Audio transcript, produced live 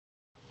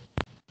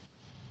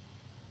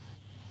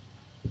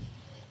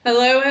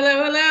Hello,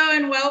 hello, hello,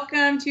 and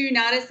welcome to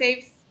Not a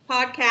Safe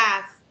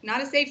Podcast, Not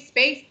a Safe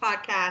Space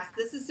Podcast.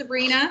 This is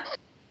Sabrina.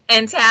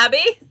 And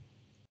Tabby?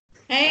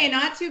 Hey,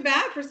 not too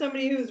bad for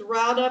somebody who's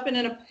riled up and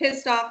in a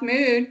pissed off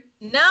mood.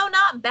 No,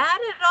 not bad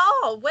at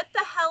all. What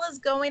the hell is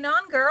going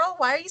on, girl?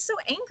 Why are you so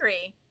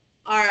angry?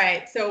 All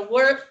right, so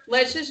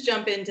let's just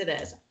jump into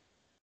this.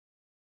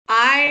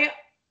 I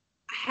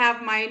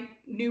have my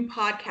new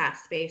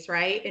podcast space,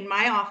 right, in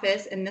my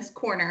office in this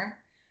corner.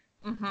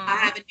 Mm-hmm. I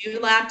have a new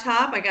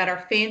laptop. I got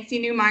our fancy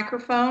new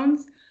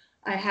microphones.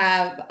 I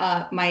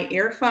have my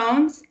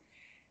earphones.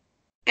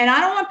 And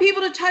I don't want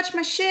people to touch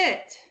my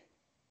shit.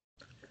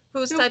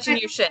 Who's touching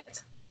your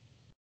shit?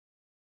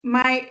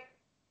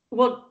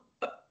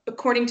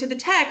 According to the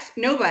text,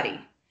 nobody.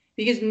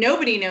 Because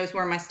nobody knows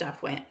where my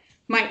stuff went.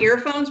 My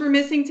earphones were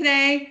missing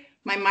today.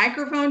 My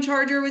microphone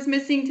charger was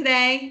missing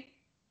today.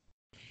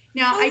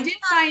 Now, I did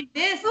find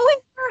this. Who in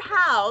your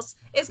house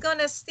is going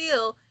to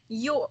steal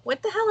your...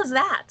 What the hell is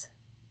that?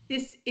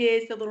 This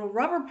is the little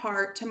rubber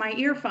part to my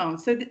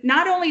earphones. So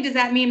not only does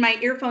that mean my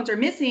earphones are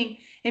missing,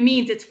 it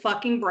means it's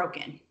fucking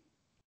broken.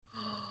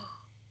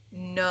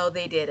 No,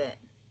 they didn't.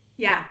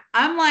 Yeah.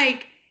 I'm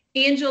like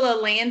Angela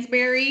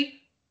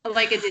Lansbury,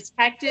 like a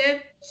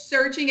detective,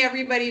 searching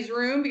everybody's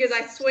room because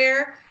I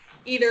swear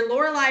either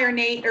Lorelai or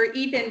Nate or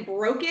Ethan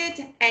broke it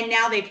and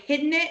now they've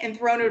hidden it and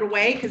thrown it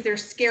away because they're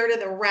scared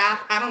of the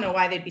wrath. I don't know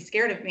why they'd be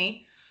scared of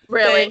me.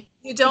 Really?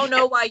 You don't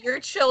know why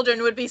your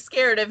children would be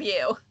scared of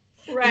you.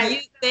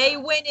 Right. They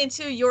went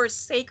into your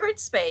sacred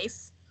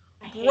space,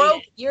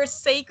 broke your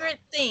sacred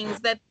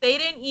things that they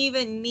didn't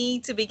even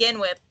need to begin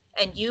with,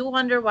 and you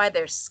wonder why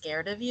they're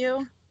scared of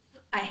you?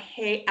 I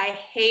hate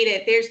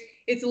it.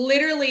 It's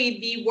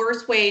literally the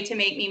worst way to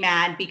make me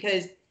mad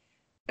because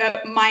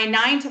my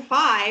 9 to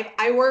 5,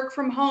 I work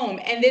from home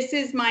and this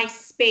is my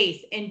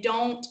space and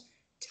don't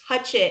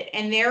touch it.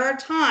 And there are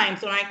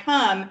times when I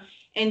come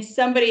and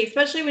somebody,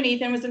 especially when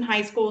Ethan was in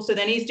high school, so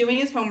then he's doing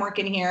his homework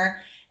in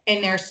here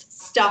and there's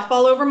stuff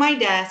all over my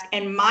desk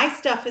and my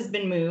stuff has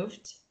been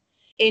moved.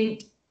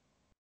 And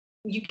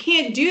you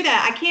can't do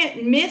that. I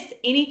can't miss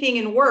anything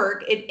in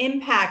work. It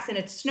impacts and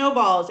it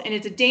snowballs and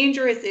it's a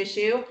dangerous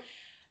issue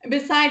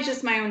besides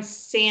just my own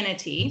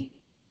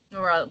sanity.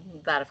 Well,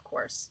 that of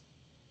course.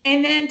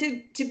 And then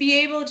to be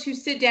able to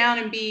sit down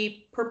and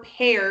be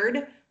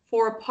prepared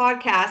for a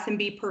podcast and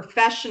be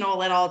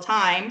professional at all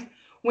times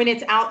when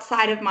it's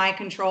outside of my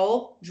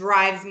control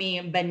drives me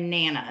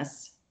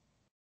bananas.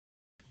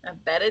 I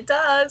bet it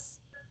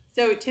does.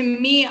 So to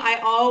me, I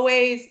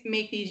always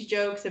make these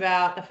jokes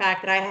about the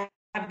fact that I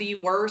have the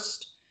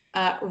worst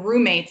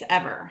roommates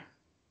ever.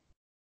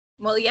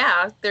 Well,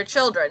 yeah, they're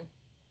children.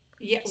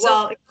 Yeah,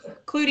 well,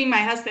 including my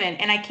husband,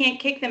 and I can't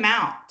kick them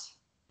out.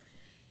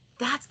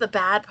 That's the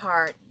bad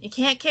part. You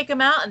can't kick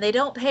them out, and they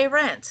don't pay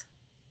rent.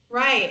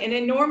 Right, and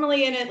then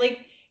normally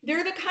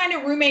they're the kind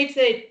of roommates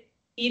that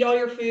eat all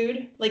your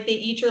food, like they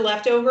eat your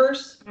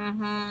leftovers,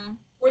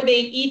 or they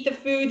eat the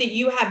food that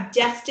you have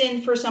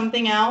destined for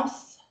something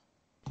else.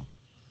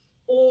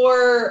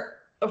 Or,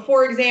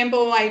 for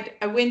example, I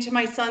went to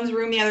my son's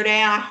room the other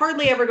day, and I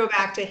hardly ever go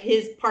back to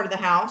his part of the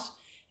house,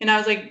 and I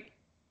was like,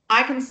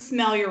 I can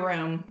smell your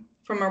room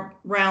from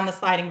around the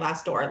sliding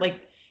glass door.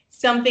 Like,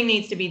 something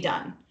needs to be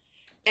done.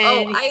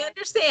 And I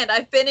understand.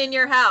 I've been in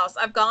your house.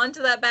 I've gone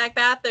to that back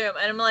bathroom,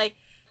 and I'm like,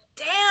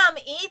 damn,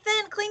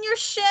 Ethan, clean your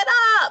shit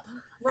up.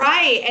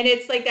 Right. And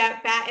it's like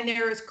that and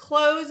there's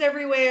clothes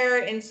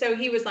everywhere. And so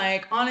he was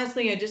like,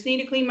 honestly, I just need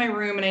to clean my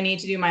room and I need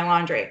to do my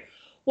laundry.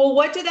 Well,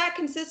 what did that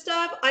consist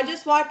of? I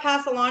just walked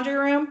past the laundry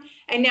room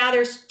and now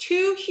there's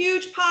 2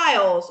 huge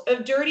piles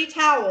of dirty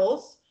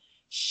towels,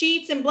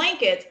 sheets, and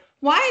blankets.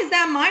 Why is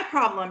that my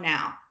problem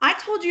now? I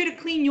told you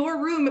to clean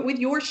your room with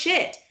your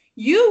shit.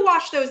 You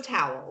wash those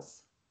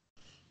towels.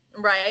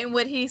 Right. And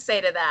what'd he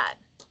say to that?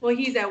 Well,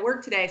 he's at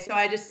work today, so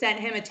I just sent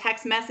him a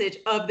text message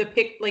of the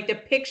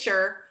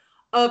picture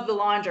of the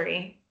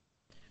laundry.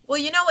 Well,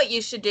 you know what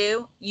you should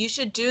do? You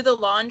should do the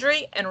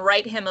laundry and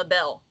write him a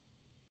bill.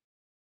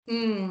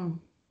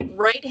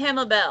 Write him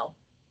a bill.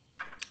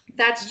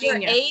 That's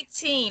genius.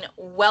 You're 18.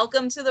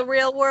 Welcome to the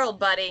real world,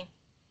 buddy.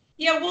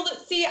 Yeah, well,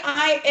 see,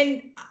 I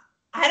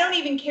don't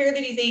even care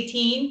that he's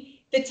 18.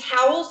 The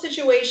towel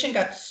situation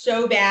got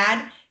so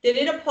bad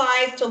that it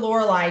applies to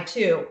Lorelai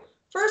too.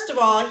 First of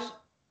all,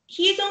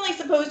 he's only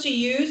supposed to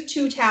use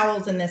 2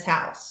 towels in this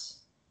house.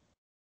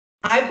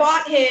 I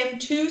bought him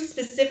 2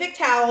 specific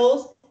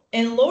towels,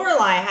 and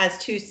Lorelai has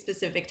 2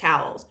 specific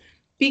towels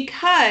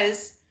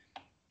because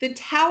the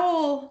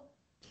towel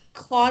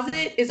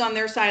closet is on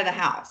their side of the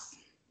house.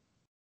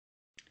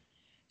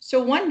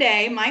 So one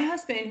day, my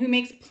husband, who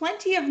makes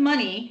plenty of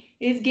money,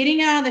 is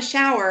getting out of the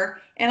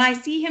shower, and I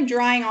see him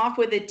drying off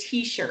with a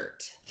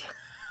t-shirt.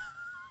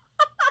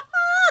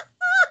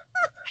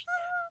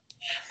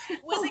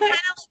 Was it kind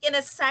of like in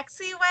a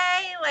sexy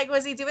way? Like,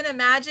 was he doing a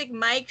Magic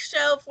Mike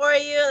show for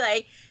you?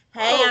 Like,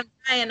 hey, I'm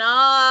drying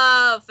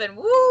off and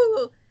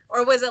woo.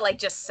 Or was it like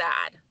just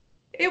sad?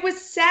 It was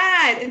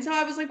sad. And so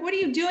I was like, what are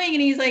you doing?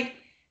 And he's like,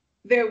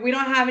 we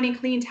don't have any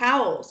clean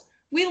towels.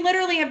 We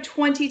literally have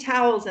 20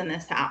 towels in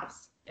this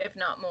house. if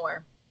not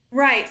more.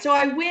 Right. So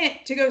I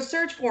went to go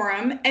search for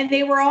them, and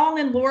they were all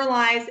in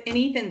Lorelai's and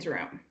Ethan's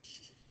room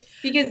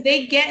because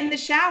they get in the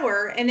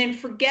shower and then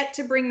forget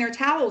to bring their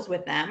towels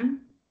with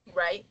them.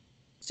 Right.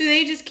 So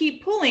they just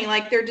keep pulling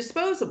like they're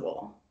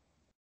disposable.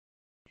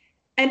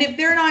 And if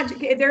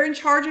they're in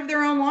charge of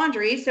their own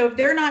laundry. So if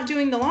they're not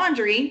doing the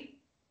laundry,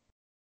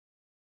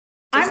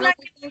 There's I'm no not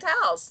clean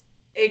towels.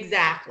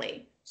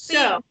 Exactly. See,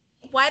 So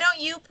why don't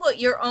you put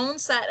your own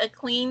set of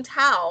clean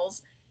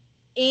towels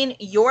in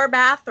your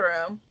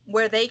bathroom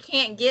where they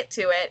can't get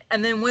to it,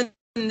 and then when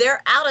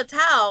they're out of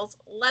towels,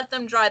 let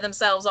them dry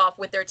themselves off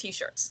with their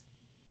t-shirts.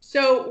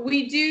 So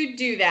we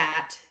do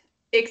that,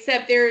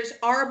 except there's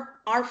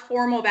our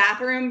formal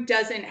bathroom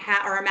doesn't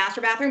have, or our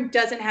master bathroom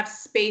doesn't have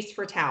space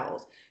for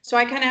towels. So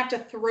I kind of have to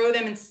throw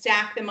them and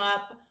stack them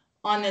up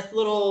on this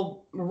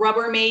little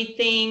Rubbermaid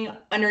thing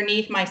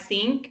underneath my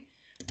sink.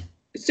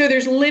 So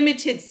there's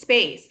limited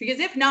space,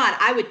 because if not,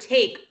 I would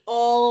take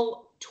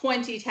all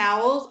 20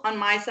 towels on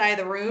my side of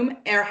the room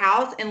or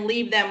house and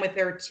leave them with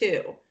their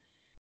 2.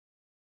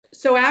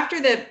 So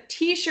after the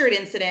t-shirt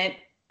incident,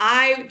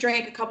 I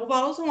drank a couple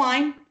bottles of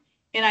wine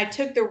and I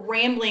took the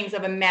ramblings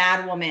of a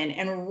mad woman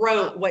and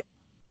wrote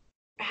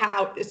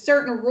how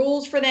certain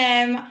rules for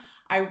them.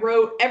 I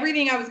wrote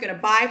everything I was going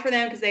to buy for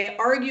them because they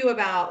argue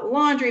about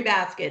laundry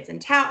baskets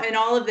and towel and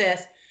all of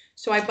this.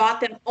 So I bought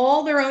them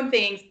all their own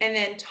things and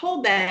then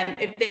told them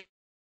if they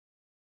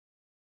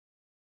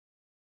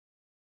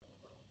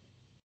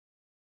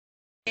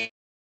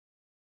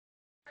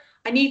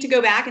I need to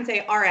go back and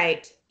say, all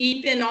right,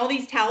 Ethan, all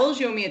these towels,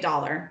 you owe me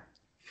 $1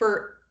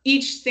 for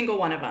each single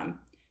one of them,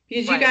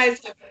 because you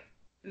guys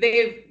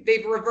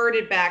they've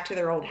reverted back to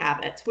their old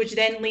habits, which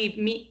then leaves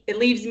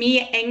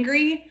me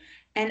angry,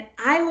 and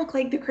I look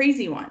like the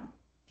crazy one.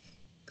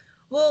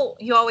 Well,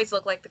 you always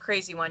look like the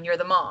crazy one. You're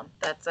the mom.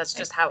 That's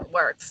just how it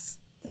works.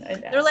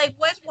 They're like,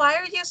 what? Why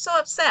are you so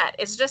upset?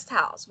 It's just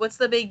towels. What's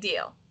the big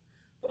deal?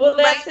 Well,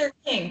 that's their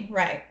thing,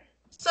 right?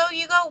 So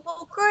you go,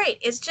 well, great.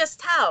 It's just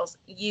towels.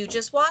 You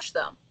just wash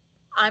them.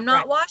 I'm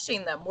not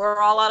washing them.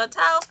 We're all out of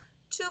towels.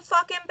 Too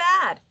fucking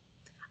bad.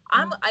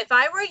 If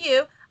I were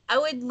you, I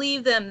would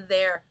leave them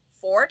there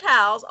 4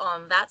 towels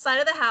on that side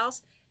of the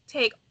house.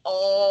 Take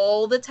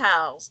all the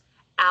towels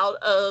out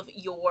of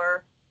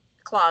your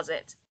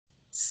closet.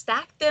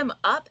 Stack them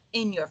up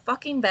in your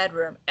fucking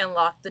bedroom and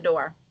lock the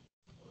door.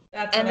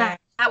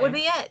 That would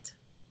be it.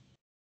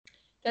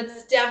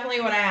 That's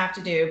definitely what I have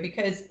to do,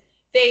 because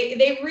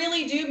they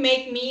really do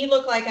make me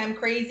look like I'm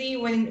crazy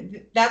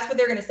when that's what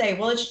they're going to say.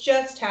 Well, it's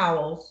just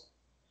towels.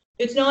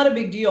 It's not a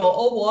big deal.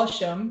 I'll wash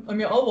them.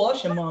 I'll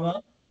wash them,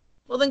 Mama.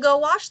 Well, then go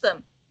wash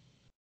them.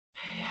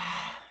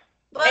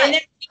 But and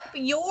then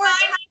your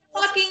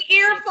fucking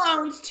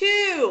earphones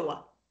too,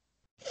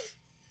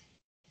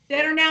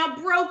 that are now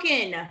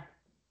broken.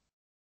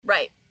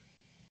 Right.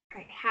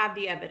 I have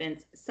the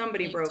evidence.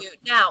 Somebody broke it.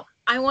 Now,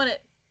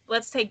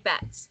 let's take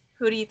bets.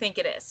 Who do you think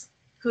it is?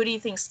 Who do you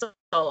think stole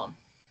them?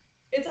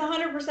 It's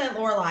 100%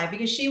 Lorelai,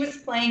 because she was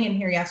playing in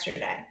here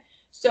yesterday.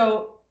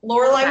 So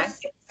Lorelai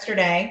was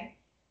yesterday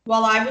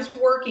while I was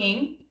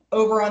working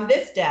over on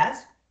this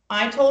desk.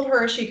 I told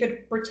her she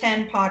could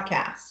pretend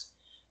podcast.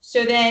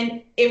 So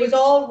then it was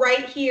all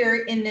right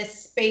here in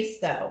this space,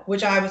 though,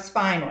 which I was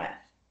fine with.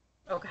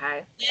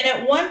 Okay. And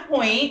at one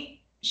point,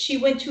 she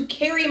went to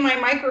carry my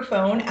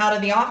microphone out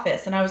of the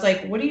office. And I was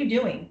like, what are you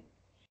doing?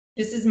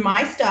 This is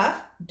my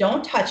stuff.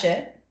 Don't touch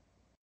it.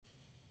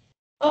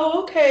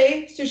 Oh,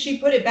 okay. So she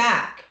put it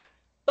back.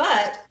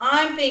 But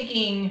I'm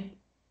thinking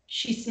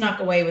she snuck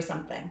away with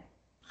something.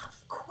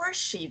 Of course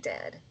she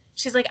did.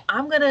 She's like,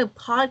 I'm going to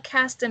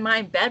podcast in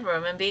my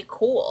bedroom and be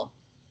cool.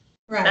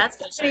 Right. That's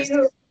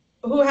somebody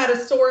who had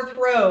a sore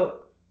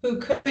throat, who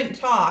couldn't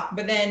talk,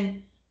 but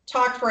then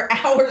talked for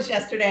hours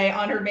yesterday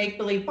on her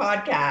make-believe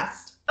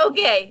podcast.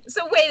 Okay,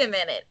 so wait a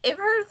minute. If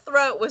her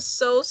throat was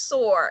so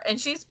sore and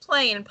she's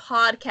playing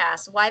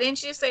podcasts, why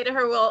didn't you say to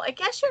her, well, I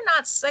guess you're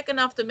not sick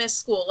enough to miss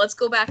school. Let's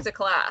go back to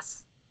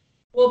class.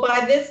 Well,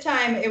 by this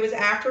time, it was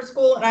after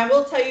school, and I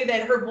will tell you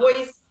that her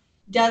voice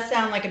does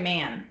sound like a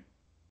man.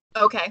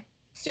 Okay.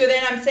 So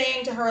then I'm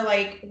saying to her,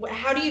 like,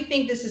 how do you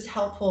think this is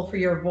helpful for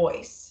your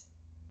voice?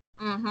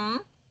 Mm-hmm.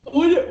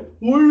 What do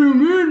you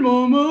mean,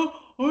 Mama?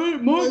 My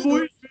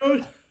voice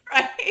does.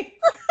 Right?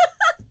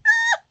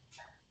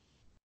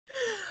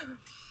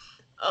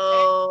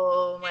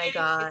 Oh my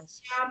gosh.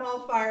 I'm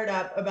all fired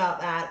up about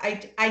that.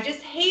 I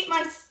just hate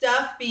my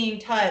stuff being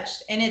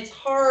touched, and it's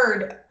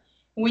hard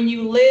when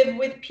you live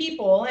with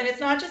people, and it's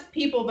not just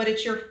people, but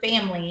it's your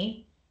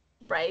family.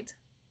 Right.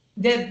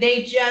 That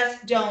they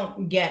just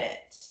don't get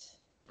it.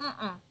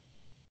 Mm-mm.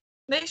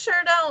 They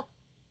sure don't.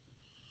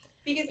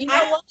 Because you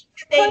know what?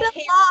 Put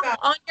a lock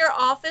on your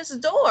office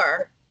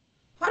door.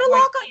 Put a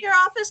lock on your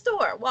office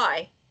door.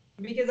 Why?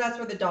 Because that's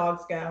where the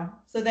dogs go.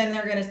 So then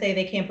they're going to say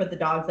they can't put the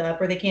dogs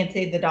up, or they can't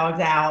take the dogs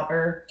out,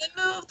 or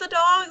they move the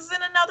dogs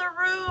in another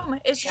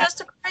room. It's just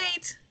a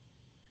crate.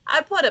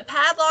 I put a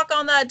padlock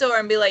on that door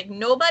and be like,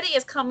 nobody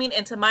is coming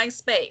into my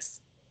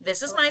space.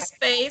 This is my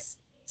space.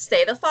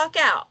 Stay the fuck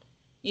out.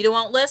 You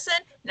won't listen.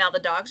 Now the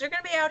dogs are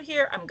going to be out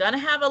here. I'm going to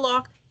have a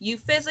lock. You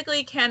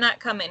physically cannot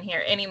come in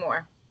here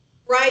anymore.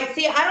 Right.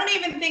 See, I don't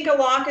even think a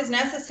lock is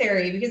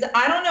necessary because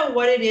I don't know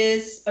what it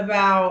is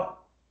about.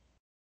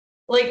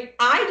 Like,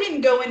 I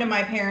didn't go into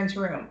my parents'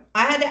 room.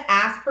 I had to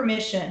ask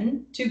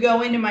permission to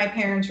go into my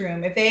parents'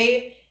 room.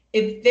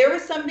 If there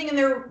was something in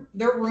their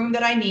room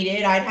that I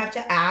needed, I'd have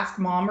to ask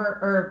mom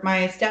or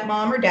my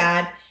stepmom or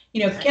dad,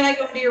 can I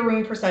go into your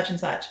room for such and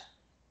such?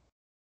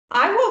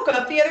 I woke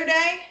up the other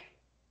day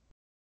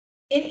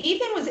and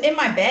Ethan was in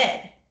my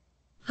bed.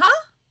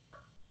 Huh?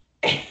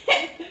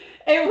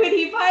 And when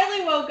he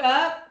finally woke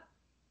up,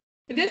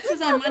 this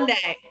was on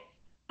Monday,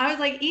 I was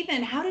like,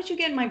 Ethan, how did you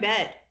get in my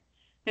bed?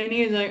 And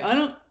he was like, I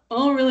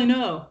don't really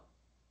know.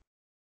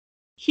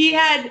 He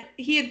had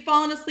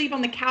fallen asleep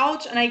on the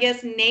couch, and I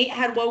guess Nate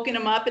had woken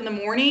him up in the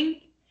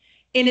morning.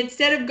 And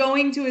instead of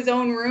going to his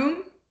own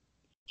room,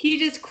 he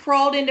just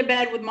crawled into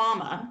bed with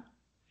Mama.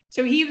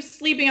 So he was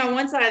sleeping on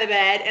one side of the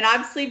bed, and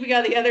I'm sleeping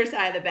on the other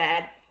side of the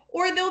bed.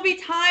 Or there'll be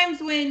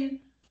times when...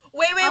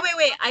 Wait.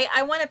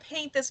 I want to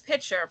paint this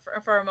picture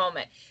for a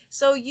moment.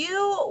 So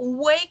you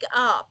wake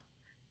up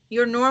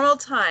your normal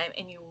time,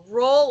 and you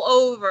roll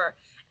over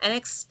and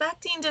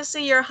expecting to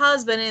see your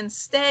husband.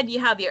 Instead, you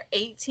have your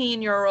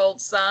 18-year-old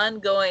son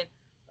going,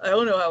 I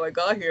don't know how I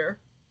got here.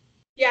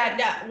 Yeah,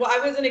 no, well,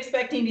 I wasn't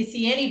expecting to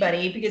see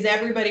anybody because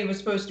everybody was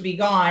supposed to be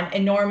gone,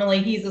 and normally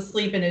he's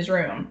asleep in his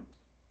room.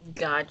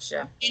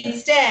 Gotcha.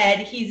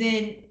 Instead, he's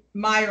in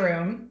my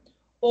room,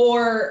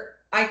 or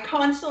I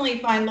constantly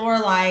find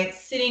Lorelai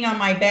sitting on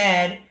my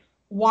bed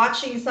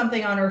watching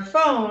something on her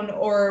phone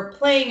or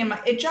playing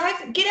it drives,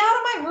 get out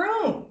of my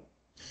room.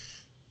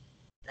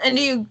 And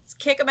do you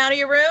kick him out of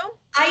your room?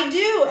 I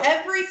do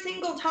every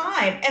single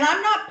time. And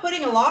I'm not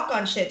putting a lock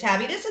on shit,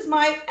 Tabby. This is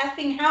my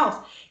effing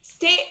house.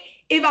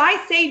 If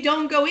I say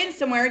don't go in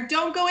somewhere,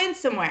 don't go in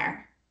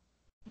somewhere.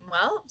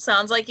 Well,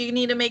 sounds like you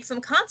need to make some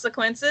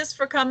consequences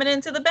for coming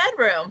into the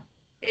bedroom.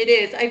 It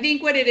is. I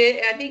think what it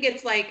is, I think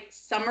it's like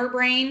summer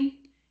brain,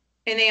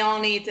 and they all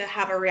need to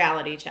have a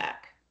reality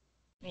check.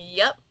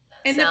 Yep.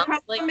 And sounds the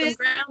problem like is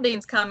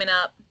grounding's coming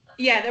up.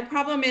 Yeah, the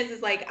problem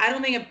is like I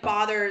don't think it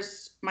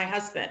bothers my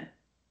husband.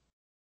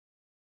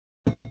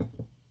 I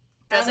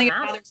don't think it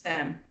bothers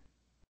him.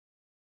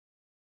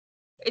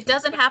 It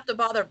doesn't have to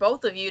bother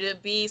both of you to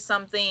be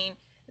something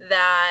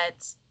that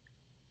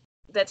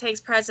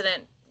takes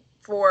precedent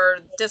for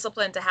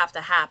discipline to have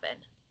to happen.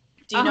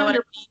 Do you know what I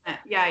mean?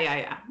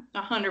 Yeah.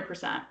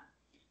 100%.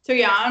 So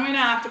yeah, I'm gonna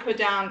have to put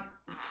down.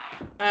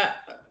 I'm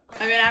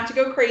gonna have to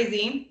go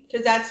crazy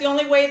because that's the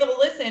only way they'll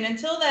listen.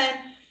 Until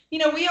then,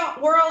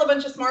 we're all a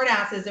bunch of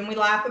smartasses and we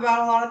laugh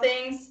about a lot of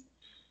things.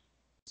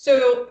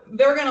 So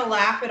they're gonna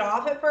laugh it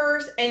off at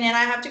first, and then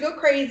I have to go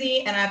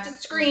crazy and I have to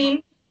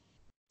scream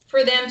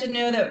for them to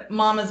know that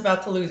Mama's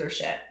about to lose her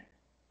shit.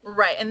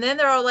 Right, and then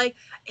they're all like,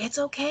 "It's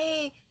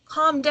okay,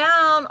 calm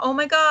down. Oh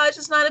my gosh,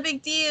 it's not a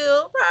big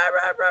deal.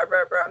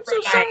 I'm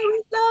so sorry,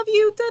 love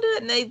you."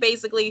 And they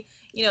basically,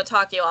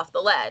 talk you off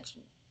the ledge.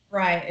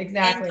 Right,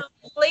 exactly. And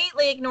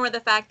completely ignore the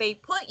fact they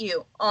put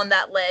you on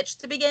that ledge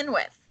to begin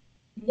with.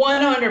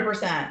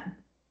 100%.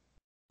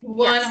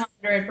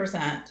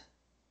 100%.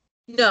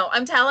 No,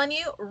 I'm telling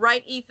you,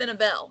 write Ethan a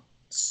bill.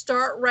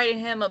 Start writing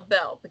him a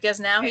bill because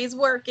now he's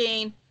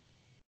working.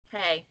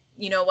 Hey,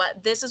 you know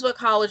what? This is what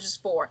college is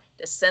for.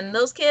 To send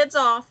those kids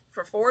off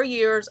for 4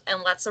 years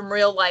and let some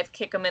real life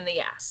kick them in the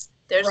ass.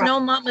 There's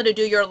no mama to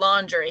do your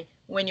laundry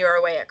when you're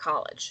away at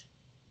college.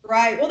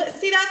 Right. Well,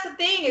 see, that's the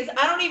thing is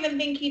I don't even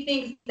think he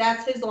thinks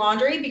that's his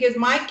laundry because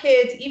my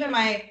kids, even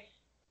my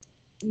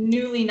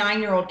newly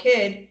 9-year-old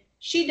kid,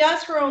 she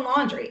does her own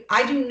laundry.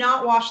 I do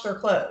not wash their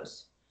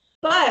clothes.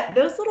 But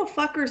those little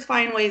fuckers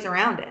find ways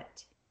around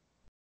it.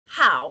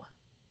 How?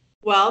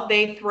 Well,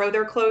 they throw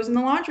their clothes in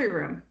the laundry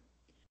room.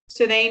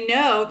 So they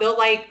know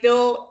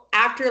they'll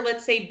after,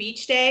 let's say,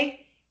 beach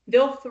day,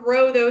 they'll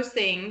throw those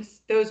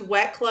things, those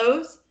wet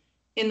clothes,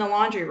 in the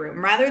laundry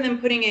room rather than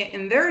putting it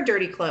in their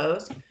dirty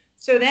clothes.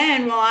 So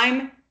then while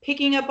I'm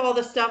picking up all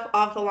the stuff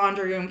off the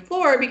laundry room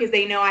floor, because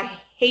they know I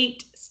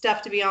hate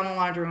stuff to be on the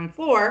laundry room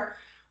floor,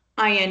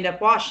 I end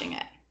up washing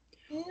it.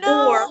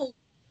 No.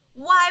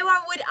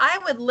 I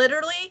would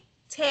literally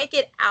take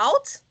it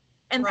out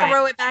and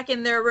throw it back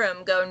in their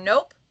room. Go,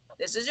 nope,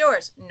 this is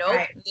yours.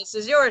 Nope, this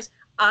is yours.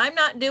 I'm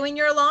not doing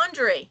your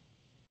laundry.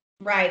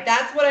 Right.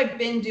 That's what I've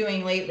been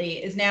doing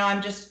lately is now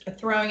I'm just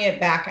throwing it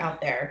back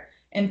out there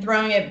and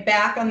throwing it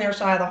back on their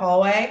side of the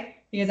hallway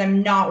because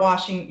I'm not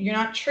washing. You're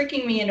not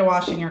tricking me into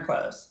washing your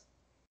clothes.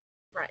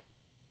 Right.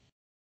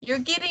 You're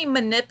getting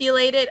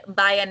manipulated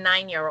by a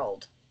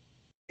 9-year-old.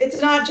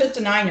 It's not just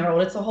a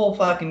 9-year-old. It's a whole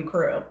fucking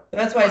crew.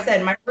 That's why I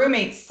said my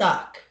roommates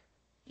suck.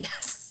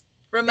 Yes.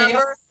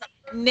 Remember,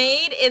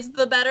 Nate is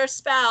the better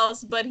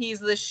spouse, but he's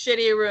the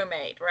shitty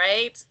roommate,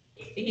 right?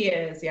 He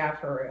is. Yeah,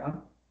 for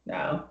real.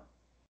 No.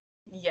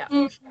 Yeah.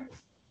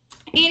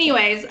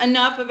 Anyways,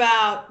 enough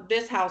about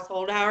this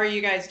household. How are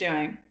you guys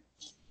doing?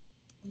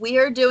 We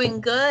are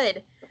doing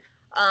good.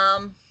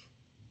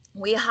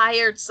 We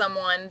hired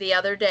someone the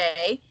other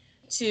day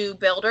to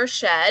build our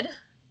shed,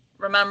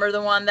 Remember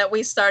the one that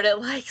we started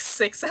like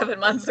 6-7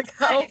 months ago?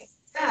 Nice.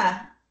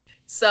 Yeah.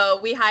 So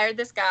we hired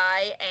this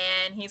guy,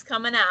 and he's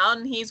coming out,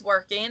 and he's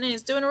working, and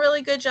he's doing a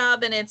really good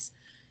job, and it's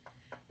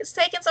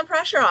taking some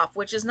pressure off,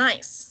 which is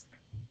nice.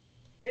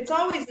 It's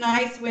always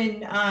nice when,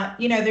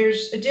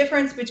 there's a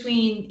difference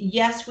between,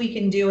 yes, we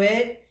can do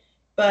it,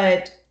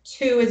 but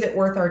two, is it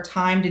worth our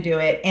time to do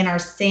it and our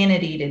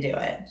sanity to do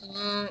it?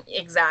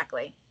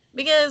 Exactly.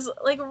 Because,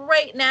 like,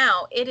 right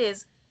now, it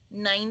is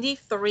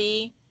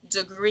 93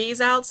 degrees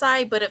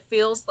outside, but it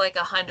feels like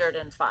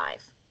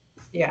 105.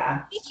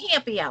 Yeah. We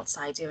can't be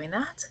outside doing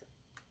that.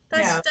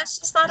 No. That's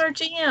just not our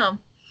jam.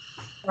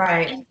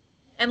 Right.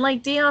 And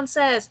like Dion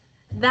says,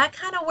 that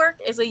kind of work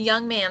is a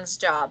young man's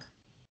job.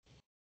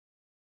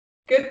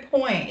 Good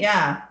point.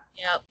 Yeah.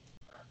 Yep.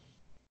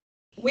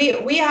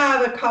 We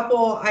have a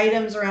couple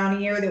items around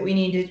here that we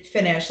need to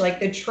finish, like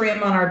the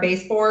trim on our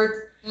baseboards.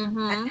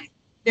 Mm-hmm.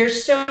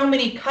 There's so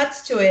many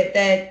cuts to it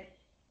that,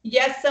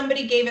 yes,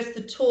 somebody gave us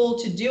the tool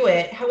to do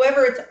it.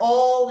 However, it's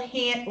all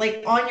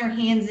like on your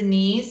hands and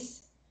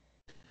knees.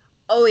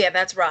 Oh yeah,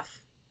 that's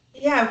rough.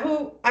 Yeah,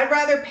 I'd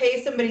rather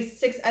pay somebody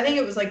I think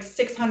it was like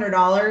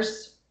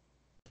 $600,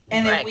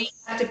 and then Right. we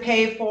have to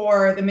pay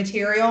for the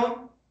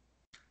material.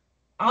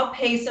 I'll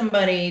pay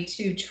somebody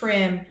to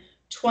trim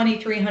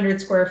 2,300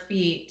 square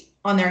feet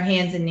on their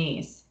hands and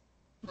knees.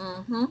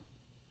 Mm-hmm.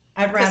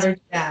 I'd rather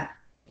do that.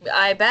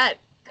 I bet.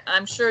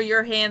 I'm sure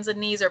your hands and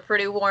knees are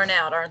pretty worn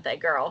out, aren't they,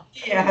 girl?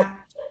 Yeah,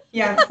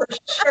 for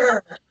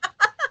sure.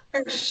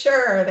 For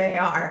sure they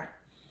are.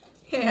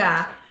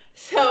 Yeah.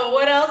 So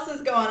what else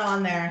is going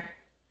on there?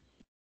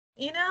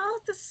 You know,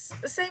 the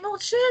same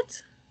old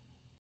shit.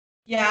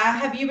 Yeah,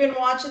 have you been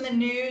watching the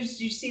news?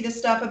 Do you see the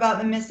stuff about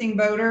the missing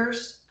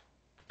boaters?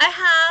 I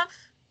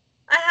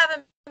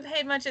haven't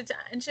paid much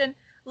attention.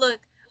 Look,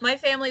 my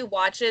family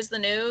watches the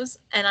news,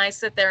 and I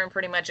sit there and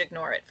pretty much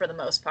ignore it for the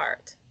most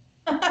part.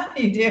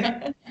 You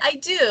do? I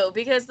do,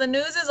 because the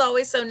news is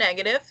always so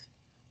negative.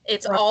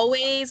 It's Right.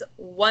 always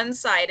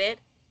one-sided.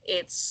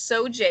 It's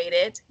so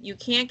jaded. You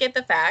can't get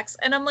the facts,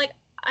 and I'm like,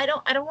 I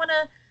don't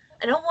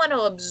want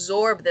to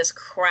absorb this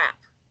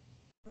crap.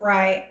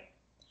 Right.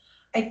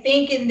 I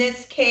think in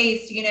this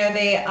case,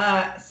 they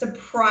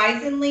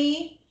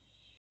surprisingly,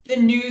 the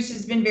news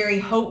has been very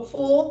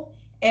hopeful,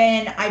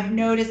 and I've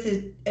noticed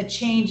a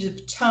change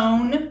of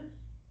tone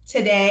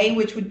today,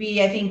 which would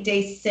be, I think,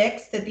 day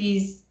 6 that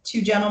these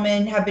two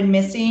gentlemen have been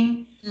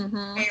missing.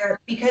 Mm-hmm.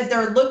 Because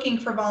they're looking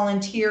for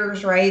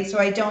volunteers, right? So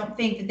I don't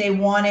think that they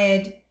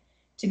wanted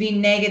to be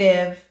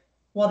negative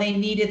while they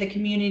needed the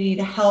community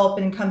to help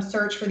and come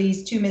search for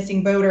these 2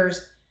 missing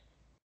boaters.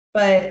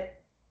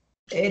 But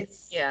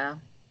it's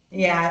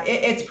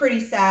it's pretty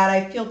sad.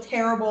 I feel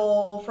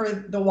terrible for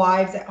the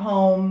wives at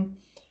home,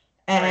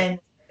 and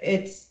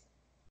right.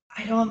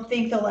 I don't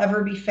think they'll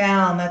ever be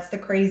found. That's the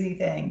crazy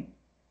thing.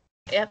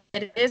 Yep,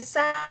 it is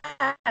sad.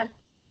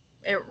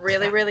 It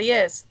really, really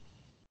is.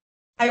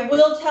 I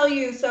will tell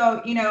you,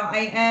 so,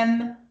 I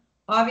am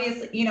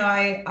obviously,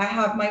 I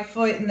have my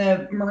foot in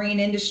the marine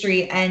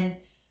industry, and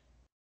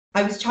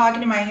I was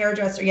talking to my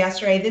hairdresser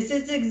yesterday. This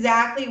is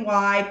exactly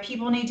why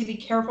people need to be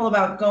careful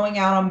about going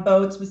out on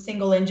boats with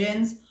single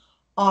engines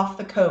off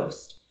the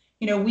coast.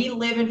 We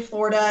live in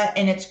Florida,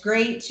 and it's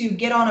great to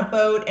get on a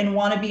boat and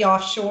want to be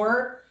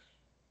offshore.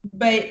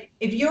 But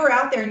if you're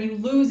out there and you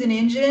lose an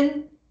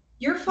engine,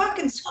 you're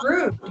fucking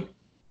screwed.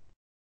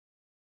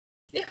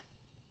 Yeah.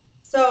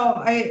 So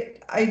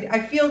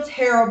I feel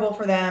terrible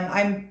for them.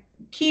 I'm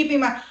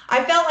keeping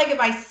I felt like if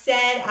I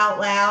said out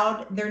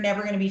loud, they're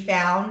never going to be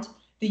found,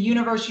 the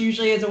universe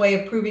usually has a way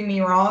of proving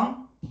me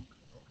wrong.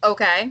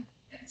 Okay.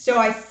 So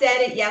I said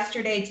it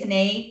yesterday to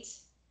Nate,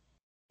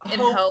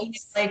 hoping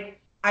like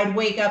I'd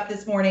wake up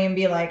this morning and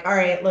be like, all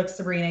right, look,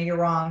 Sabrina, you're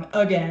wrong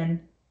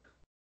again.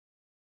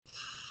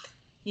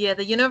 Yeah,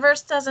 the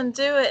universe doesn't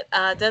do it.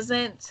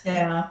 Doesn't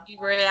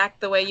react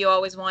the way you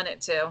always want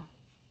it to.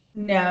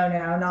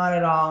 No, not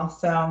at all.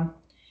 So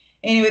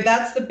anyway,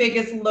 that's the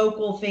biggest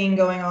local thing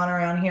going on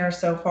around here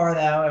so far,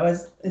 though.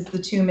 Is the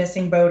 2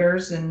 missing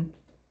boaters. And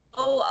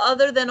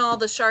other than all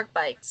the shark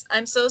bites,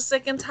 I'm so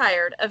sick and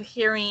tired of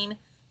hearing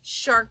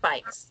shark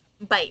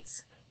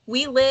bites.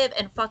 We live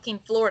in fucking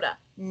Florida.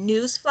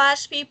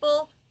 Newsflash,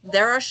 people,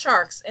 there are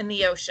sharks in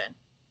the ocean.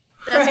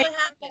 That's what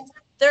happens.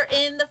 They're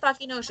in the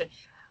fucking ocean.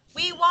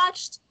 We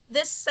watched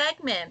this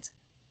segment,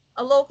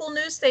 a local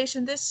news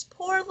station. This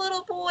poor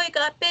little boy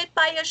got bit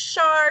by a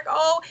shark.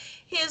 Oh,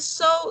 he's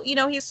so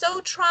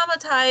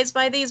traumatized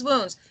by these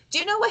wounds. Do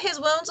you know what his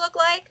wounds look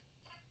like?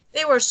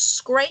 They were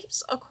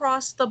scrapes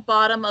across the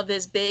bottom of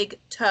his big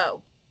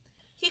toe.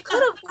 He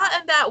could have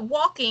gotten that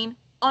walking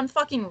on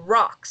fucking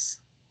rocks.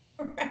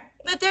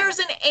 But there's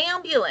an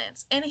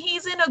ambulance, and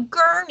he's in a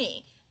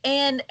gurney,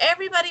 and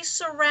everybody's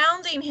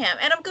surrounding him.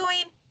 And I'm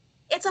going,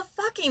 it's a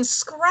fucking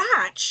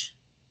scratch.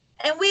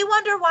 And we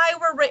wonder why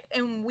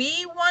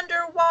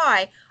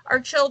our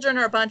children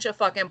are a bunch of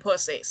fucking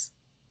pussies.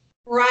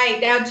 Right.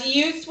 Now, do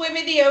you swim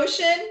in the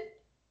ocean?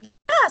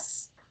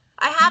 Yes.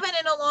 I haven't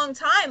in a long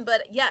time,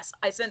 but yes,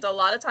 I spent a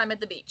lot of time at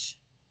the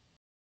beach.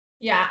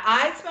 Yeah,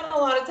 I spent a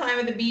lot of time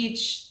at the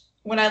beach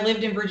when I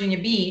lived in Virginia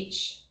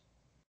Beach.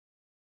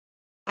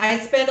 I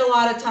spend a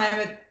lot of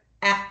time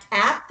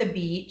at the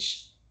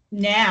beach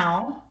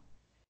now,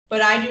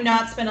 but I do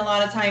not spend a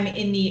lot of time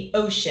in the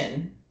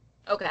ocean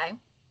Okay.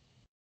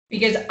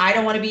 because I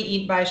don't want to be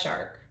eaten by a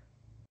shark.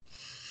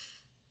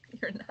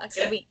 You're not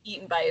going to be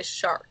eaten by a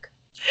shark.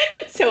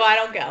 So I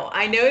don't go.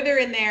 I know they're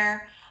in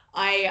there.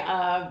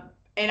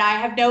 And I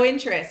have no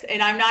interest.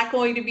 And I'm not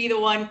going to be the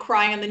one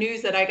crying on the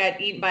news that I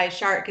got eaten by a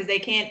shark because they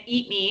can't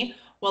eat me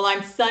while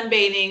I'm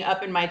sunbathing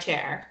up in my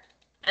chair.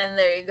 And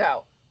there you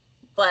go.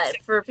 But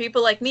for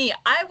people like me,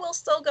 I will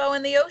still go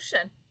in the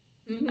ocean.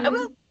 I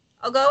will.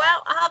 I'll go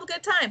out. I'll have a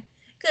good time.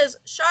 Because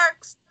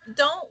sharks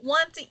don't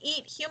want to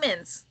eat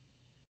humans.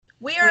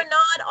 We are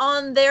not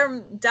on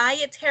their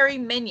dietary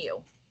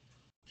menu.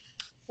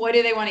 What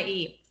do they want to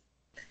eat?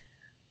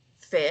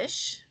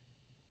 Fish.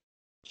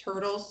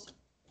 Turtles.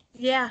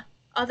 Yeah,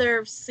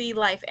 other sea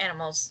life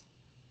animals.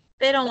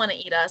 They don't want to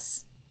eat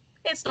us.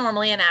 It's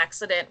normally an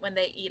accident when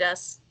they eat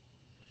us.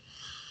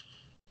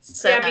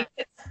 So, yeah,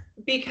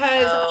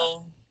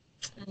 because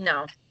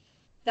no.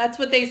 That's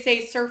what they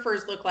say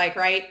surfers look like,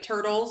 right?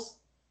 Turtles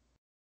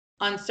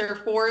on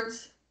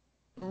surfboards.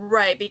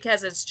 Right,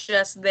 because it's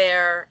just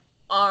their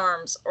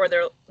arms or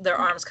their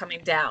arms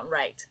coming down,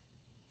 right?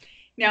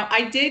 Now,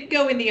 I did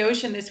go in the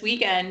ocean this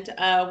weekend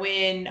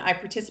when I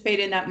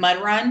participated in that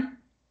mud run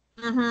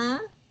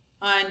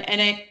on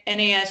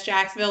NAS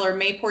Jacksonville or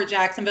Mayport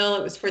Jacksonville.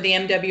 It was for the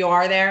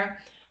MWR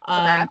there.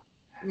 Okay.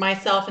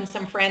 Myself and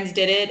some friends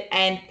did it,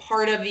 and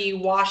part of the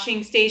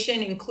washing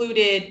station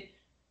included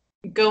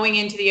going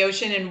into the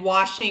ocean and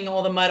washing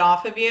all the mud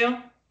off of you.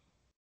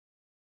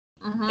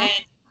 And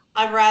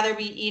I'd rather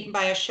be eaten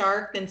by a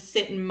shark than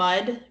sit in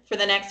mud for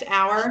the next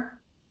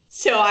hour.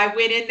 So I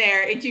went in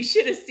there, and you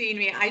should have seen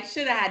me. I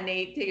should have had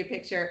Nate take a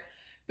picture.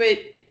 But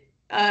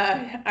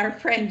our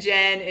friend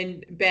Jen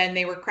and Ben,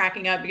 they were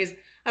cracking up because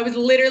I was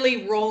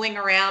literally rolling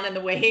around in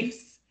the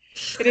waves.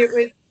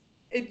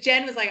 And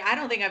Jen was like, I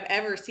don't think I've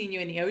ever seen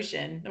you in the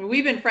ocean. I mean,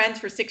 we've been friends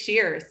for 6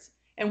 years,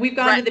 and we've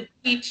gone to the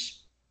beach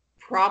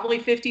probably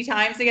 50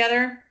 times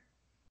together.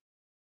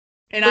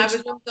 And I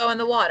don't go in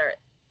the water.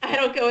 I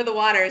don't go in the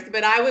waters,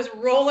 but I was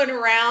rolling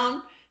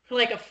around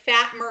like a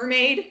fat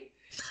mermaid.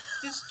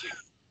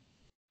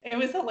 It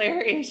was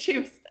hilarious. She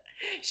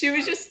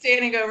was just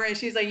standing over and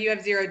she's like, you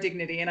have zero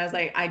dignity. And I was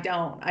like, I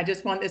don't. I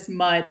just want this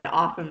mud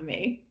off of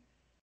me.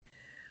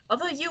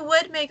 Although you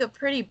would make a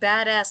pretty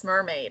badass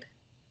mermaid.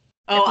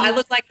 Oh, I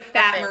look like a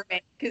fat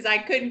mermaid because I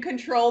couldn't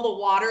control the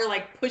water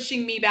like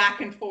pushing me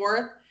back and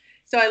forth.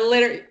 So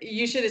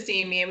you should have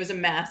seen me. It was a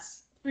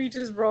mess. We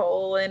just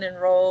rolling and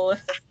rolling.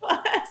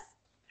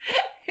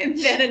 And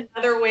then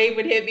another wave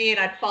would hit me and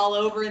I'd fall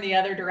over in the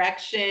other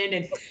direction.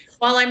 And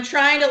while I'm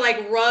trying to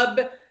like rub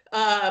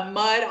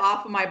mud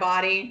off of my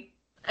body.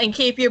 And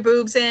keep your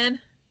boobs in.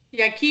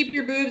 Yeah, keep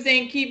your boobs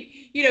in.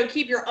 Keep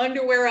your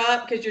underwear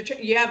up because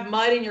you have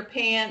mud in your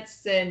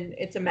pants and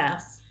it's a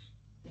mess.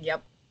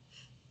 Yep.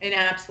 An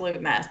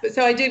absolute mess. But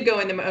so I did go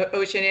in the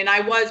ocean and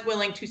I was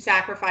willing to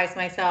sacrifice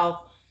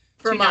myself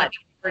for mud. Not be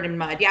covered in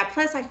mud. Yeah,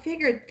 plus I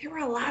figured there were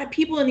a lot of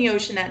people in the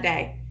ocean that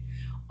day.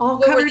 All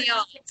covered in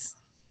odds?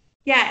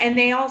 Yeah, and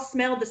they all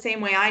smelled the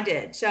same way I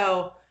did.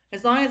 So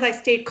as long as I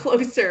stayed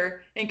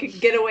closer and could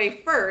get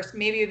away first,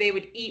 maybe they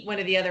would eat one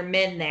of the other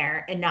men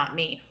there and not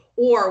me,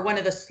 or one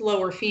of the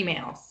slower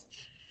females.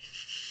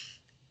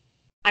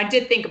 I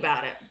did think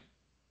about it.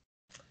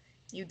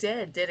 You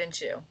did,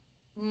 didn't you?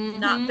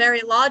 Not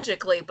very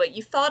logically, but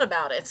you thought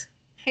about it.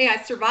 Hey,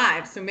 I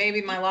survived, so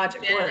maybe my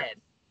logic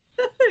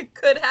worked.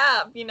 Could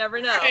have. You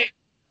never know.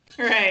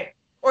 Right.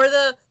 Or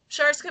the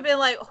sharks could be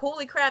like,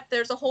 holy crap,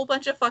 there's a whole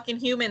bunch of fucking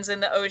humans in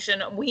the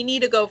ocean. We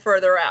need to go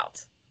further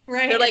out.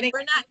 Right. They're like, we're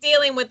not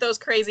dealing with those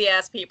crazy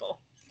ass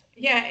people.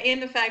 Yeah,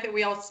 and the fact that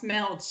we all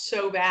smelled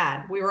so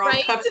bad. We were all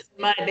covered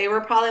in mud. They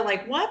were probably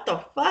like, what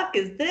the fuck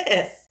is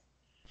this?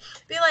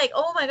 Be like,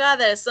 oh my God,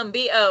 that is some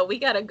BO. We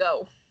gotta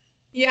go.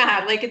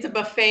 Yeah, like it's a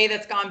buffet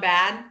that's gone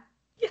bad.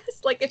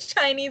 Yes, like a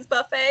Chinese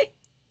buffet.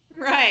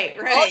 Right.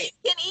 All you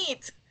can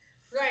eat.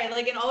 Right,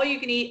 like an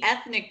all-you-can-eat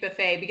ethnic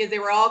buffet because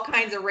there were all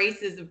kinds of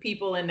races of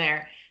people in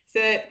there.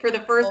 So for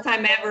the first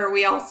time ever,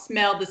 we all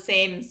smelled the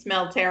same and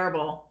smelled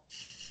terrible.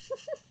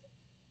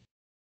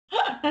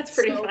 That's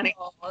pretty funny.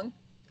 Long.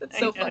 That's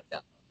so fucked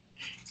up.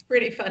 It's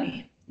pretty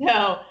funny.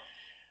 No.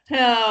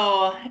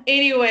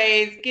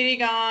 Anyways,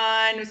 getting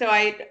on. So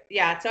I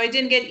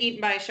didn't get eaten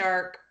by a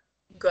shark.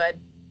 Good.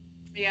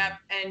 Yeah,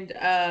 and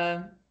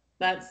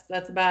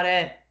that's about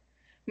it.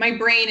 My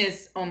brain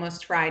is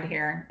almost fried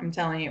here. I'm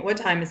telling you. What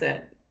time is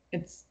it?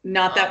 It's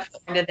not that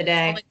far into the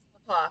day. It's only 2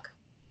 o'clock.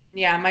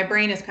 Yeah, my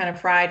brain is kind of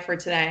fried for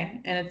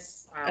today, and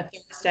it's a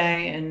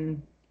Thursday,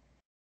 and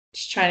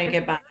just trying to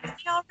get by.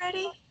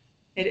 Already?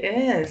 It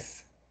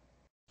is.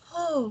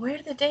 Oh, where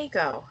did the day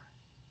go?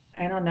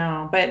 I don't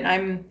know, but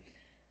I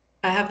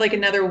have like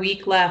another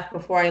week left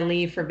before I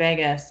leave for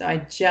Vegas, so I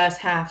just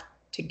have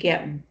to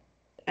get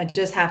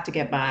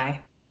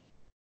by.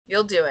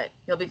 You'll do it.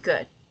 You'll be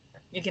good.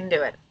 You can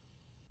do it.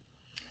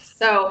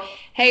 So,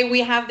 hey,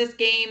 we have this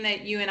game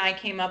that you and I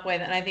came up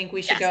with, and I think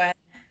we should go Yes.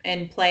 ahead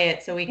and play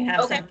it so we can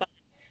have Okay. some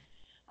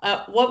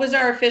fun. What was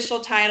our official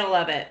title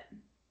of it?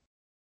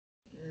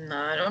 No,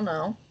 I don't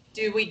know.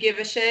 Do we give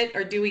a shit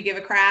or do we give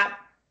a crap?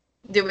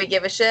 Do we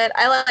give a shit?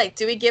 I like,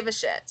 do we give a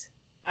shit?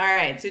 All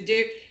right. So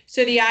the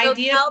So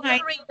idea tell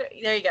behind the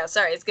reader, there you go.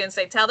 Sorry, it's going to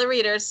say, tell the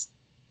readers.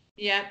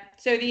 yeah.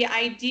 So the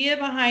idea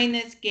behind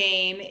this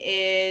game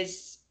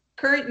is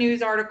current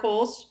news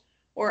articles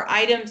or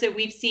items that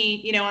we've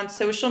seen, on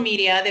social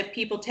media that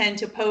people tend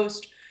to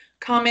post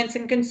comments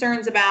and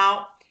concerns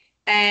about.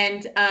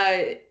 And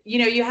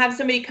you have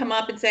somebody come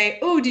up and say,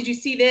 "Oh, did you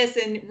see this?"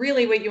 And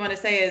really, what you want to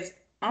say is,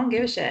 "I don't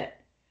give a shit."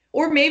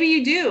 Or maybe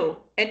you do,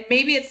 and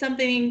maybe it's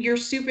something you're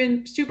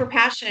super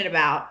passionate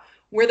about,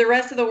 where the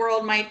rest of the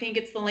world might think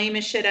it's the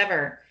lamest shit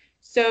ever.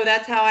 So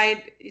that's how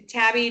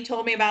Tabby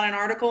told me about an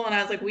article, and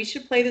I was like, we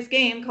should play this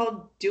game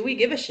called Do We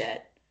Give a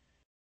Shit?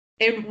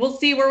 And we'll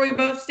see where we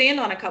both stand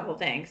on a couple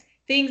things.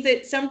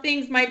 Some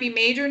things might be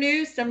major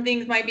news, some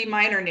things might be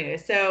minor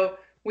news. So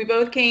we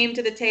both came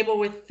to the table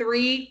with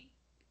 3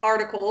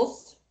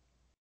 articles,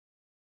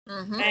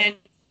 and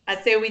I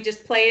say we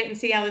just play it and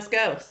see how this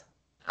goes.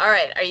 All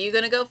right. Are you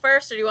going to go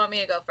first or do you want me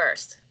to go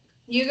first?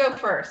 You go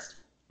first.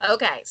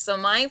 Okay. So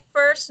my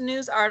first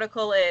news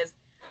article is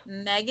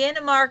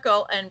Meghan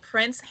Markle and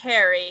Prince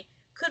Harry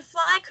could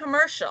fly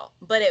commercial,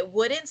 but it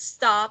wouldn't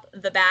stop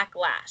the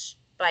backlash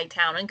by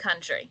Town and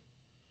Country.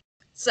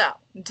 So,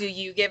 do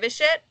you give a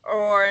shit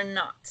or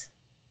not?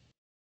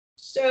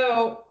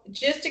 So,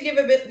 just to give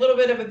little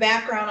bit of a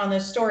background on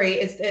this story,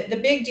 is that the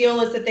big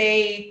deal is that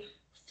they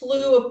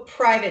flew a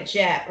private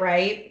jet,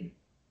 right?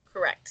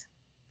 Correct.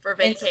 For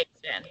vacation.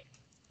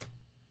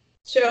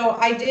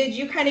 So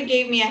you kind of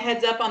gave me a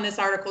heads up on this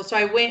article. So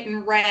I went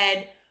and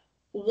read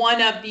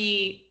one of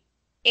the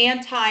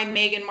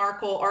anti-Meghan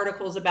Markle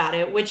articles about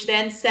it, which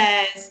then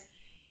says,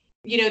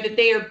 that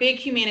they are big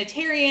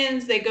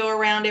humanitarians. They go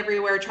around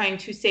everywhere trying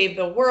to save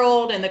the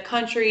world and the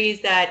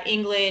countries that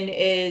England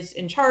is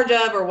in charge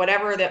of or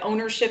whatever the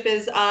ownership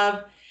is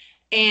of.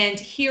 And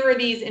here are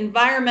these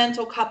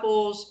environmental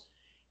couples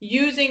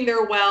using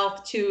their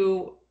wealth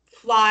to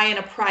fly in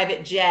a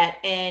private jet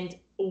and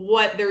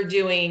what they're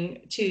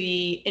doing to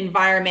the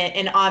environment.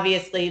 And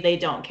obviously they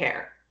don't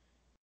care.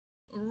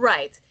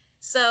 Right.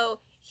 So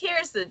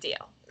here's the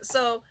deal.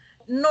 So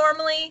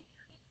normally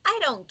I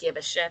don't give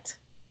a shit.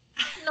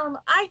 No,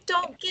 I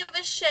don't give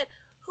a shit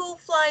who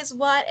flies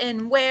what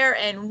and where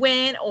and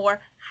when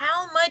or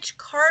how much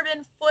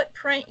carbon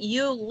footprint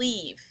you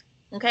leave.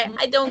 Okay,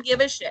 I don't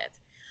give a shit.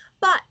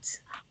 But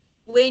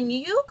when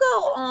you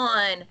go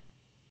on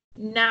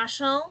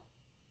national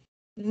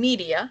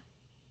media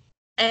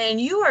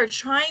and you are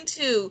trying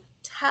to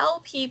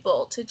tell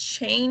people to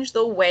change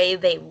the way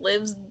they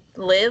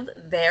live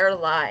their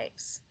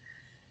lives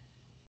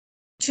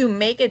to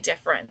make a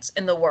difference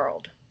in the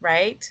world,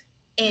 right?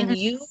 And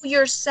you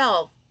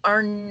yourself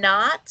are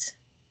not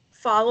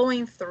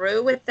following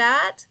through with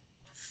that,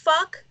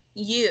 fuck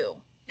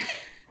you.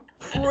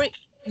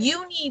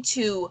 You need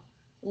to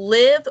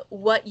live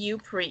what you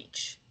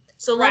preach.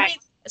 So I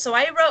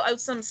wrote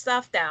out some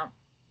stuff down.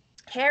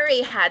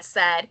 Harry had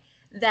said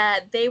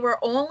that they were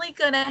only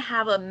going to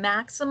have a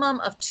maximum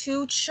of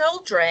 2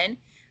 children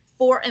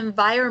for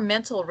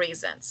environmental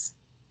reasons.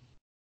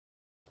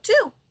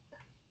 2.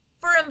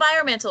 For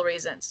environmental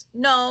reasons.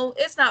 No,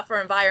 it's not for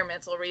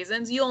environmental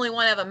reasons. You only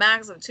want to have a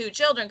max of 2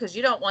 children because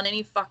you don't want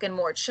any fucking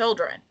more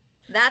children.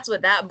 That's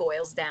what that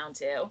boils down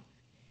to.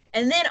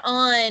 And then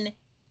on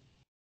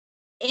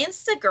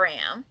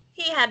Instagram,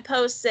 he had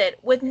posted,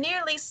 with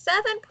nearly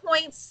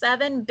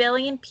 7.7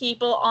 billion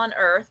people on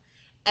Earth,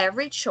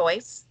 every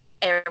choice,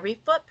 every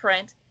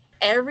footprint,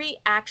 every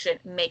action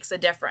makes a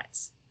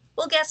difference.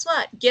 Well, guess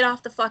what? Get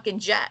off the fucking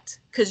jet,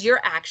 because your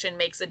action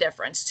makes a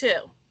difference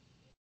too.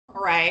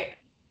 Right.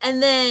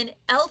 And then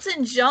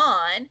Elton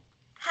John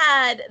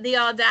had the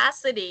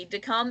audacity to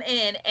come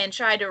in and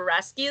try to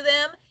rescue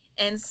them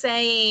and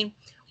saying,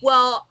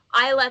 well,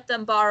 I let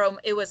them borrow,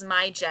 it was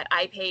my jet,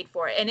 I paid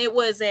for it. And it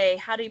was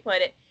how do you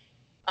put it?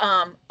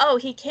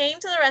 He came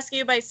to the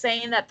rescue by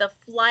saying that the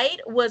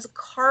flight was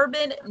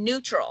carbon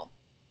neutral.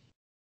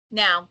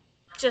 Now,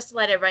 just to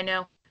let everybody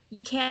know, you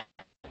can't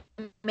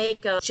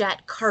make a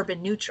jet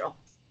carbon neutral.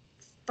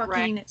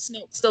 Fucking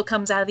smoke still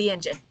comes out of the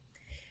engine.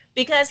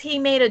 Because he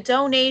made a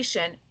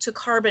donation to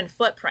Carbon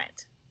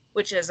Footprint,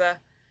 which is a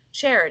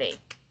charity.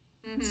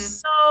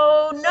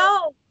 So,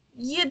 no,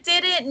 you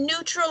didn't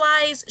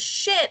neutralize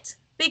shit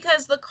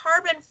because the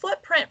carbon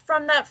footprint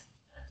from that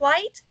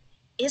flight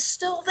is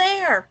still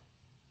there.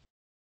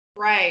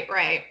 Right.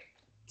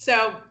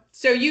 So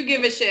you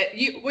give a shit.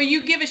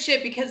 You give a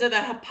shit because of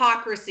the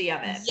hypocrisy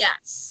of it.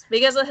 Yes,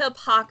 because of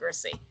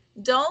hypocrisy.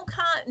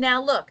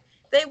 Now look,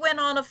 they went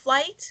on a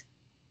flight.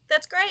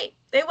 That's great.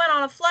 They went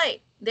on a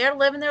flight. They're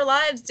living their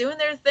lives, doing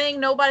their thing.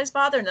 Nobody's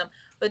bothering them.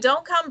 But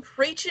don't come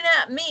preaching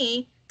at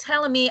me,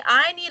 telling me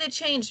I need to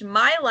change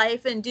my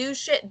life and do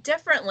shit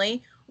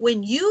differently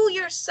when you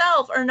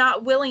yourself are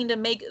not willing to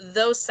make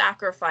those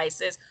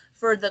sacrifices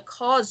for the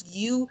cause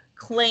you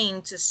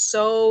claim to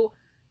so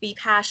be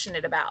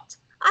passionate about.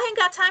 I ain't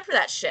got time for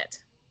that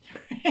shit.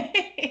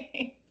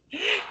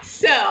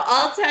 So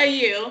I'll tell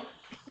you,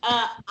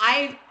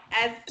 I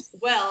as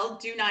well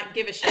do not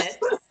give a shit.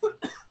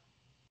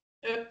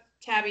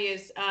 Tabby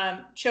is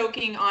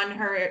choking on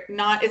her,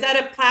 not, is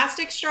that a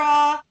plastic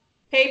straw,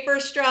 paper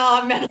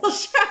straw, metal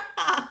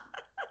straw?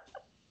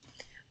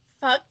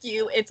 Fuck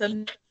you, it's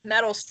a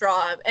metal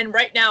straw. And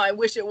right now I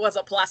wish it was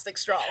a plastic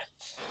straw.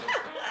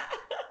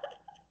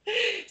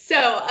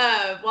 So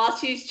while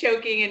she's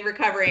choking and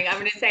recovering, I'm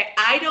going to say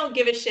I don't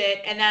give a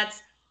shit. And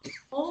that's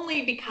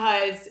only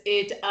because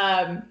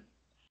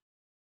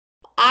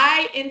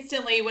I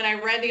instantly, when I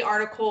read the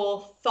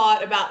article,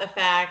 thought about the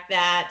fact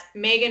that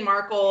Meghan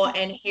Markle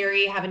and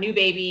Harry have a new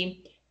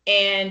baby.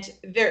 And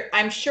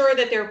I'm sure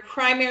that their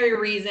primary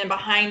reason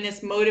behind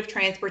this mode of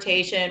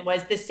transportation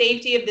was the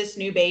safety of this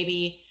new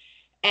baby.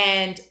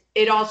 And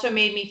it also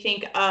made me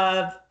think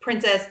of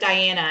Princess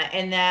Diana,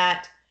 and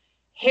that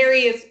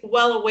Harry is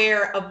well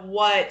aware of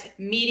what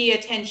media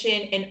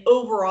attention and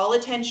overall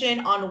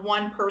attention on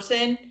one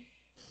person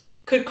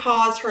could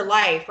cause her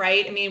life,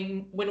 right? I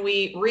mean, when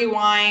we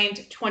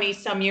rewind 20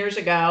 some years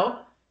ago,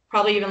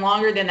 probably even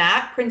longer than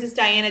that, Princess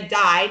Diana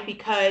died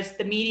because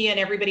the media and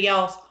everybody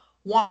else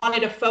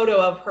wanted a photo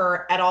of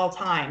her at all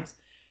times.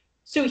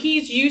 So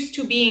he's used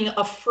to being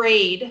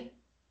afraid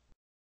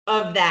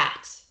of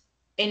that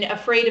and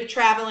afraid of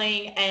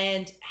traveling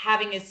and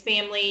having his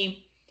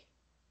family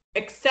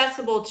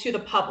accessible to the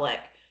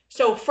public.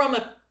 So from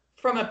a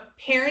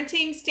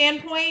parenting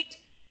standpoint,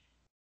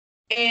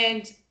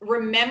 and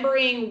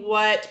remembering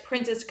what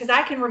because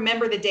I can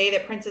remember the day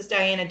that Princess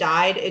Diana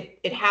died.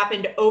 It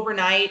happened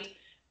overnight.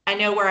 I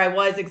know where I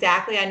was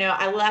exactly. I know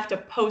I left a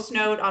post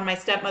note on my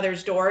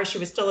stepmother's door. She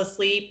was still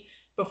asleep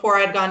before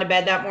I'd gone to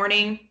bed that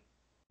morning,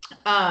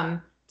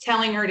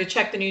 telling her to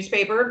check the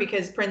newspaper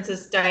because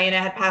Princess Diana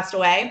had passed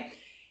away.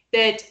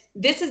 That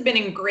this has been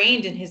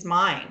ingrained in his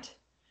mind.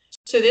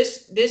 So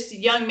this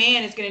young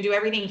man is going to do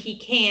everything he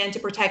can to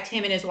protect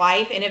him and his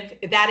wife. And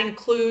if that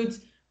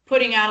includes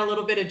putting out a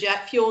little bit of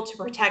jet fuel to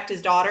protect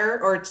his daughter,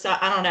 or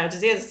I don't know,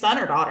 does he have a son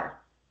or daughter?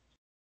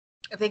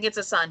 I think it's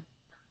a son.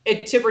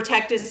 To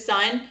protect his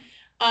son,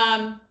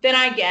 then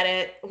I get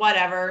it.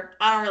 Whatever.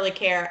 I don't really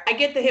care. I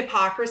get the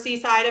hypocrisy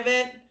side of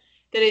it,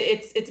 that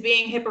it's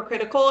being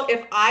hypocritical.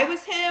 If I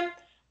was him,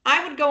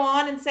 I would go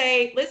on and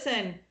say,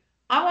 listen,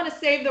 I want to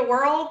save the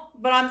world,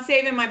 but I'm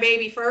saving my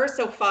baby first,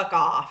 so fuck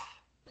off.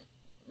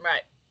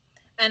 Right.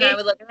 And I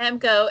would look at him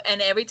go,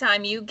 and every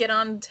time you get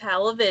on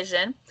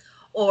television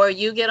or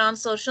you get on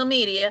social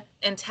media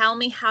and tell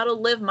me how to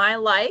live my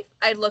life,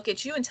 I'd look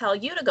at you and tell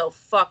you to go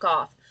fuck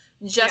off.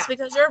 Just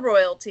because you're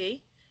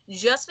royalty,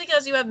 just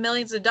because you have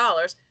millions of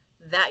dollars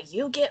that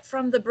you get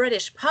from the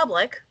British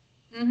public,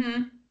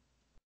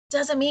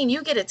 doesn't mean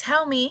you get to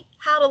tell me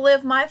how to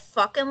live my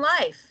fucking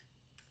life.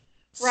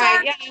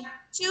 Right, yeah.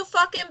 Too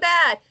fucking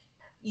bad.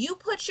 You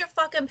put your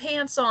fucking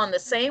pants on the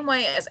same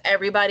way as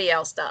everybody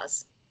else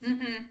does.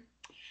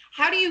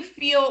 How do you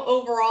feel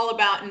overall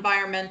about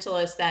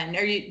environmentalists then?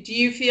 Do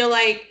you feel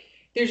like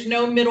there's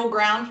no middle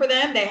ground for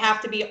them? They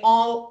have to be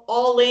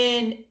all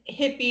in,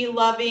 hippie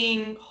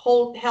loving,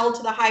 held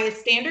to the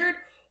highest standard,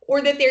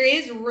 or that there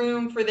is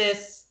room for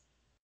this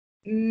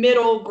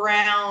middle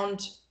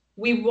ground?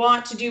 We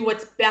want to do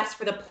what's best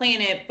for the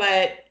planet,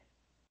 but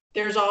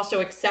there's also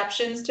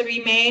exceptions to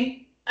be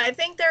made. I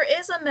think there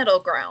is a middle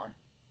ground.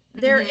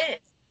 There is.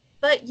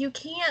 But you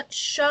can't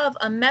shove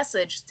a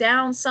message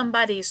down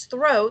somebody's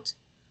throat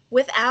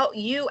without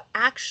you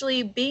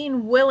actually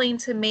being willing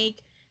to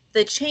make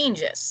the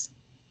changes.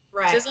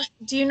 Right.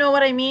 Do you know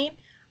what I mean?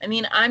 I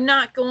mean, I'm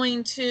not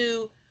going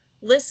to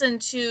listen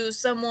to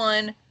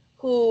someone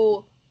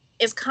who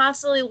is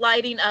constantly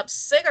lighting up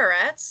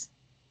cigarettes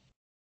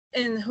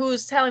and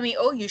who's telling me,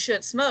 oh, you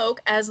should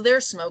smoke, as they're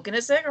smoking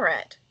a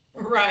cigarette.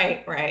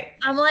 Right, right.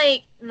 I'm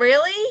like,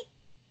 really?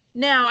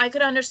 Now, I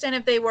could understand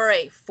if they were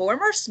a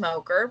former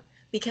smoker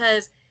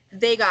because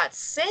they got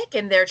sick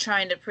and they're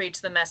trying to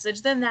preach the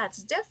message, then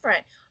that's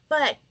different.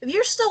 But if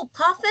you're still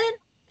puffing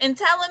and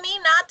telling me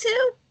not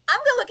to, I'm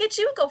going to look at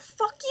you and go,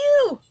 fuck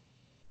you.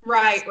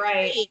 Right,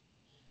 right.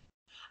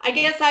 I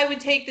guess I would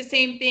take the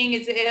same thing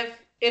as if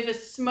a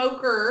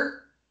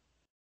smoker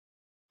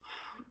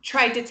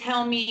tried to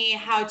tell me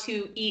how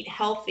to eat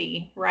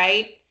healthy,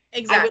 right?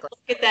 Exactly. I would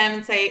look at them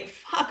and say,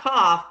 fuck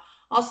off.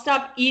 I'll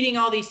stop eating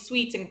all these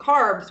sweets and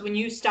carbs when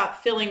you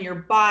stop filling your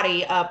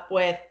body up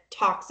with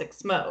toxic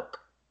smoke.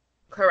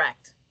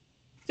 Correct.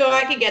 So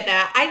I could get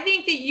that. I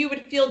think that you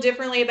would feel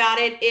differently about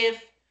it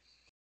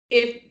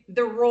if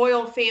the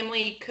royal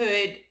family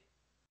could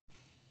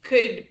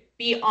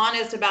be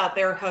honest about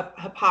their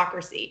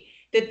hypocrisy,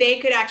 that they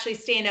could actually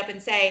stand up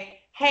and say,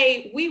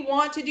 hey, we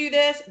want to do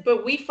this,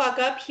 but we fuck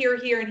up here,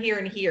 here, and here,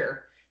 and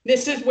here.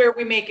 This is where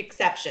we make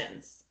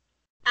exceptions.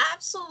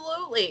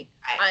 Absolutely.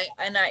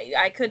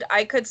 I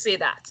could see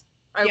that.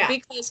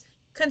 Because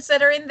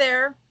considering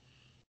their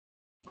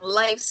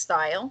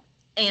lifestyle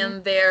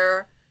and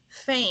their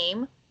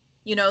fame,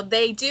 you know,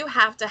 they do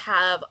have to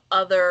have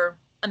other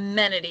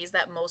amenities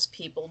that most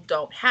people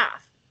don't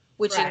have,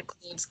 which Right.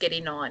 includes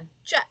getting on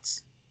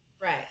jets.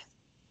 Right.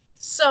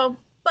 So,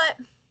 but,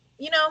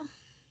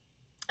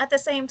 at the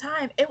same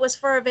time, it was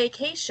for a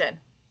vacation.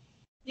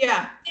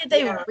 Yeah. Did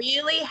they Yeah.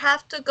 really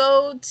have to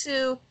go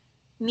to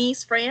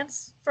Nice,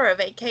 France for a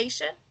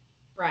vacation?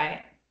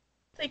 Right.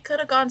 They could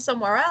have gone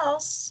somewhere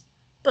else.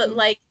 But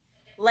Mhm.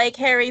 like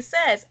Harry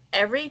says,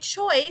 every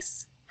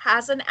choice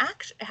has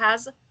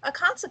a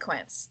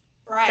consequence.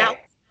 That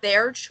Right. was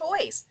their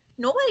choice.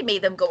 Nobody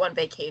made them go on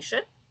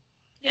vacation.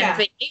 And Yeah.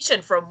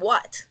 vacation from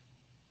what?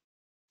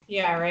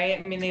 Yeah. Right.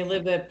 I mean, they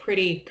live a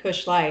pretty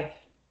cush life.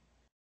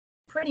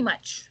 Pretty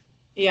much.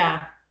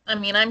 Yeah. I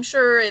mean, I'm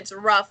sure it's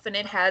rough and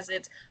it has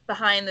its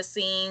behind the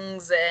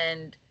scenes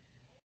and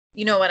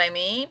you know what I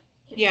mean?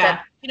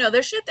 That, Yeah.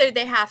 there's shit that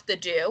they have to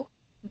do,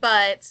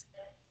 but,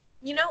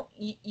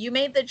 you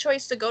made the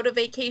choice to go to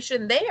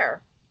vacation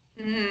there.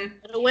 Hmm.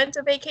 Could have went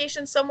to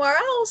vacation somewhere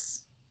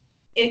else.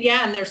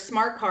 Yeah. And their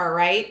smart car,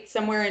 right?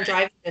 Somewhere in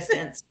driving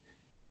distance.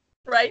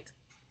 Right?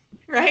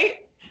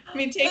 Right. I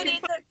mean, take But your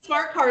either,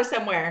 smart car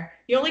somewhere.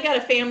 You only got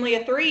a family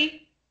of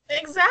 3.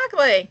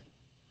 exactly.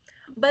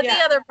 But the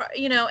Yeah. other part,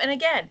 and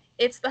again,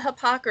 it's the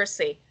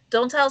hypocrisy.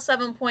 Don't tell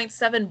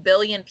 7.7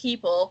 billion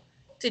people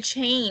to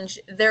change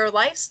their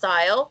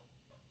lifestyle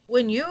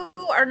when you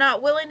are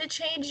not willing to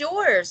change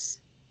yours.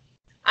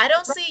 I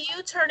don't see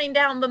you turning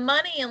down the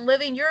money and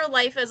living your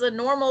life as a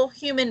normal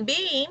human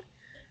being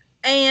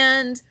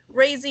and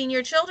raising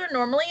your children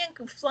normally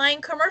and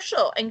flying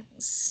commercial and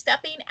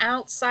stepping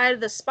outside of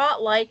the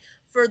spotlight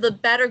for the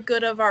better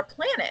good of our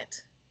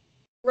planet.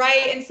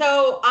 Right. And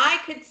so I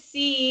could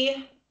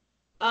see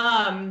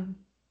um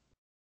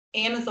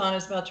Amazon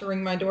is about to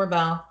ring my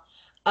doorbell.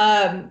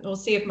 We'll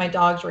see if my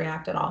dogs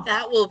react at all.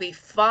 That will be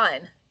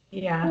fun.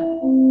 Yeah.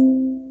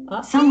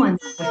 Someone's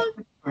at the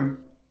front door.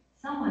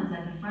 Someone's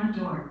at the front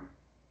door.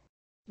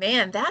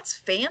 Man, that's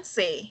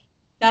fancy.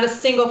 Not a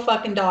single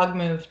fucking dog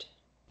moved.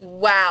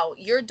 Wow,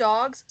 your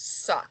dogs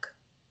suck.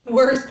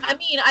 Worst, I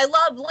mean, I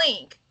love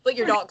Link, but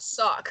your dogs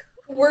suck.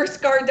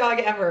 worst guard dog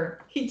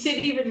ever. He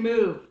didn't even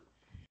move.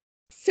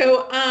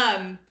 So,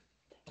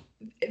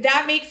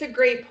 that makes a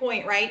great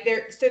point, right?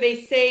 So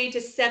they say to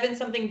 7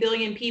 something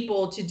billion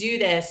people to do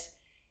this.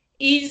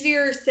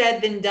 Easier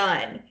said than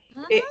done.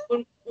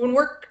 Mm-hmm. When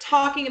we're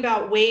talking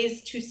about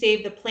ways to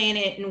save the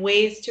planet and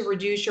ways to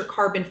reduce your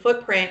carbon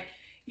footprint,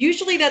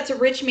 usually that's a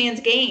rich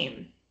man's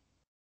game.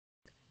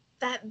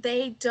 That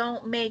they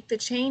don't make the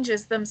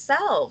changes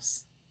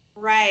themselves.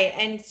 Right.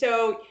 And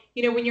so,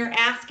 when you're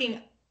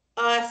asking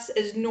us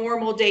as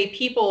normal day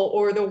people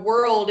or the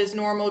world as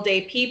normal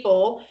day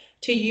people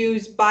to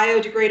use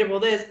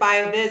biodegradable this,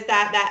 bio this,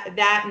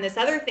 that, and this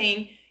other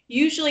thing,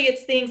 usually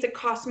it's things that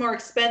cost more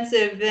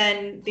expensive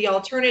than the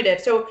alternative.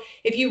 So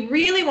if you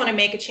really want to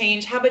make a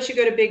change, how about you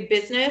go to big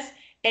business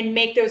and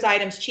make those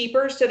items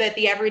cheaper so that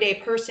the everyday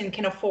person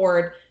can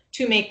afford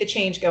to make the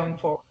change going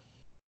forward?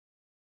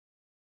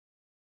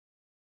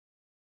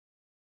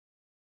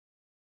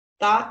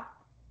 Thought?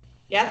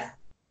 Yes?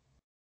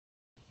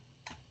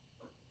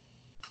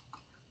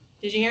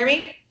 Did you hear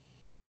me?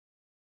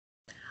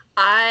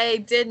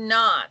 I did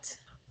not.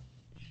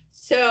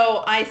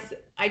 So I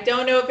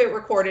don't know if it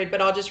recorded,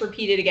 but I'll just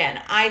repeat it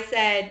again. I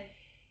said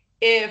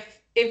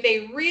if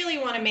they really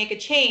want to make a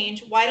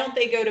change, why don't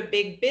they go to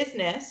big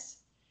business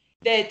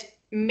that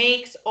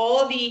makes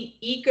all the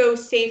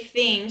eco-safe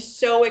things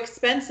so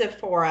expensive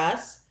for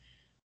us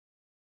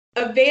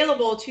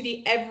available to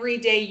the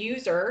everyday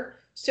user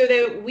so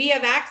that we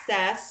have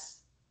access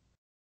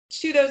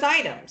to those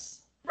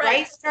items,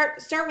 right?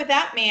 Start with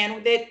that,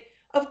 man. That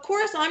of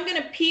course I'm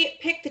going to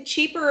pick the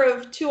cheaper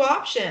of 2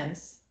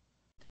 options.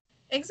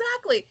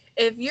 Exactly.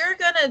 If you're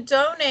going to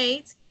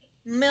donate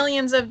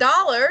millions of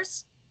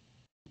dollars,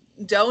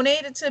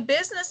 donate it to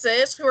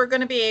businesses who are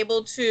going to be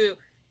able to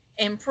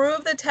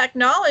improve the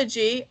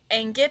technology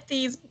and get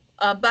these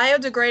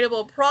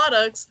biodegradable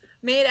products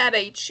made at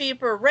a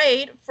cheaper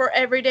rate for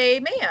everyday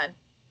man.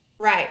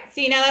 Right.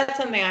 See, now that's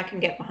something I can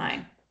get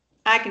behind.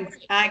 I can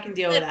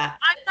deal with But that.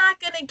 I'm not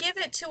going to give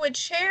it to a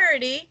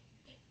charity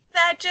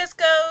that just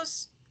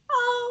goes,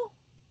 oh,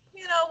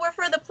 we're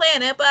for the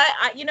planet.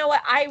 But you know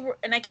what?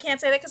 And I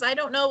can't say that because I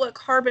don't know what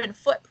carbon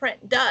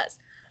footprint does.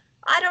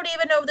 I don't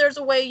even know if there's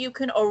a way you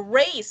can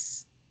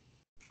erase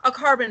a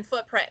carbon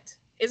footprint.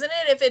 Isn't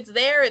it? If it's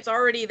there, it's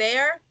already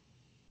there.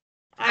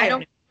 I have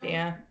no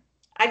idea.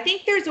 I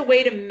think there's a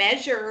way to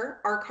measure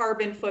our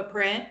carbon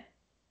footprint.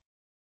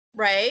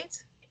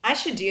 Right? I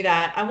should do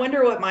that. I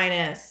wonder what mine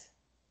is.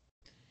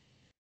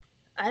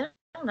 I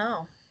don't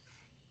know.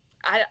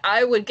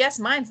 I would guess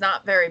mine's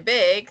not very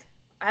big.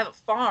 I have a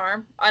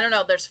farm. I don't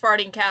know. There's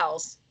farting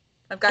cows.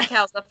 I've got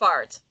cows that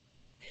fart.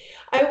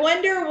 I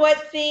wonder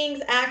what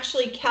things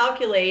actually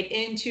calculate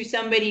into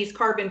somebody's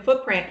carbon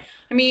footprint.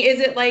 I mean, is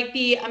it like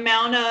the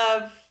amount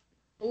of,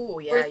 Oh,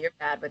 yeah, you're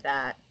bad with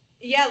that.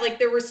 yeah, like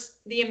there was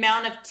the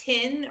amount of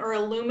tin or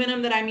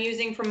aluminum that I'm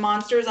using from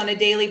Monsters on a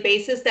daily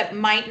basis that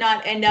might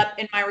not end up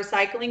in my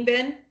recycling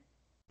bin?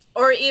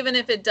 Or even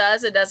if it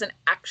does, it doesn't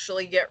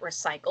actually get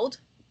recycled.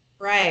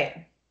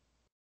 Right.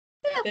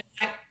 Yeah.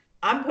 Then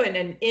I'm putting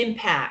an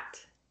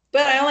impact.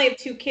 But I only have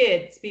 2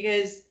 kids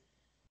because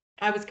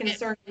I was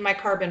concerned with my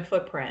carbon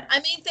footprint. I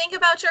mean, think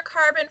about your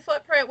carbon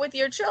footprint with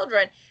your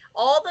children.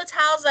 All the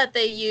towels that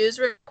they use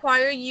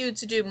require you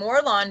to do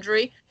more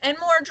laundry and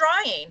more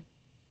drying.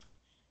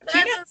 Do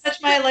you know how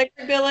much my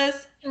electric bill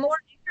is? More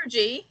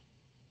energy.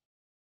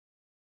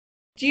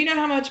 Do you know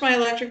how much my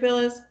electric bill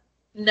is?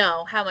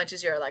 No. How much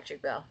is your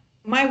electric bill?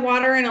 My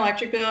water and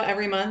electric bill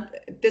every month,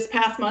 this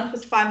past month,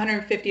 was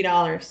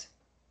 $550.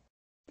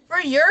 For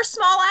your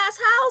small ass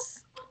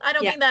house? I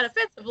don't Yeah. mean that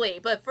offensively,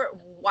 but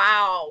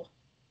wow.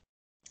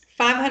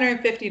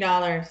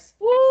 $550.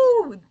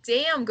 Woo,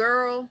 damn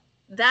girl.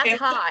 That's And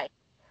high.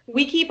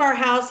 we keep our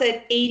house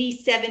at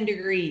 87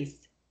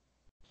 degrees.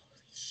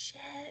 Holy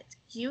shit.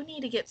 You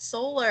need to get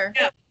solar.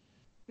 Yeah.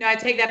 No, I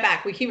take that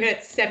back. We keep it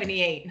at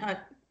 78. I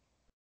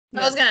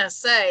was gonna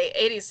say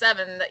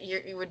 87. That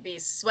you would be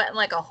sweating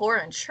like a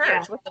whore in church.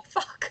 Yeah. What the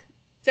fuck?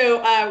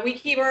 So we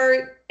keep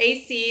our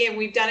AC, and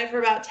we've done it for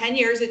about 10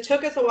 years. It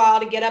took us a while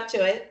to get up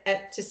to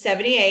it to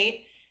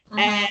 78,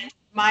 and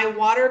my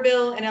water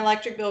bill and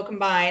electric bill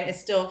combined is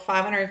still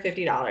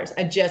 $550.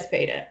 I just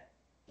paid it.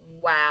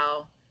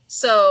 Wow.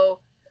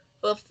 So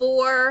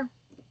before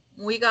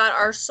we got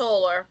our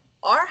solar,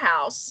 our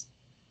house,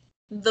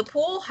 the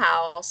pool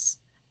house,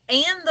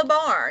 and the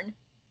barn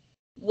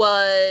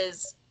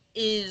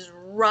is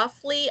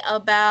roughly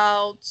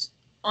about,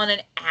 on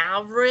an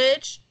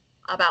average,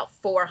 about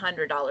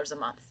 $400 a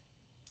month.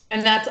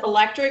 And that's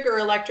electric or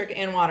electric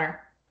and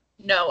water?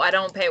 No, I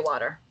don't pay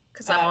water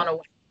because I'm on a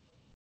well.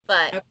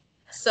 But Okay.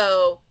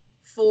 so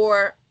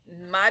for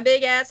my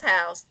big ass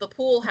house, the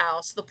pool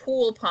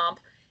pump,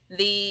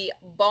 the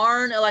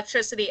barn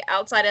electricity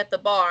outside at the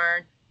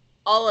barn,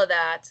 all of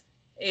that,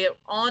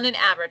 on an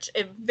average,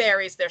 it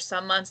varies. There's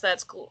some months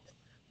that's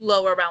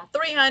lower, around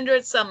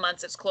 300, some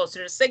months it's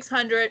closer to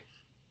 600,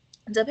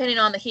 depending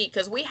on the heat,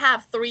 because we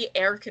have 3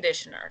 air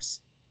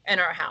conditioners in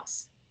our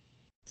house.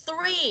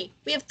 3.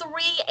 We have 3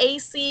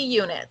 AC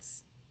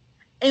units,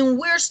 and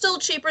we're still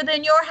cheaper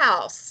than your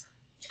house.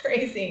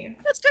 Crazy.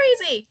 That's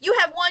crazy. You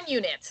have 1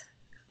 unit.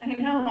 I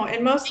know.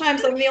 And most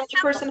times I'm the only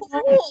person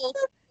home.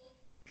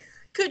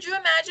 Could you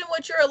imagine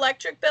what your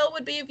electric bill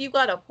would be if you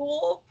got a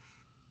pool?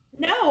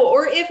 No,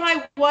 or if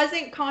I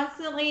wasn't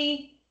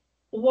constantly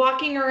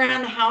walking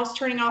around the house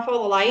turning off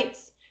all the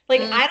lights.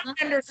 Like, I don't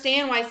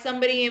understand why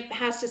somebody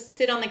has to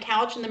sit on the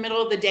couch in the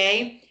middle of the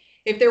day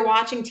if they're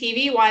watching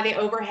TV, why the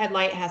overhead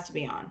light has to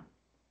be on.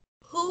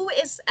 Who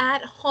is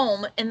at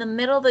home in the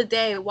middle of the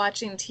day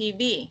watching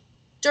TV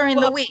during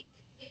the week?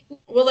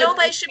 Well,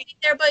 nobody should be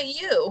there but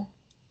you.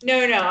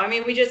 No. I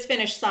mean, we just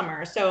finished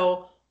summer.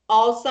 So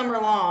all summer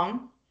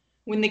long,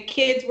 when the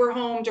kids were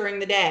home during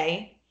the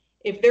day,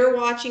 if they're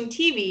watching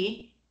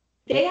TV,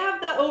 they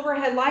have the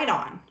overhead light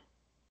on.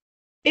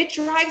 It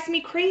drives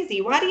me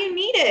crazy. Why do you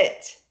need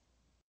it?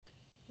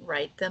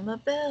 Write them a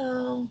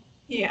bill.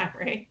 Yeah,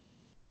 right.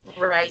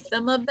 Write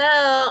them a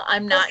bill.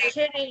 I'm not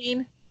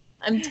kidding.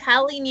 I'm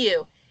telling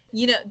you.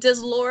 You know,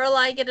 does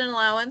Lorelai get an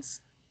allowance?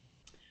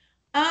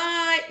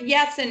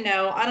 Yes and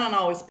no. I don't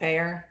always pay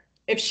her.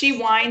 If she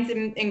whines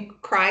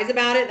and cries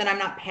about it, then I'm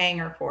not paying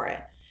her for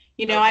it.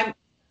 You know, Okay.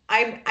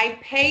 I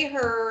pay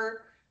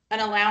her an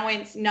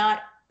allowance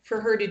not for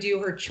her to do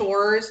her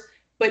chores,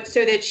 but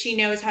so that she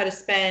knows how to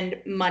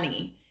spend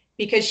money,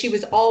 because she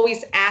was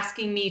always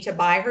asking me to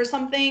buy her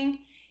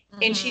something,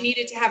 and she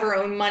needed to have her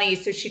own money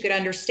so she could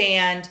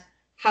understand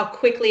how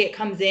quickly it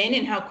comes in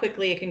and how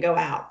quickly it can go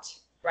out.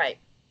 Right.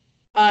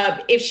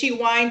 If she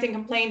whines and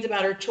complains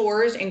about her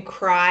chores and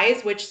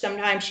cries, which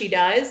sometimes she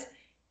does,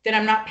 then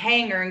I'm not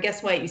paying her. And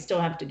guess what? You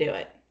still have to do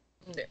it.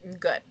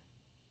 Good.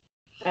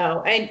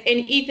 Oh, and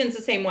Ethan's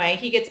the same way.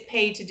 He gets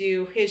paid to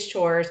do his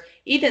chores.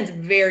 Ethan's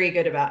very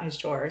good about his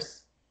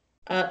chores.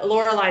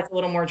 Lorelai's a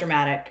little more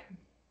dramatic.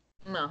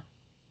 No,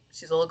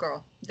 she's a little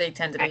girl. They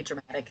tend to be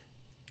dramatic.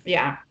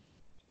 Yeah.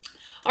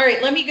 All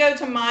right, let me go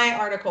to my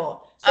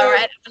article. So, all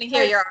right, I want to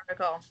hear your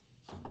article.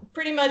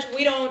 Pretty much,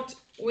 we don't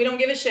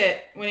give a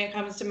shit when it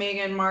comes to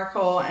Meghan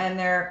Markle and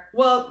their.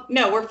 Well,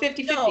 no, we're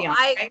 50-50 on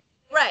it,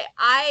 right?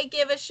 I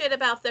give a shit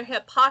about their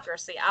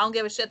hypocrisy. I don't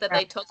give a shit that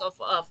they took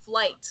a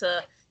flight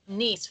to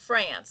Nice,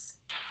 France.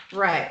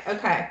 Right.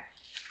 Okay.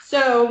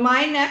 So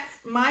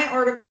my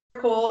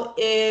article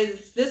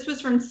this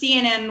was from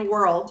CNN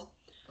World.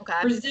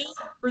 Okay.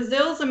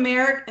 Brazil's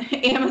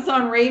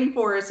Amazon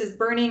rainforest is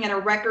burning at a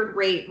record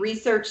rate,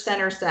 research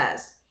center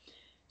says.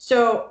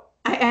 So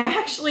I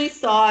actually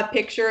saw a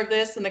picture of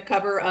this on the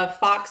cover of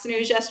Fox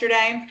News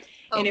yesterday.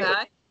 Okay.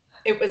 And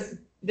it was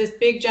this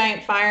big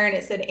giant fire, and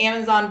it said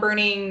Amazon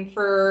burning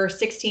for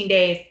 16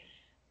 days.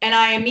 And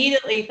I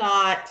immediately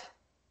thought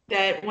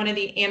that one of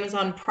the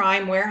Amazon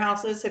Prime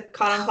warehouses had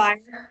caught on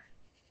fire.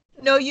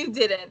 No, you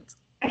didn't.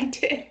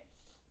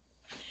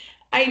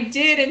 I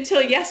did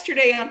until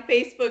yesterday on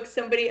Facebook.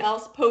 Somebody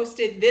else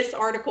posted this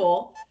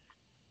article.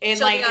 And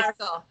show the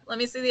article. Let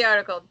me see the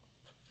article.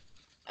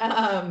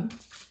 I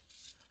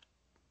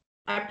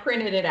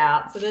printed it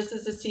out. So this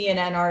is a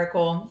CNN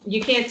article.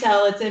 You can't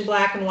tell, it's in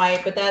black and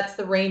white, but that's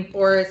the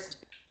rainforest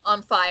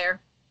on fire.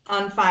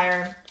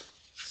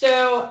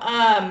 So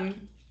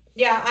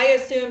Yeah, I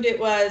assumed it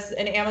was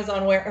an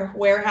Amazon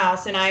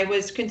warehouse, and I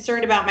was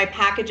concerned about my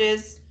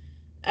packages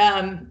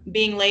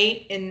being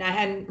late, and I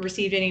hadn't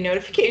received any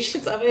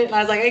notifications of it. And I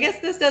was like, I guess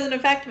this doesn't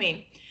affect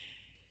me.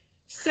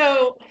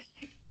 So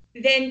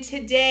then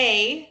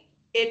today,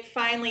 it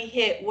finally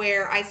hit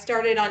where I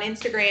started on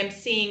Instagram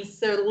seeing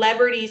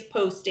celebrities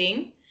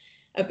posting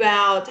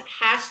about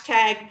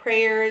hashtag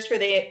prayers for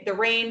the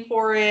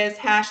rainforest,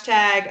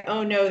 hashtag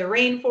oh no the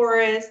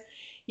rainforest,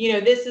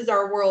 this is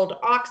our world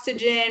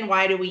oxygen,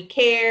 why do we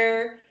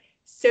care?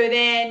 So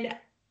then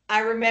I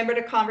remembered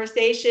a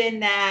conversation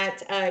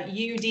that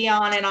you,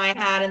 Dion, and I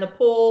had in the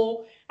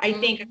pool, I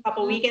think a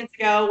couple weekends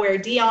ago, where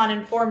Dion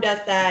informed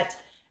us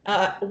that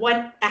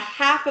a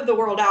half of the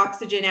world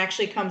oxygen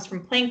actually comes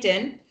from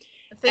plankton.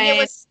 I think it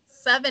was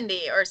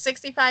 70 or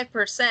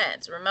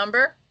 65%,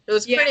 remember? It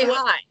was pretty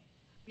high.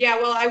 Yeah,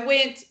 well, I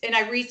went and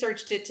I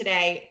researched it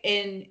today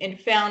and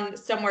found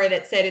somewhere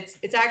that said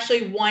it's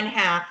actually one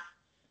half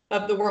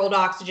of the world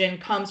oxygen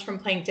comes from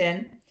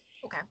plankton.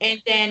 Okay.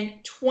 And then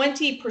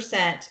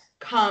 20%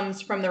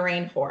 comes from the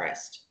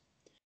rainforest.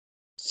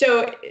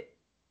 So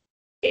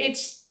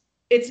it's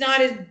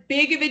not as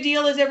big of a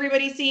deal as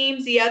everybody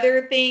seems. The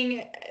other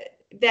thing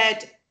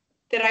that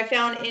I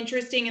found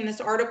interesting in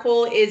this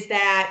article is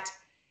that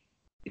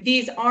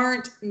these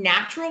aren't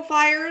natural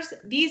fires.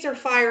 These are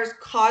fires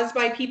caused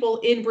by people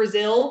in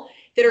Brazil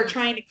that are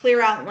trying to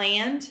clear out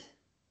land.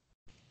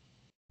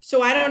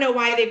 So I don't know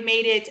why they've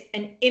made it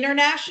an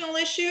international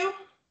issue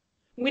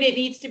when it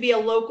needs to be a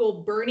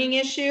local burning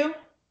issue.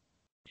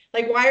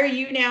 Like, why are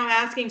you now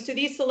asking? So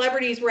these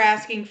celebrities were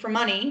asking for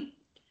money,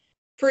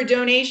 for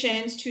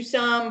donations to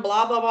some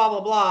blah, blah,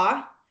 blah, blah,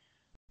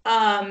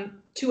 blah,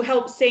 to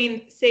help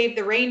save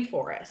the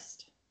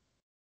rainforest.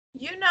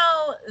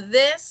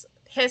 This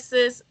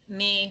pisses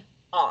me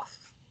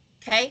off.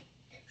 Okay?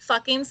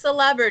 Fucking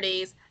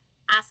celebrities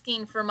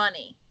asking for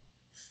money.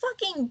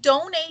 Fucking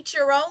donate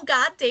your own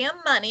goddamn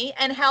money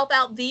and help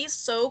out these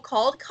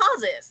so-called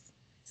causes.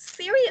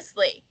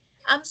 Seriously.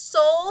 I'm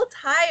so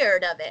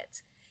tired of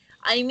it.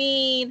 I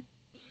mean,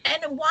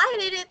 and why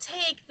did it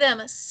take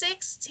them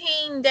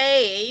 16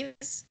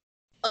 days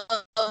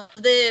of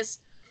this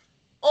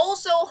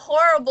also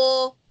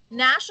horrible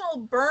national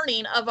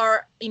burning of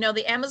our,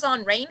 the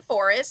Amazon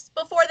rainforest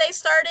before they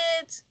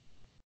started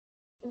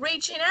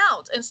reaching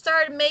out and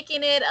started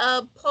making it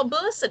a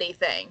publicity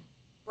thing?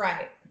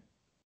 Right.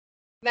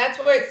 That's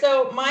what,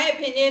 so my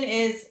opinion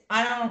is,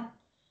 I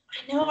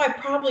know I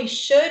probably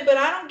should, but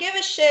I don't give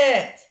a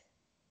shit.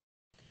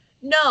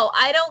 No,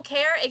 I don't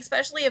care,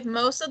 especially if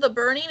most of the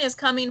burning is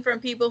coming from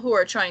people who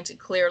are trying to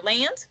clear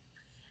land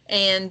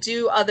and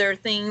do other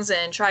things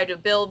and try to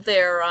build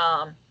their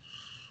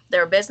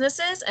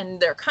businesses and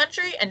their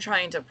country and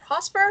trying to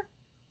prosper.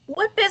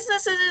 What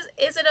business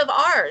is it of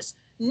ours?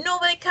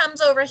 Nobody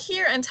comes over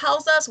here and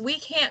tells us we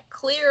can't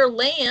clear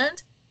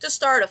land to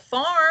start a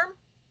farm.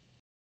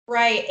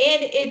 Right,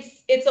 and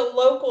it's a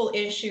local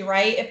issue,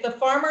 right? If the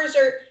farmers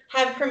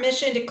have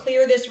permission to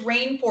clear this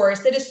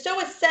rainforest that is so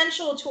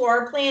essential to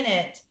our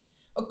planet,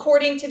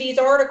 according to these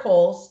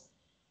articles,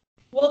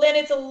 well, then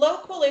it's a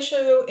local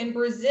issue in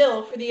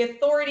Brazil for the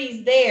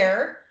authorities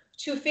there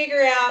to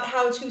figure out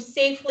how to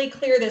safely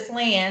clear this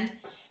land.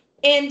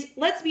 And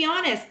let's be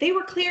honest, they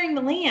were clearing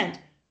the land.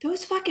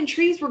 Those fucking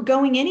trees were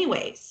going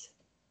anyways.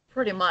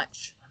 Pretty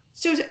much.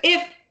 So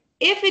if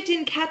it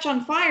didn't catch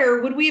on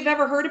fire, would we have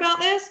ever heard about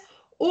this?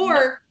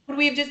 Or would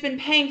we have just been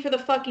paying for the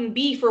fucking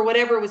beef or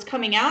whatever was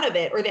coming out of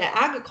it, or the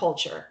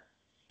agriculture?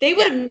 They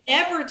would have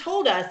never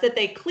told us that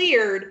they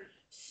cleared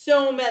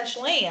so much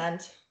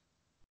land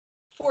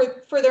for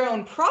their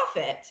own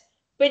profit.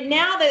 But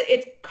now that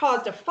it's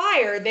caused a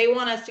fire, they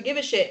want us to give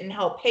a shit and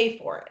help pay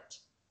for it.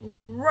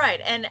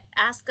 Right, and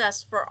ask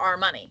us for our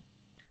money.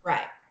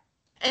 Right.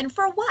 And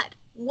for what?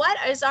 What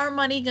is our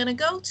money going to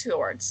go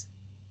towards?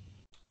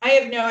 I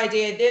have no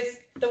idea.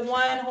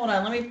 Hold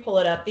on, let me pull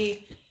it up.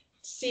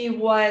 See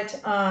what,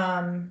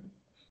 I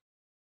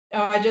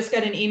just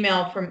got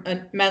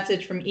a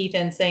message from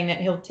Ethan saying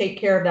that he'll take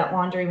care of that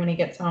laundry when he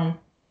gets home.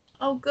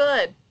 Oh,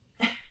 good.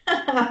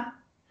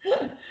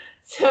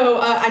 So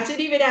I didn't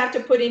even have to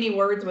put any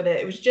words with it.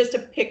 It was just a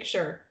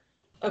picture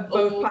of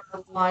both piles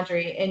of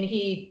laundry, and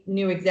he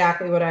knew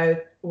exactly what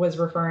I was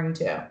referring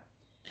to.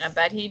 I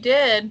bet he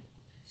did.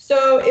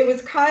 So it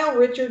was Kyle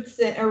Richards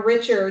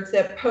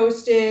that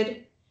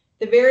posted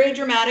the very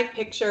dramatic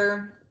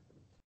picture.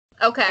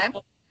 Okay.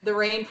 The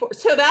rainforest.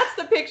 So that's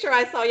the picture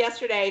I saw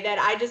yesterday, that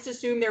I just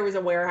assumed there was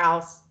a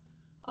warehouse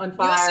on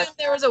fire. You assumed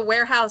there was a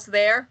warehouse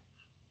there?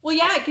 Well,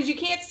 yeah, because you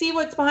can't see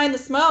what's behind the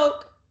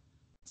smoke.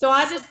 So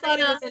I just thought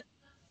it was...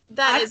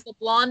 That is the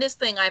blondest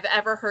thing I've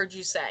ever heard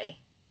you say.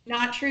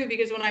 Not true,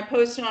 because when I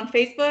posted on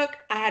Facebook,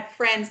 I had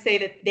friends say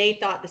that they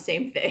thought the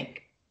same thing.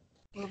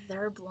 Well,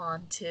 they're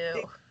blonde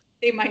too.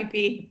 They might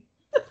be.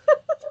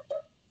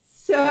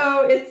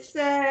 So it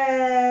says,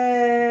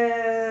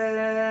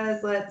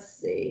 let's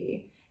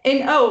see. And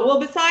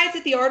besides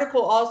that, the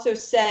article also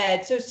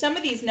said, so some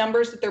of these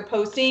numbers that they're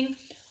posting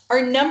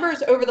are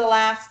numbers over the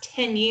last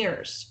 10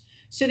 years.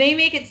 So they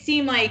make it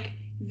seem like,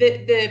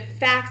 the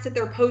facts that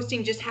they're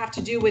posting just have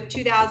to do with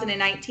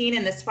 2019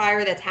 and this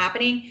fire that's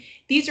happening.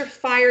 These are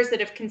fires that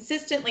have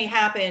consistently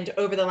happened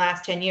over the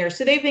last 10 years.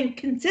 So they've been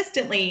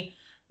consistently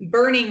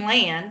burning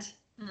land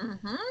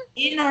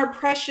in our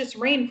precious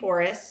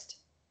rainforest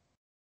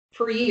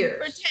for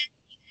years.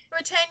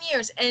 For 10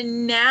 years.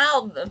 And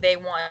now they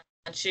want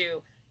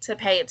you to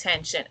pay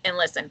attention and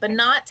listen, but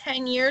not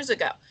 10 years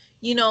ago.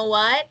 You know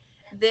what?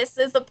 This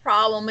is the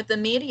problem with the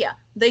media.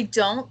 They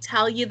don't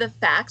tell you the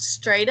facts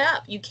straight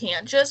up. You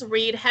can't just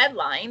read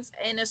headlines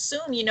and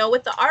assume you know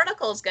what the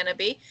article is going to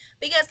be,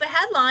 because the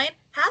headline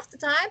half the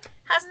time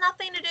has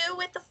nothing to do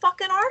with the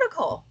fucking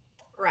article.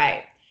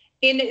 Right.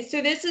 And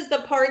so this is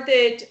the part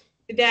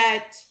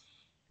that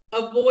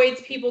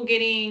avoids people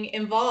getting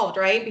involved,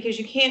 right? Because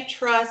you can't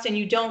trust and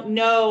you don't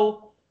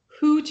know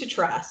who to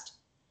trust.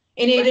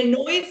 And it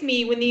annoys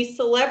me when these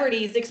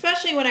celebrities,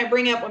 especially when I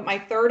bring up what my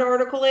third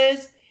article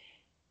is,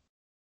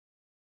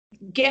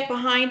 get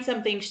behind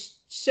something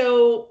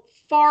so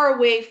far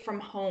away from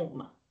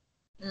home.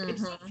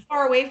 It's so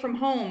far away from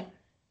home.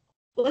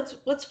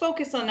 Let's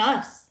focus on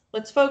us.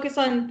 Let's focus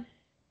on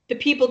the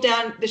people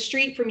down the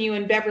street from you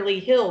in Beverly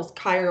Hills,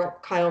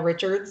 Kyle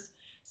Richards.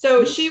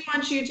 So she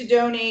wants you to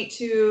donate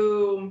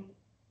to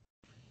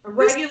a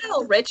regular. Who's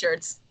Kyle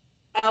Richards?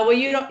 Well,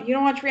 you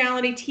don't watch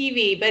reality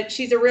TV, but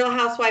she's a Real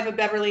Housewife of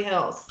Beverly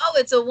Hills. Oh,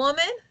 it's a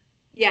woman?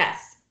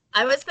 Yes.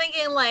 I was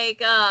thinking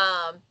like,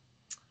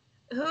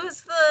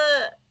 who's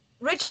the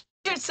Richard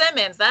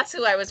Simmons? That's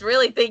who I was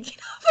really thinking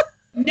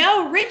of.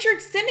 No,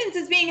 Richard Simmons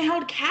is being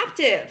held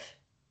captive.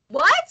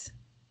 What?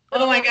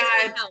 Oh my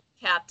God. Held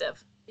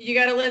captive. You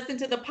got to listen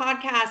to the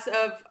podcast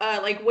of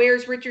like,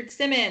 where's Richard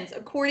Simmons?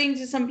 According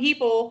to some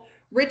people,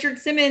 Richard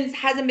Simmons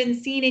hasn't been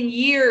seen in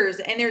years.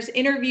 And there's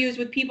interviews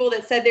with people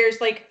that said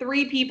there's like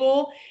 3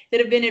 people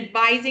that have been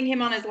advising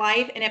him on his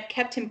life and have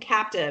kept him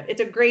captive. It's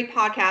a great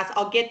podcast.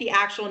 I'll get the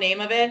actual name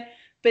of it,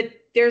 but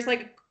there's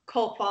like a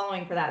cult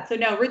following for that. So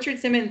no, Richard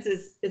Simmons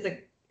is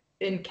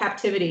in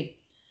captivity.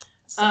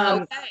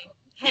 Okay.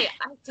 Hey,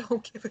 I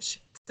don't give a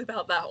shit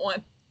about that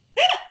one.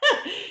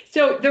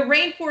 So the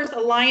Rainforest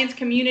Alliance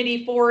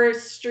Community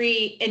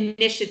Forestry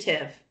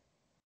Initiative.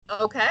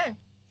 Okay.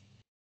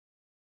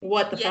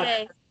 What the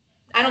fuck?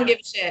 I don't give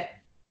a shit.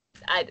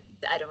 I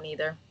don't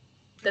either.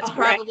 That's All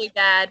probably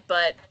bad,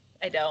 but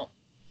I don't.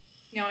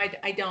 No,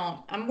 I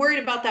don't. I'm worried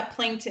about that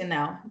plankton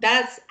though.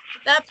 That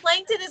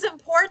plankton is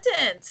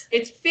important.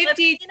 It's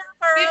 50,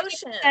 our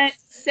 50%,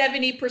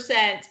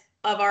 70%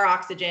 of our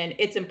oxygen.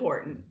 It's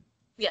important.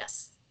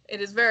 Yes,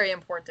 it is very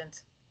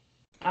important.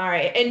 All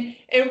right.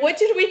 And what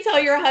did we tell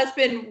your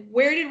husband?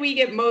 Where did we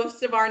get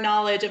most of our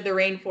knowledge of the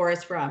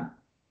rainforest from?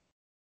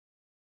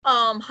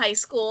 High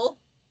school.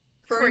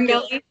 Fern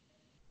Gully?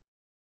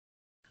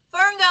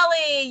 Fern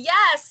Gully,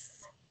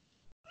 yes.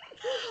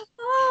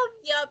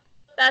 Yep.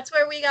 That's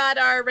where we got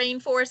our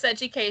rainforest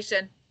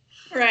education.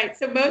 Right.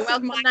 So most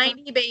of my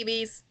 90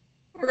 babies.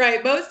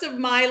 Right. Most of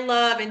my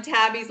love and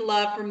Tabby's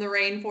love from the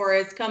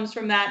rainforest comes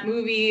from that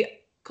movie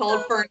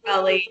called Fern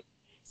Gully.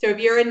 So if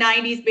you're a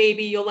 90s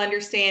baby, you'll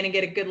understand and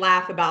get a good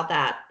laugh about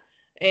that.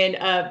 And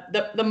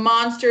the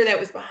monster that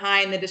was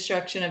behind the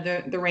destruction of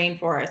the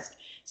rainforest.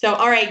 So,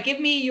 all right, give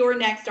me your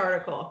next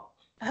article.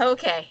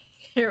 Okay,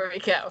 here we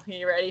go. Are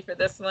you ready for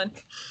this one?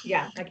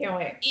 Yeah, I can't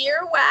wait.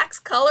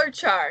 Earwax color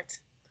chart.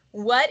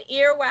 What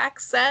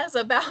earwax says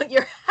about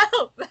your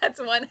health? That's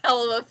one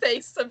hell of a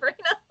face,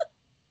 Sabrina.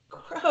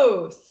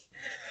 Gross.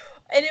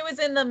 And it was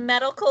in the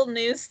medical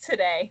news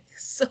today.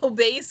 So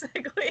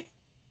basically,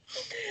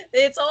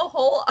 it's a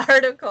whole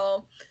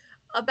article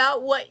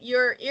about what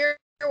your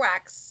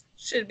earwax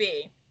should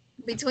be,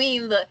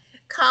 between the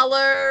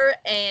color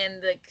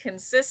and the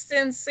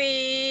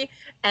consistency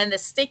and the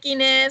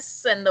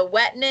stickiness and the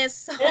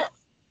wetness.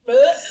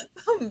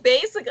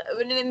 Basically,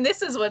 and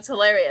this is what's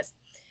hilarious.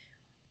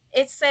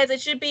 It says it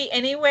should be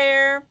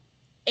anywhere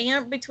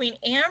between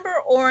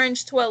amber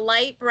orange to a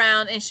light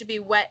brown and should be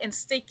wet and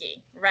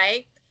sticky,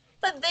 right?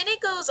 But then it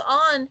goes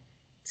on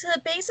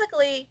to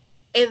basically,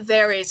 it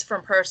varies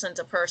from person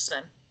to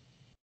person.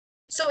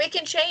 So it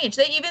can change.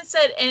 They even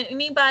said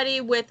anybody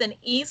with an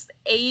East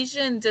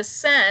Asian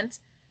descent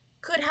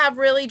could have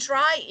really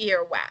dry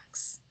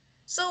earwax.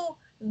 So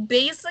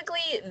basically,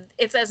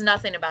 it says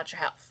nothing about your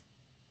health.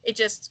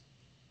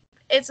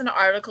 It's an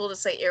article to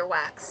say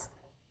earwax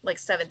like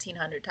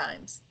 1,700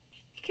 times.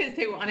 Because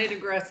they wanted to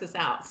gross us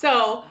out.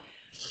 So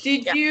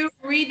did you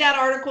read that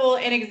article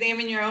and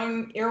examine your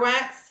own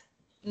earwax?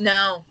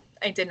 No,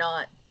 I did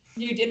not.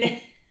 You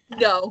didn't?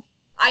 No.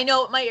 I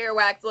know what my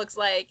earwax looks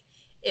like.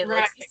 It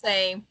looks the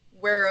same.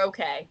 We're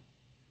okay.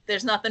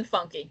 There's nothing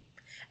funky.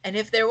 And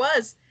if there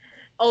was,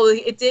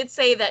 it did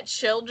say that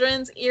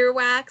children's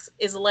earwax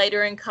is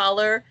lighter in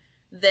color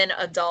than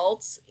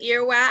adults'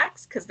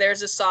 earwax, because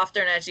theirs is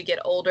softer, and as you get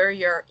older,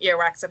 your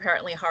earwax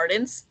apparently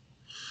hardens.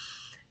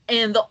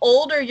 And the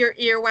older your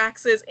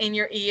earwax is in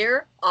your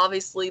ear,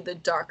 obviously the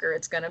darker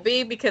it's going to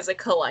be because it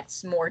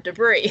collects more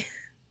debris.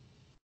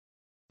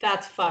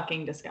 That's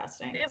fucking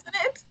disgusting. Isn't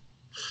it?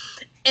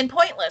 And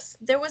pointless.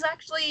 There was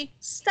actually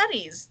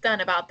studies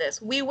done about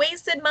this. We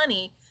wasted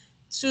money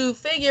to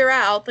figure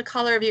out the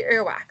color of your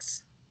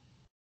earwax.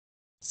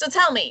 So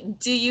tell me,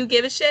 do you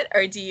give a shit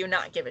or do you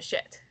not give a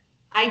shit?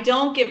 I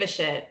don't give a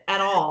shit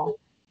at all.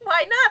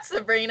 Why not,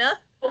 Sabrina?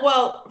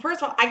 Well,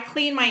 first of all, I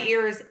clean my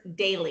ears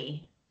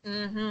daily.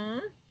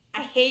 Mm-hmm.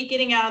 I hate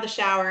getting out of the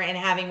shower and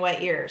having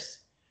wet ears.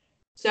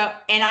 So,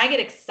 and I get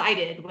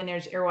excited when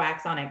there's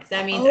earwax on it because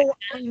that means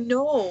I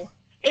know.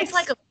 It's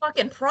like a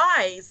fucking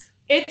prize.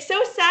 It's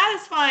so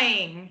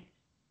satisfying.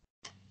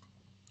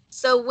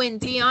 So when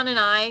Dion and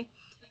I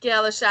get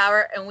out of the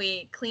shower and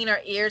we clean our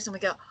ears and we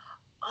go,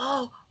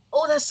 oh,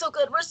 that's so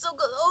good. We're so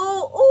good.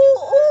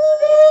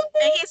 Oh.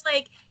 And he's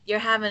like, you're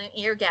having an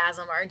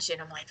eargasm, aren't you?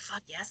 And I'm like,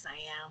 fuck yes, I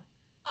am.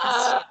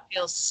 This shit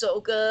feels so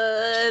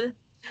good.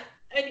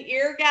 An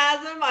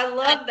eargasm? I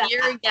love that.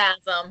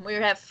 Eargasm. We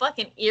have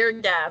fucking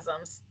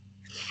eargasms.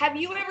 Have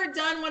you ever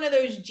done one of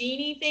those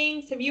genie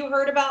things? Have you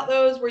heard about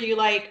those where you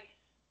like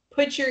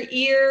put your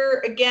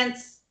ear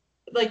against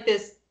like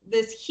this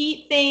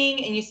heat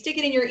thing and you stick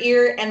it in your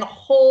ear and the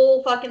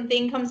whole fucking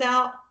thing comes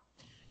out?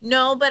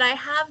 No, but I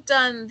have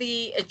done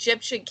the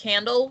Egyptian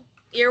candle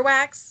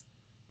earwax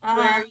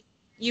where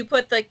you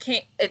put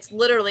it's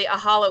literally a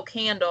hollow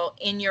candle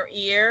in your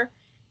ear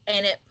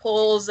and it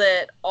pulls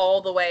it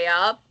all the way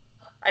up.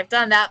 I've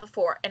done that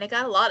before and it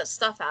got a lot of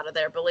stuff out of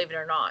there, believe it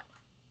or not.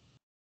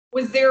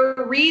 Was there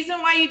a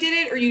reason why you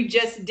did it or you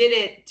just did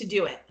it to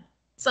do it?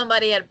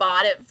 Somebody had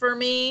bought it for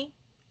me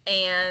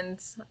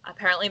and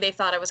apparently they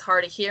thought I was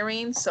hard of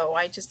hearing, so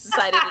I just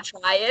decided to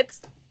try it.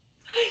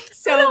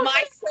 So I don't know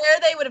where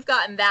they would have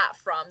gotten that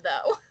from,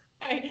 though.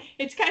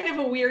 It's kind of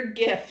a weird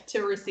gift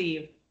to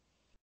receive.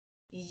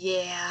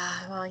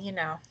 Yeah,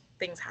 well,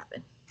 things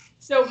happen.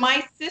 So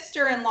my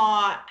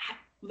sister-in-law,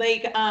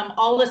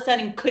 all of a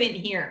sudden couldn't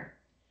hear.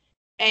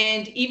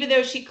 And even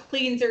though she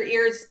cleans her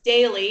ears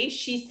daily,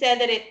 she said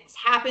that it's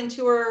happened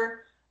to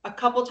her a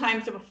couple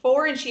times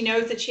before, and she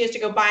knows that she has to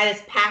go buy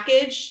this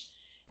package.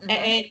 Mm-hmm.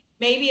 And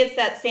maybe it's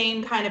that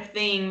same kind of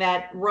thing,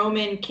 that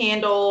Roman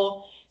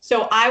candle.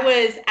 So I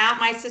was at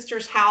my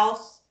sister's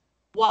house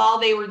while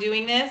they were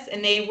doing this,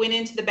 and they went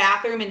into the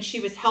bathroom, and she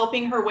was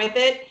helping her with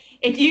it.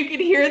 And you could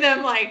hear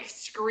them like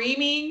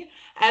screaming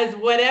as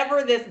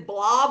whatever this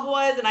blob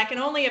was. And I can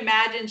only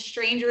imagine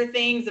Stranger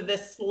Things of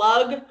this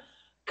slug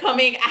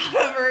coming out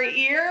of her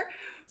ear.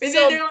 And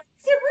then they're like,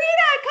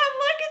 Sabrina, come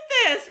look at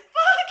this.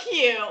 Fuck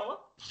you.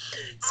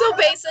 So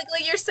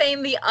basically you're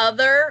saying the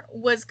other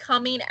was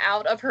coming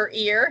out of her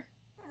ear?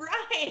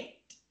 Right.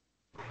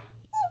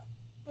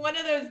 One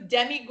of those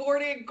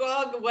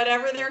demigorgon,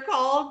 whatever they're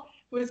called,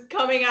 was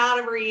coming out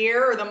of her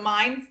ear, or the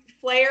mind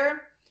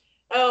flare.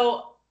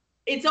 Oh,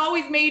 it's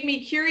always made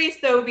me curious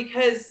though,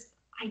 because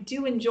I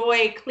do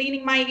enjoy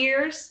cleaning my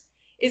ears.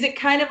 Is it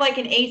kind of like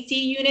an AC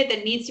unit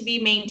that needs to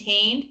be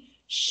maintained?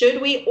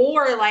 Should we,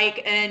 or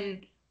like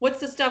what's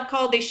the stuff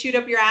called? They shoot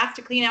up your ass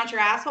to clean out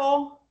your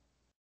asshole?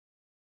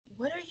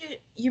 What are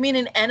you mean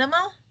an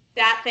enema?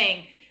 That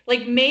thing.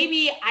 Like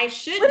maybe I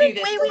should do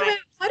this. Wait.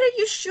 What are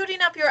you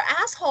shooting up your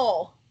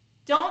asshole?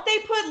 Don't they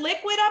put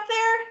liquid up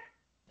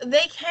there?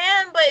 They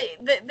can,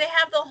 but they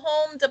have the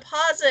home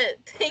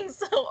deposit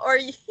things, or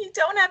you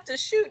don't have to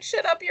shoot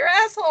shit up your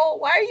asshole.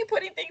 Why are you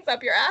putting things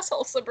up your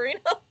asshole,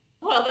 Sabrina?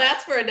 Well,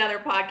 that's for another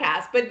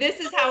podcast. But this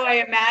is how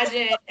I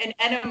imagine an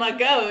enema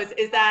goes,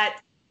 is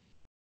that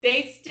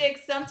they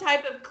stick some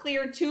type of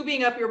clear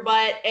tubing up your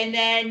butt and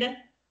then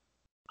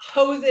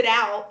hose it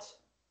out.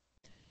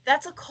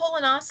 That's a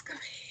colonoscopy.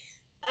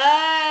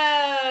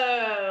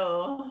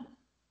 Oh.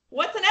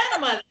 What's an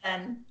enema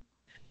then?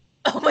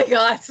 Oh my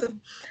God.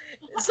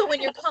 So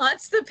when you're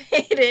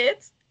constipated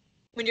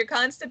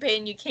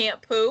and you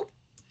can't poop,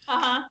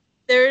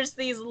 there's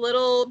these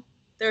little,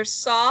 they're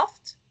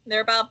soft,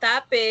 they're about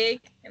that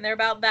big, and they're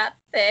about that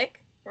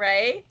thick,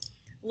 right?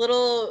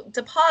 Little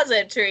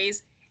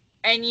depositories,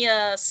 and you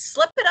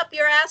slip it up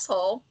your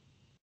asshole,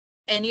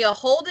 and you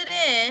hold it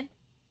in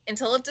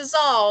until it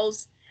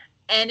dissolves,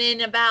 and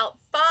in about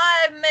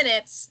 5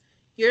 minutes,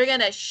 you're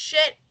going to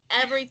shit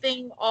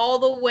everything all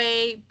the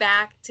way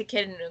back to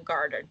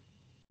kindergarten.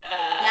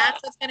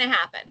 That's what's going to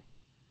happen.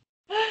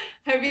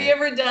 Have you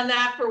ever done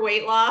that for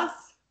weight loss?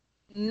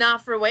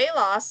 Not for weight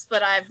loss,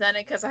 but I've done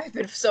it because I've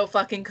been so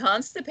fucking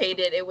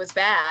constipated. It was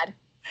bad.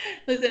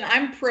 Listen,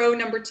 I'm pro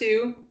number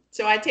 2,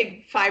 so I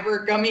take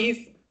fiber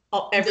gummies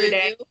every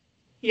day.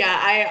 Yeah,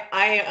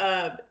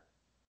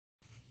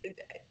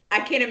 I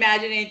can't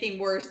imagine anything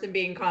worse than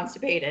being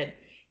constipated.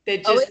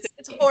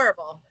 It's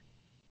horrible.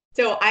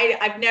 So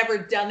I've never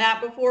done that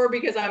before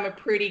because I'm a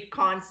pretty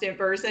constant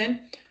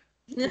person.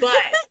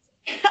 But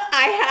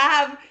I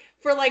have,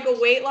 for like a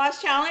weight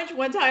loss challenge,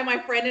 one time my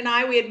friend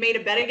and we had made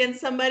a bet against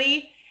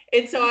somebody.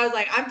 And so I was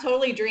like, I'm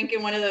totally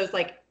drinking one of those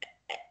like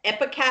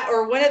Epicat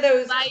or one of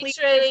those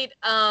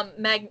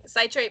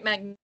citrate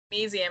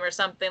magnesium or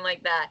something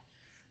like that.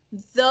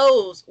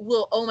 Those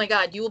will, oh my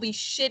God, you will be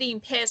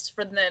shitting piss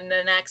for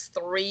the next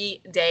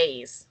 3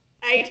 days.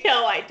 I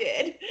know I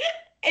did.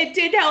 It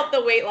did help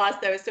the weight loss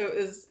though, so it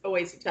was a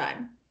waste of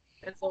time.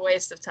 It's a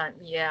waste of time,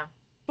 yeah.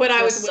 but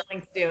I was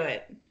willing to do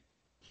it.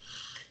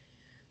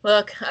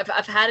 Look,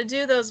 I've had to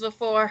do those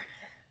before.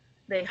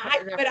 But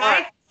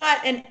I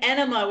thought an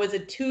enema was a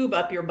tube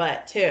up your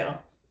butt too.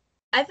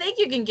 I think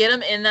you can get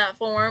them in that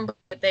form,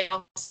 but they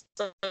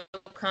also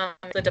come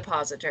with a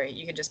depository.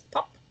 You can just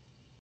pop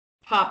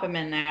them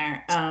in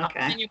there. Oh,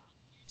 okay.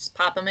 Just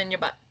pop them in your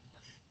butt.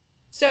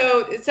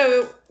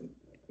 So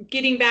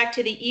getting back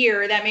to the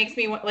ear, that makes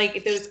me want,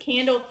 like, those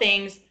candle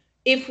things,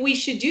 if we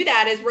should do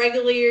that as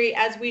regularly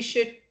as we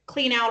should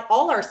clean out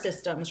all our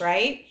systems,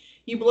 right?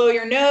 You blow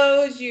your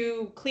nose,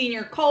 you clean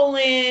your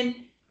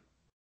colon.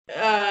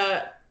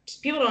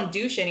 People don't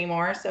douche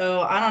anymore,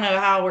 so I don't know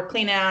how we're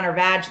cleaning out our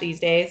vag these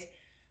days.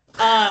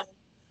 I'm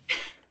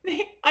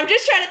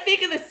just trying to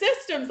think of the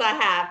systems I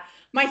have.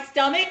 My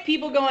stomach,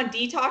 people go on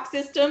detox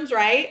systems,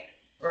 right?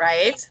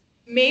 Right.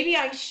 Maybe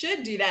I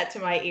should do that to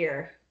my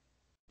ear.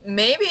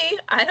 Maybe.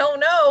 I don't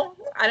know.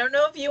 I don't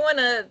know if you want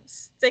to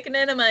stick an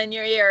enema in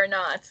your ear or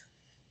not.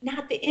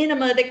 Not the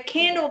enema, the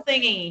candle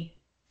thingy.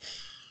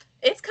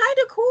 It's kind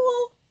of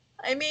cool.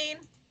 I mean,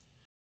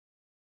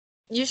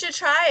 you should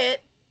try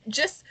it.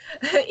 Just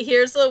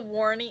here's a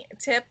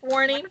tip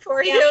warning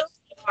for you.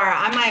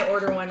 I might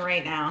order one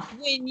right now.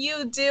 When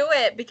you do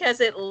it,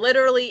 because it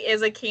literally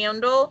is a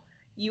candle,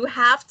 you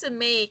have to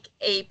make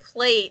a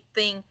plate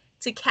thing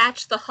to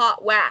catch the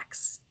hot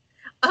wax.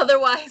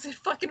 Otherwise, it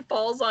fucking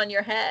falls on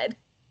your head.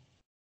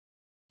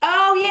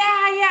 Oh,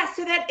 yeah.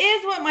 So that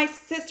is what my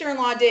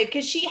sister-in-law did,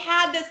 because she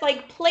had this,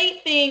 like,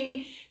 plate thing,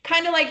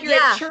 kind of like you're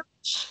at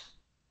church.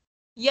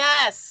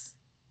 Yes.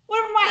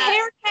 What if my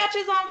hair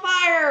catches on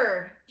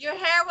fire? Your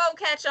hair won't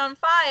catch on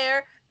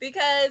fire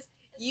because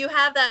you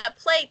have that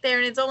plate there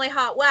and it's only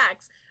hot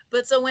wax.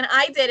 But so when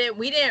I did it,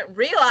 we didn't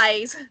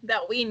realize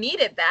that we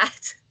needed that.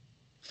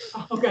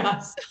 Oh,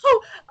 gosh.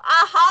 So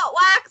a hot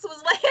wax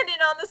was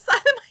landing on the side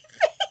of my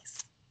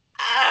face.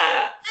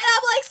 And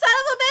I'm like, son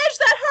of a bitch,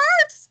 that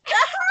hurts.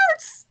 That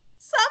hurts.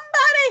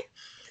 Somebody.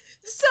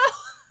 So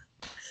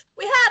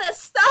we had to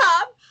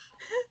stop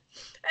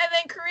and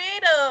then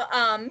create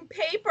a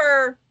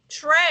paper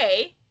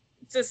tray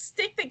to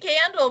stick the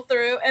candle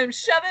through and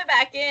shove it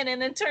back in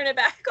and then turn it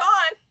back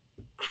on.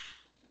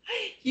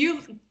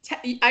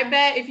 I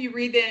bet if you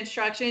read the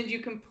instructions, you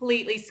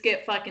completely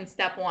skip fucking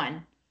step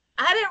one.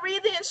 I didn't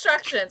read the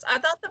instructions. I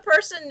thought the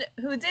person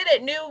who did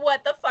it knew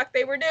what the fuck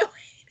they were doing.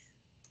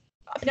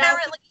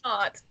 Apparently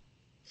not.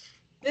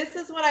 This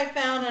is what I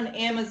found on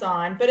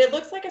Amazon, but it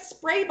looks like a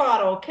spray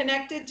bottle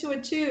connected to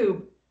a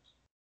tube.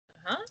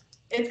 Huh?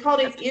 It's called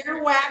an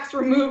earwax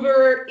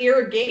remover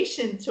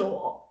irrigation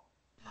tool.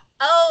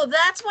 Oh,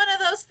 that's one of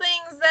those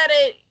things that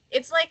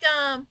it's like,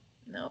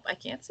 nope, I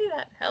can't see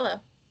that.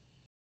 Hello.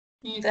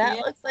 That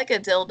looks like a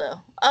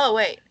dildo. Oh,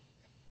 wait.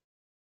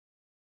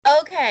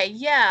 Okay,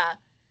 yeah.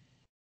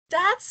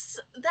 That's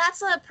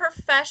a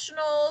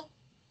professional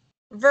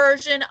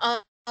version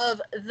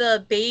of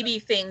the baby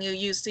thing you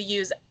used to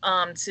use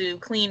to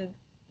clean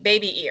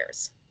baby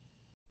ears.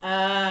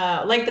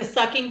 Like the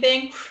sucking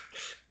thing?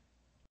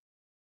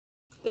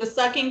 The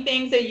sucking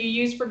things that you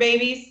use for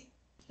babies?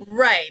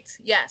 Right,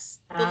 yes.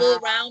 The little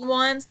round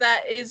ones,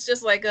 that is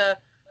just like a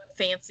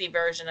fancy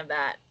version of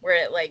that,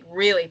 where it like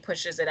really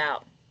pushes it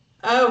out.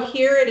 Oh,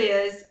 here it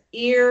is.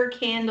 Ear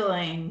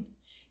candling.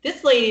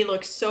 This lady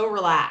looks so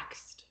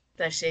relaxed.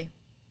 Does she?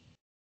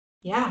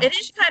 Yeah. It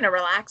is kind of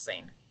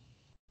relaxing.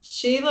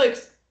 She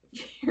looks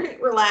very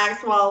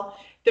relaxed while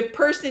the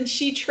person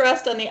she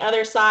trusts on the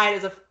other side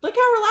is look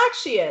how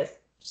relaxed she is.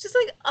 She's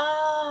like,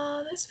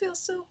 oh, this feels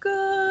so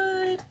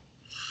good.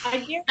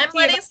 I'm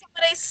letting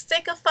somebody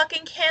stick a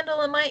fucking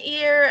candle in my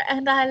ear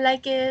and I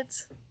like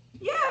it.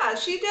 Yeah,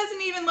 she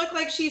doesn't even look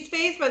like she's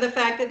fazed by the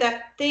fact that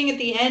that thing at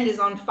the end is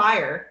on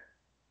fire.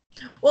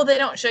 Well, they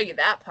don't show you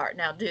that part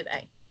now, do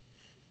they?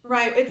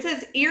 Right. It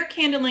says ear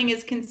candling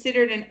is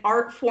considered an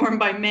art form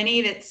by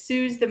many that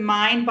soothes the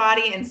mind,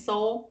 body, and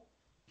soul.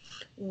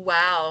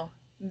 Wow.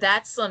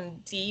 That's some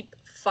deep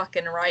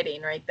fucking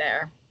writing right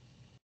there.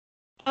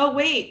 Oh,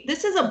 wait.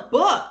 This is a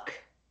book.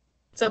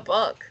 It's a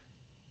book.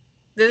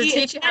 Does it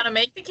teach you how to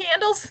make the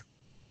candles?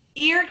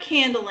 Ear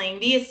candling,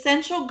 the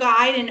essential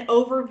guide and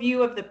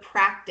overview of the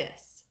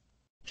practice.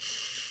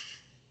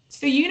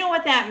 So you know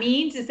what that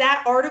means? Is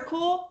that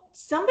article,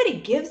 somebody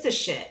gives a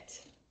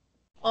shit.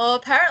 Well,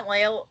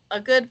 apparently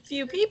a good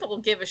few people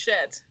give a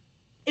shit.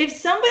 If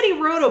somebody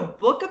wrote a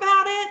book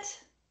about it,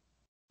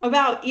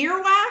 about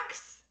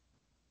earwax,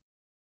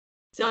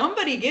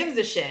 somebody gives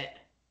a shit.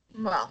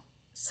 Well,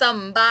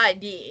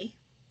 somebody.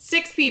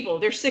 6 people.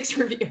 There's 6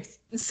 reviews.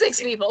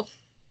 6 people.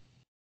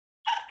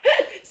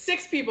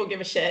 6 people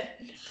give a shit.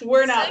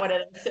 We're not one of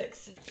them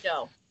 6.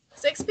 No.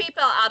 6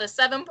 people out of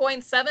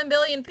 7.7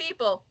 billion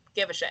people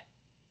give a shit.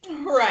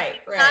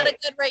 Right. Not a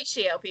good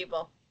ratio,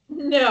 people.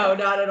 No,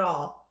 not at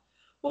all.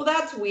 Well,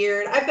 that's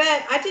weird. I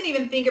bet I didn't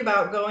even think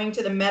about going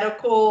to the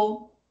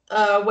medical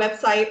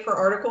website for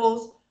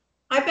articles.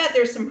 I bet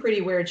there's some pretty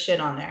weird shit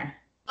on there.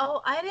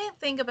 Oh, I didn't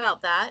think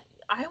about that.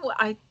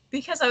 I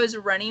because I was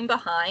running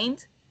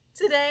behind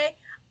today,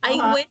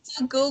 I went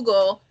to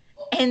Google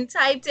and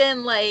typed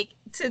in like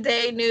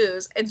Today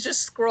News and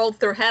just scrolled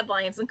through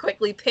headlines and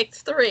quickly picked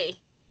 3.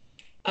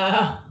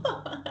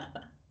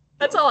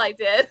 That's all I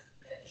did.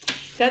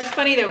 That's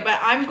funny though, but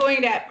I'm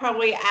going to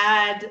probably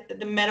add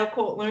the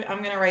medical,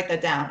 I'm going to write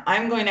that down.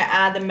 I'm going to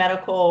add the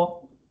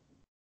medical,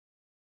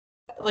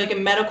 like a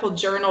medical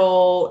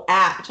journal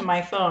app to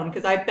my phone,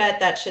 because I bet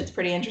that shit's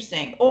pretty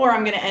interesting. Or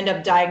I'm going to end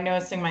up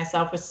diagnosing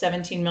myself with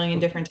 17 million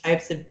different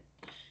types of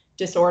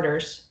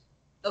disorders.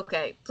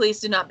 Okay, please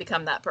do not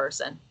become that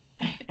person.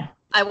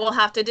 I will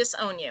have to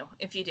disown you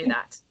if you do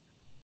that.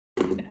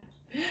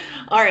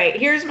 All right,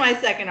 here's my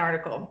second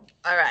article.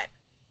 All right.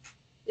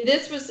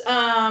 This was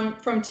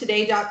from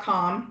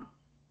today.com.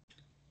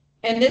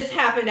 And this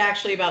happened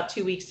actually about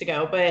 2 weeks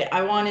ago, but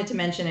I wanted to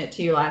mention it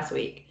to you last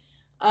week.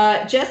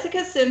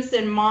 Jessica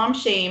Simpson mom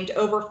shamed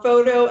over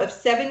photo of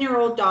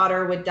 7-year-old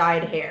daughter with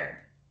dyed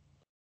hair.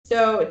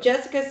 So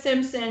Jessica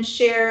Simpson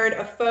shared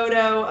a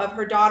photo of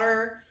her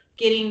daughter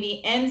getting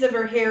the ends of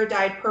her hair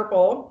dyed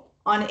purple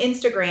on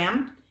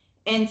Instagram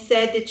and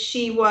said that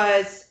she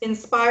was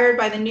inspired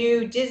by the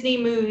new Disney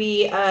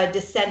movie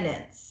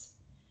Descendants.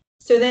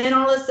 So then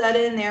all of a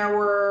sudden there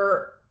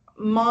were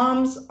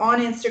moms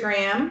on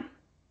Instagram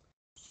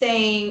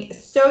saying,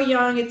 so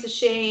young, it's a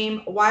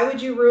shame. Why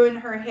would you ruin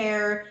her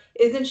hair?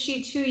 Isn't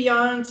she too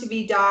young to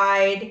be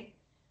dyed,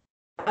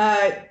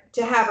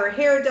 to have her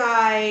hair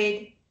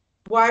dyed?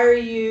 Why are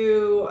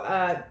you,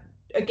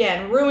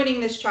 again, ruining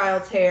this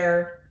child's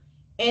hair?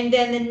 And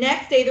then the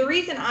next day, the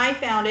reason I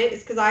found it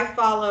is because I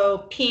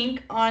follow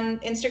Pink on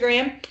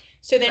Instagram.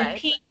 So then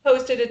Pink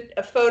posted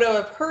a photo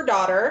of her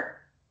daughter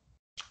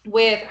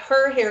with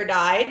her hair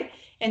dyed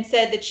and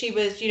said that she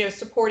was,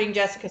 supporting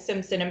Jessica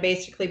Simpson and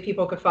basically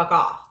people could fuck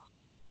off.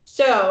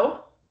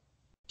 So,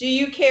 do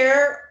you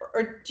care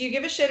or do you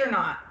give a shit or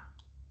not?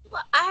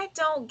 Well, I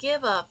don't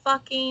give a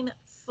fucking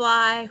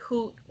fly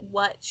hoot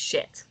what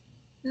shit.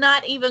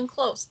 Not even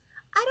close.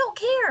 I don't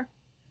care.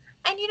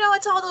 And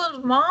it's all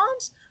those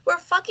moms who are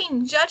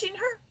fucking judging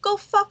her. Go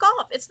fuck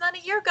off. It's none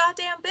of your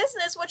goddamn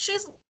business what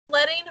she's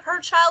letting her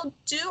child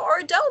do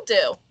or don't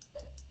do.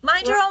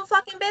 Mind your own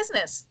fucking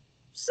business.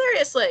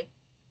 Seriously.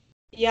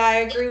 Yeah, I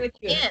agree with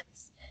you.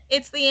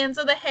 It's the ends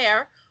of the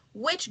hair,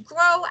 which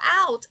grow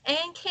out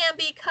and can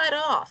be cut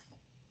off.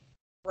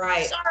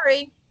 Right.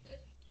 Sorry.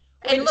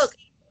 And look,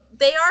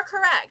 they are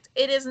correct.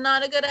 It is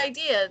not a good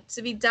idea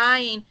to be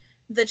dyeing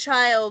the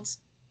child's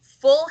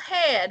full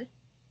head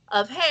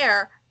of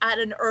hair at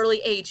an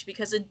early age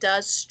because it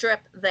does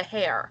strip the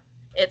hair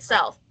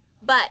itself.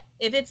 But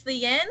if it's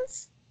the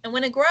ends, and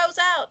when it grows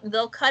out,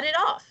 they'll cut it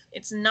off.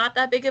 It's not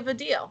that big of a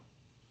deal.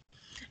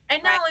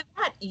 And not only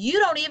that, you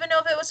don't even know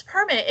if it was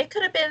permanent. It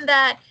could have been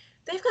that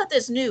they've got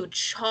this new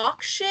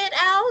chalk shit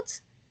out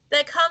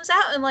that comes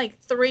out in like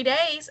 3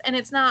 days and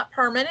it's not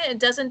permanent. It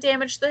doesn't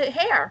damage the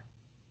hair.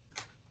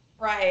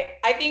 Right.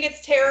 I think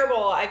it's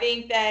terrible. I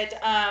think that,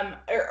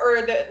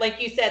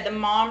 like you said, the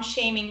mom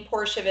shaming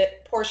portion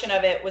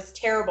of it was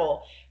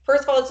terrible.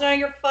 First of all, it's none of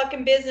your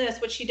fucking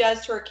business what she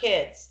does to her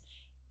kids.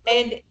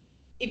 And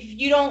if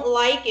you don't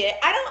like it,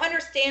 I don't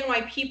understand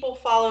why people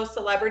follow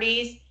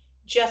celebrities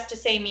just to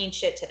say mean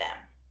shit to them.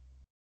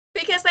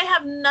 Because they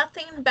have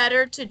nothing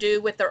better to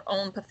do with their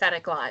own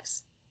pathetic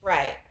lives.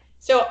 Right.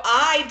 So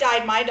I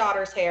dyed my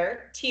daughter's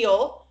hair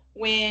teal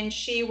when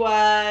she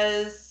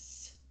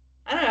was,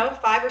 I don't know,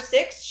 5 or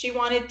 6. She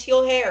wanted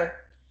teal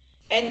hair.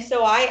 And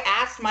so I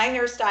asked my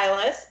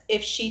hairstylist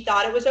if she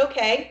thought it was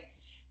okay.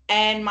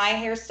 And my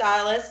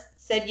hairstylist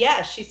said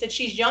yes. She said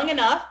she's young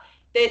enough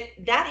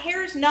that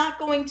hair is not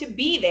going to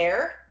be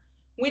there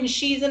when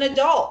she's an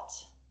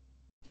adult.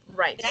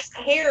 Right. That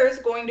hair is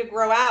going to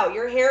grow out.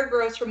 Your hair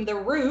grows from the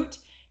root,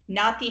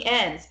 not the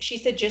ends. She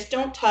said just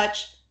don't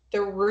touch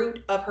the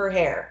root of her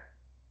hair.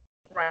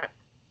 Right.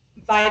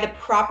 Buy the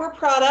proper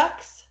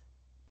products.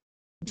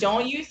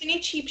 Don't use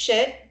any cheap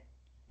shit.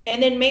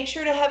 And then make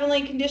sure to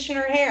heavily condition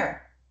her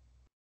hair.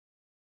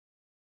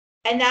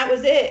 And that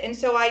was it. And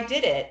so I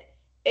did it.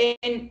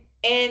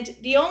 And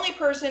the only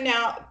person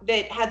now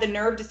that had the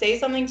nerve to say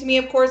something to me,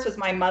 of course, was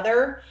my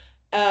mother.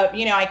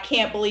 I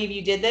can't believe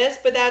you did this,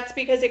 but that's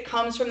because it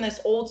comes from this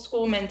old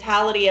school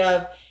mentality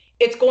of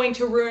it's going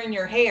to ruin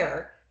your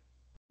hair.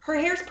 Her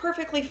hair's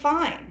perfectly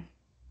fine.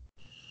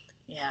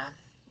 Yeah.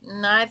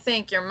 I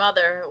think your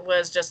mother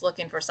was just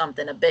looking for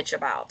something to bitch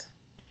about.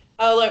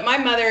 Oh, look, my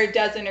mother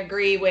doesn't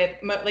agree with,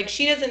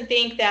 she doesn't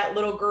think that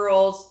little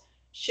girls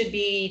should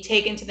be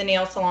taken to the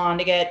nail salon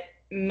to get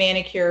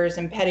manicures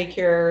and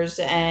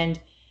pedicures and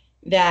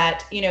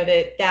that,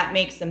 that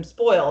makes them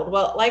spoiled.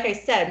 Well, like I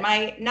said,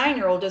 my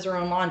 9-year-old does her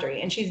own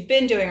laundry and she's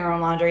been doing her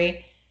own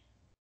laundry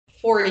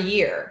for a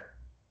year.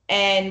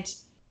 And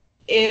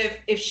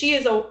if she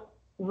is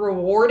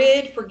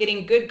rewarded for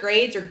getting good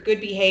grades or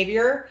good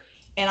behavior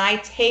and I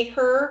take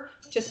her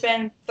to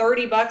spend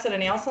 $30 at a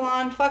nail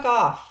salon, fuck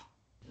off.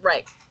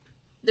 Right.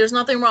 There's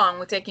nothing wrong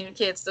with taking your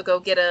kids to go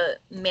get a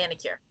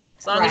manicure.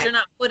 As long as you're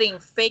not putting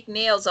fake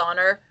nails on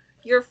her,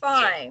 you're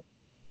fine.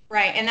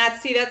 Right. And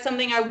that's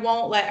something I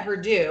won't let her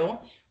do,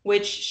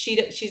 which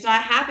she's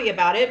not happy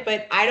about it,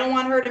 but I don't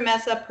want her to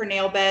mess up her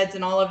nail beds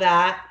and all of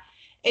that.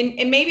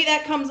 And maybe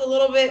that comes a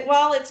little bit,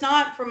 well, it's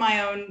not from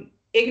my own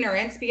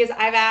ignorance, because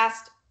I've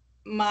asked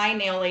my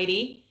nail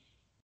lady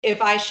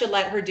if I should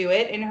let her do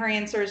it, and her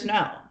answer is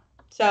no.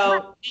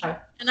 So,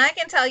 and I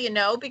can tell you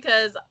no,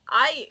 because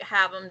I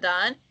have them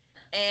done,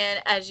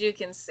 and as you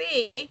can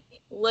see,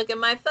 look at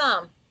my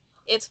thumb.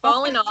 It's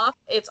falling off.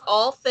 It's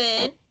all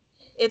thin.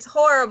 It's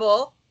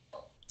horrible.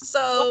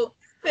 So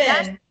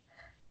that's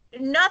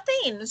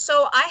nothing.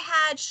 So I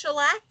had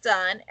shellac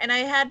done, and I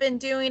had been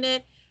doing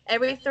it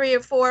every 3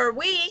 or 4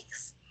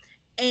 weeks.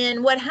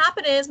 And what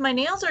happened is my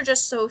nails are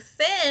just so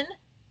thin,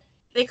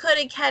 they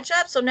couldn't catch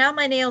up. So now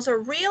my nails are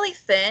really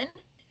thin.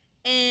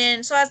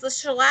 And so as the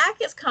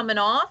shellac is coming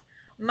off,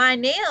 my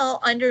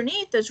nail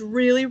underneath is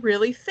really,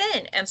 really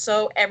thin. And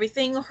so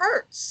everything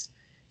hurts.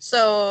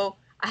 So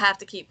I have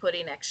to keep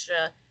putting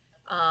extra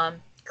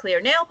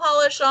clear nail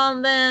polish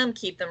on them,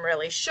 keep them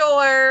really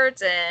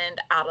short and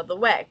out of the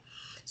way.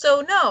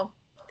 So no,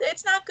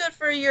 it's not good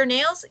for your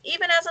nails,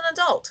 even as an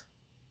adult.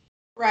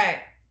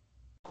 right.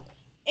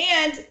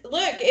 And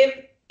look,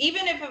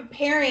 even if a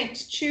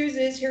parent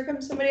chooses, here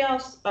comes somebody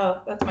else.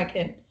 Oh, that's my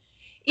kid.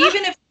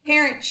 Even if a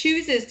parent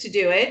chooses to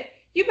do it,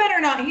 you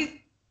better not. He's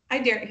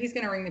going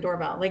to ring the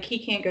doorbell. Like,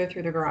 he can't go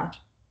through the garage.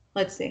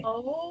 Let's see.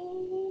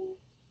 Oh.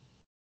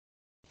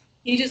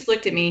 He just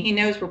looked at me. He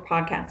knows we're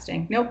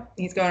podcasting. Nope,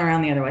 he's going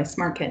around the other way.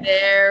 Smart kid.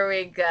 There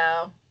we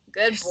go.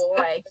 Good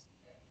boy.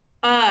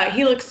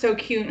 He looks so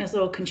cute in his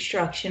little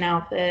construction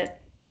outfit.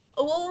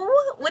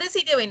 Oh, what is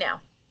he doing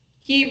now?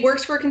 He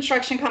works for a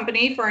construction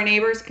company, for our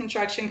neighbor's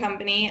construction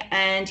company,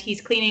 and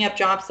he's cleaning up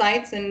job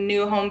sites and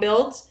new home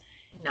builds.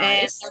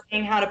 Nice. And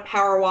learning how to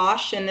power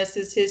wash, and this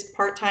is his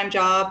part-time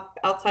job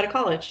outside of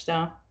college.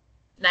 So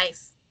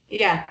nice.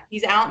 Yeah,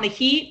 he's out in the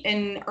heat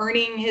and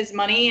earning his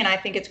money, and I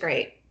think it's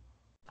great.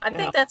 I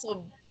think that's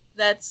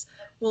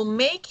will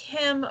make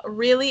him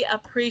really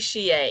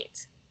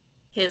appreciate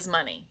his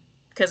money,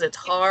 because it's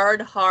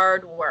hard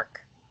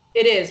work.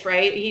 It is,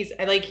 right? He's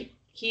like,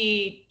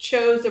 he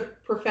chose a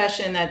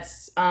profession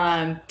that's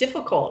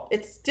difficult.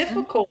 It's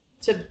difficult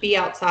to be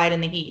outside in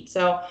the heat.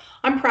 So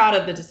I'm proud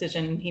of the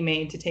decision he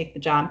made to take the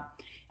job.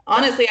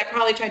 Honestly, I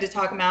probably tried to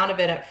talk him out of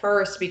it at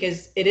first,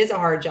 because it is a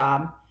hard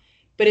job,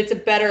 but it's a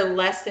better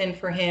lesson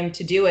for him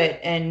to do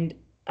it. And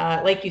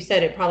like you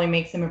said, it probably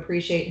makes him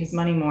appreciate his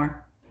money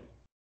more.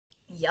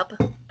 Yep,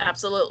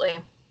 absolutely.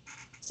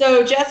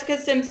 So Jessica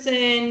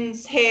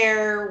Simpson's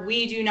hair,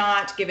 we do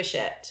not give a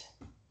shit.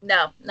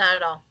 No, not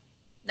at all.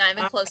 Not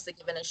even close to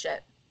giving a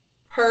shit.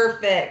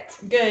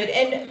 Perfect. Good.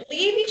 And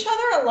leave each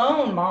other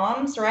alone,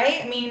 moms,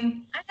 right? I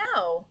mean, I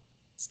know.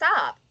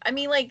 Stop. I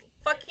mean, like,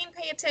 fucking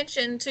pay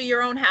attention to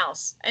your own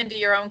house and to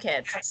your own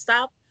kids.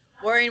 Stop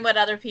worrying what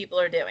other people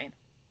are doing.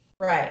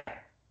 right.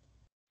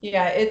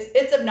 Yeah,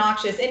 it's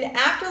obnoxious. And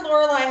after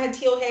Lorelai had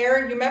teal hair,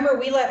 you remember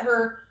we let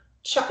her,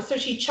 so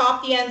she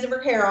chopped the ends of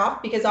her hair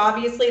off, because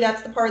obviously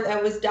that's the part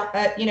that was,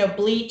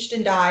 bleached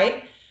and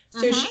dyed.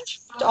 So she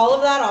chopped all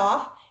of that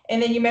off.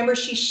 And then you remember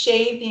she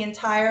shaved the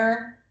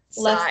entire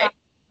left side of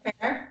her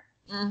hair.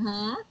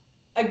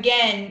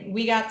 Again,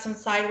 we got some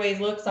sideways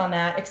looks on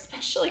that,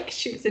 especially because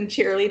she was in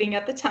cheerleading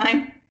at the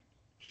time.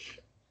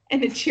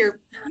 And the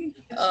cheer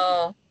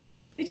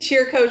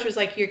coach was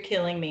like, "You're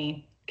killing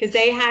me," because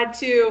they had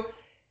to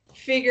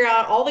figure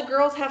out, all the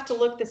girls have to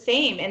look the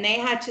same, and they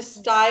had to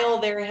style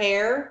their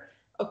hair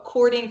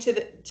according to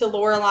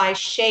Lorelai's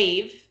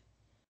shave.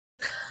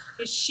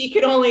 She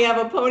could only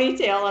have a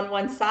ponytail on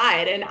one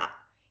side, and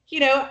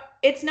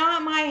it's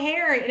not my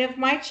hair. And if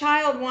my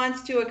child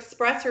wants to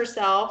express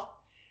herself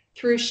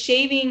through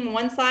shaving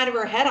one side of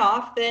her head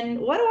off, then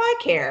what do I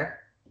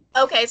care?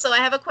 Okay, so I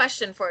have a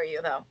question for you,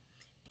 though.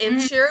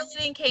 If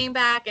cheerleading came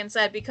back and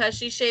said, because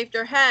she shaved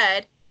her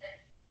head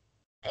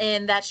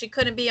and that she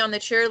couldn't be on the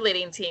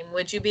cheerleading team,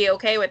 would you be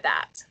okay with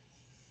that?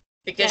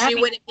 Because she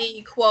wouldn't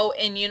be, quote,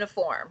 in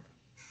uniform.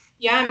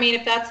 Yeah, I mean,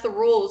 if that's the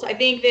rules. I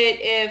think that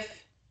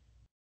if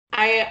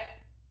I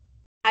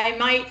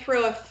might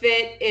throw a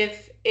fit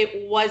if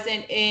it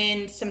wasn't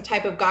in some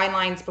type of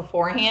guidelines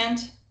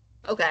beforehand.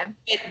 Okay.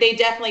 They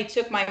definitely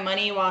took my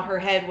money while her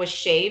head was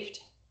shaved.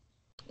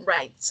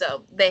 Right.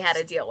 So they had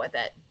to deal with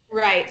it.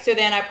 Right. So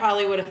then I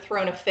probably would have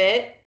thrown a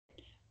fit.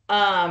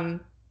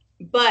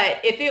 But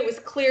if it was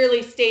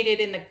clearly stated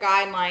in the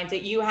guidelines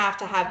that you have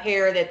to have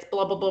hair that's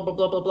blah, blah, blah, blah,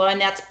 blah, blah, blah,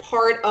 and that's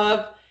part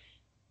of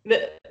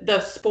the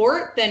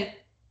sport, then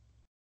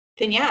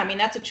yeah, I mean,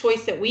 that's a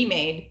choice that we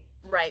made.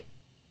 Right.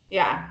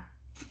 Yeah.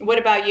 What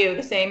about you?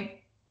 The same?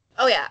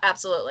 Oh, yeah,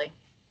 absolutely.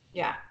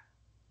 Yeah.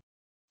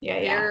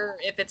 Yeah.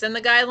 If it's in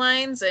the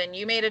guidelines and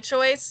you made a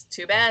choice,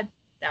 too bad.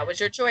 That was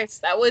your choice.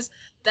 That was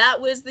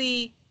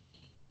the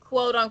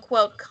quote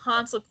unquote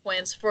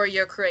consequence for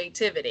your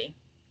creativity.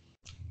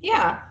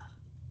 Yeah.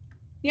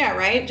 Yeah,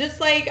 right. Just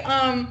like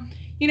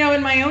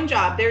in my own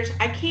job,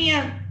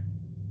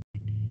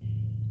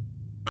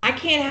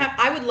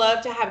 I would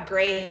love to have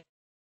gray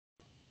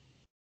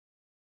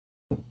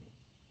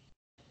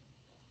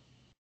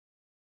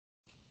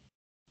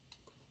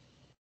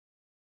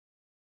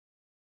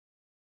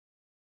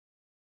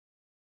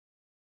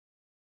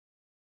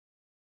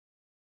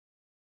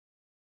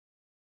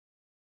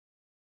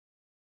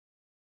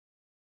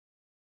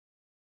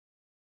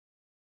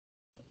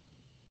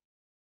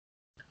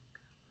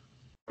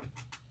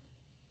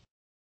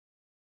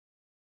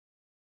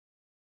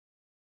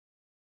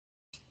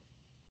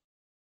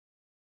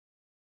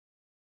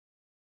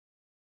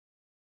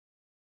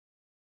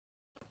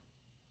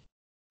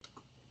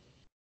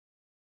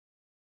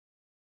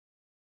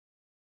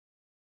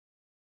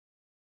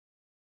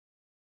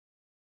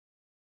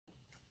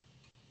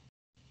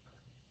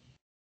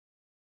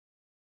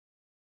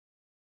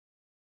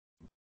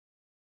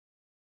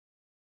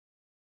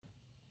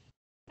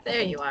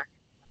There you are.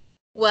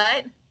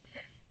 What?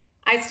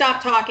 I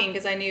stopped talking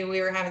because I knew we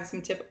were having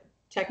some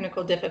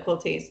technical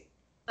difficulties.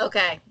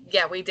 Okay.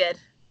 Yeah, we did.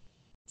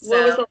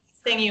 What was the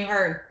last thing you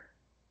heard?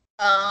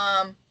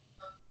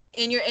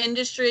 In your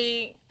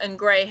industry and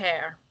gray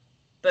hair,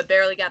 but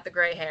barely got the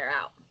gray hair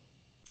out.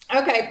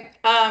 Okay.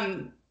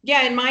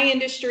 Yeah, in my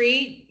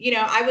industry,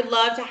 I would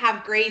love to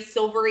have gray,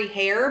 silvery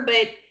hair,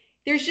 but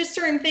there's just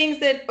certain things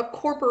that a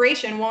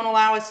corporation won't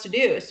allow us to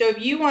do. So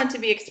if you want to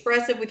be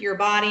expressive with your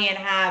body and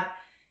have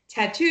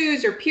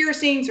tattoos or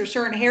piercings or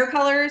certain hair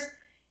colors,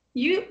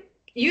 you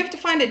have to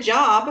find a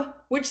job,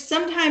 which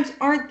sometimes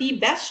aren't the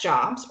best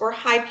jobs or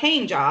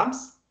high-paying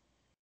jobs,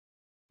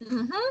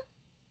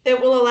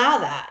 that will allow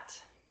that.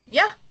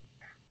 Yeah.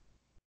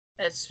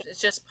 It's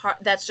just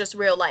that's just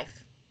real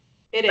life.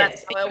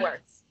 That's how it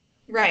works.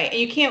 Right. And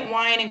you can't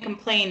whine and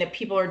complain that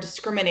people are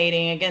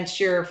discriminating against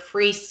your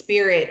free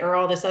spirit or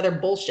all this other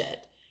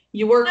bullshit.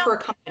 You work for a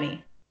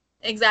company.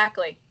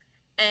 Exactly.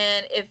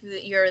 And if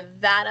you're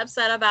that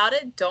upset about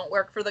it, don't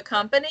work for the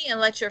company and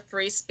let your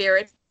free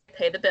spirit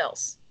pay the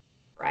bills.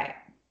 Right.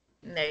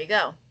 And there you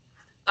go.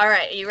 All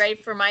right. Are you ready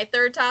for my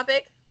third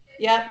topic?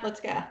 Yeah, let's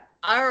go.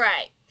 All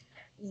right.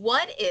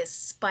 What is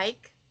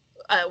spiked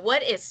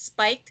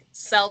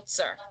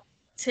seltzer?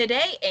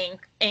 Today,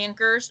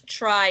 anchors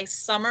try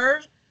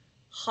summer's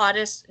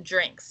hottest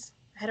drinks.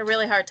 I had a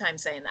really hard time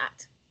saying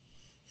that.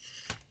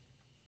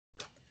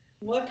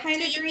 What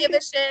kind of drink? Do you give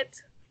a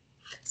shit?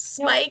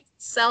 Spiked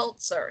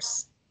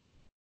seltzers.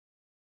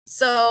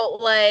 So,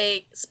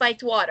 like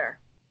spiked water.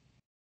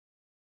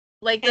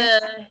 Like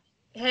the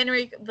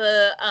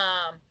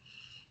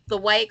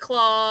White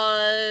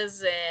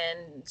Claws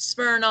and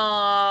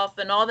Smirnoff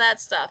and all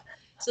that stuff.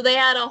 So they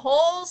had a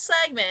whole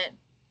segment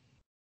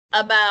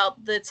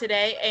about the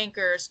Today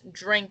anchors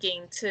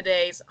drinking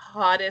today's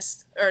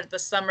hottest, or the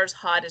summer's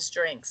hottest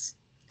drinks.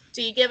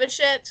 Do you give a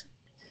shit?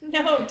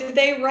 No. Did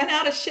they run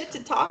out of shit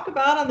to talk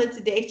about on the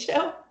Today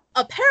Show?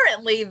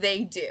 Apparently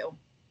they do.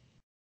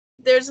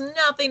 There's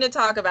nothing to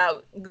talk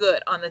about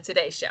good on the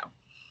Today Show.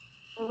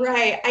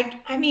 Right.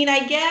 I mean,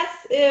 I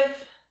guess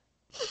if...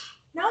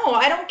 No,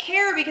 I don't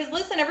care because,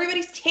 listen,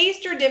 everybody's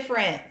tastes are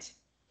different.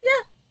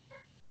 Yeah.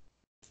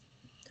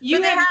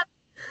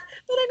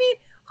 But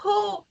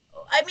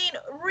I mean,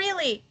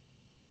 really,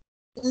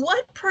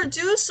 what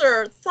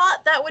producer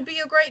thought that would be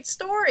a great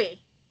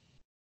story?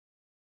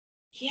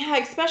 Yeah,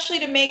 especially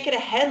to make it a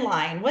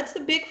headline. What's the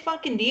big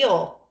fucking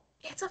deal?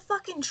 It's a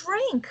fucking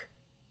drink.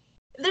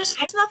 There's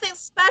nothing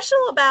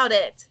special about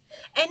it.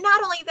 And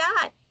not only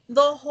that,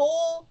 the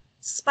whole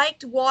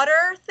spiked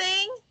water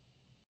thing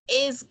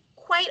is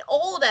quite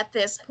old at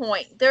this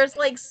point. There's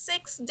like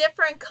 6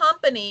 different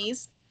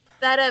companies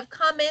that have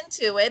come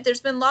into it.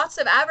 There's been lots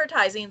of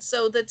advertising.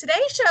 So the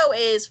Today Show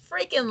is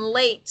freaking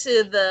late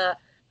to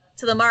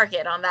the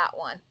market on that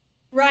one.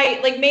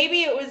 Right. Like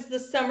maybe it was the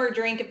summer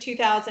drink of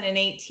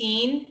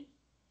 2018,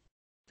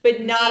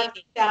 but not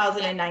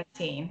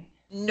 2019.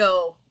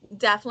 No,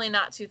 definitely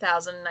not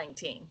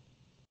 2019.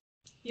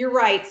 You're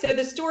right. So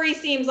the story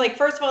seems like,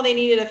 first of all, they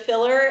needed a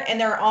filler and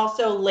they're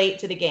also late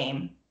to the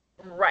game.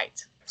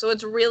 Right. So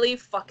it's really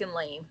fucking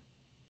lame.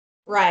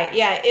 Right.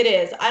 Yeah, it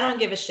is. I don't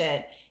give a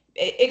shit.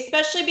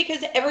 Especially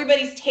because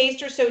everybody's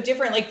tastes are so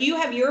different. Like you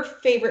have your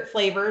favorite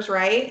flavors,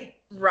 right?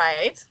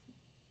 Right.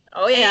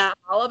 Oh yeah,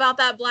 all about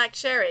that black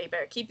cherry.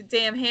 Better keep your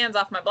damn hands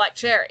off my black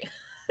cherry.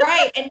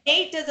 Right. And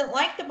Nate doesn't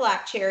like the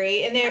black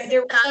cherry. And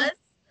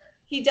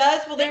he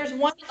does. Well, there's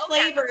one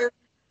flavor.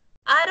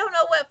 I don't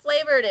know what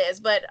flavor it is,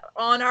 but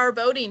on our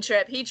boating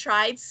trip, he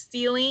tried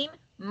stealing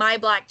my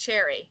black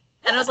cherry.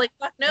 And I was like,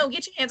 fuck no,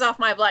 get your hands off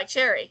my black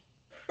cherry.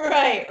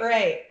 Right,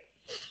 right.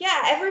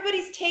 Yeah,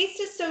 everybody's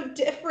taste is so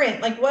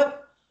different. Like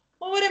what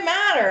would it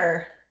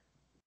matter?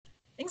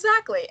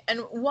 Exactly. And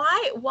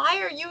why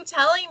are you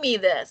telling me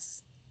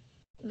this?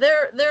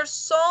 There's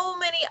so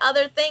many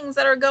other things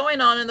that are going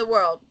on in the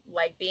world,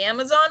 like the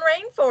Amazon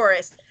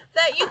rainforest,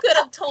 that you could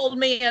have told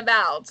me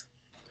about.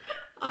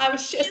 I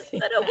was just... You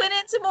could have went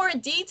into more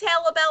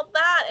detail about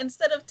that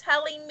instead of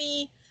telling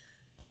me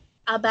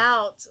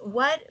about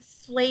what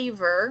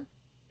flavor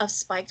of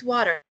spiked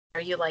water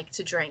you like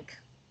to drink.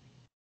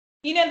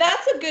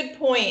 That's a good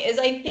point, is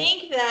I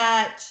think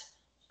that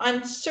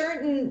on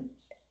certain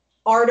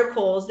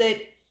articles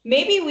that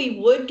maybe we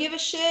would give a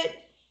shit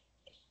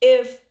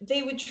if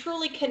they would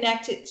truly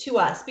connect it to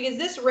us. Because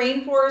this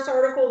rainforest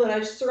article that I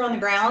just threw on the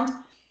ground,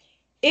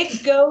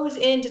 it goes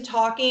into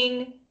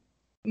talking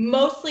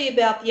mostly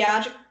about the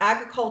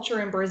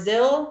agriculture in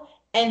Brazil,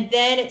 and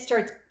then it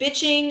starts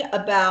bitching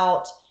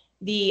about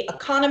the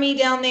economy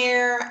down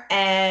there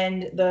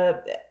and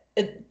the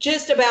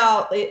just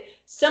about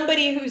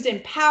somebody who's in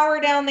power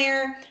down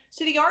there.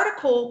 So the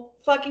article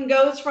fucking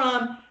goes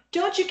from,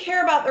 don't you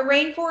care about the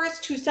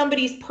rainforest, to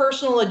somebody's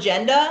personal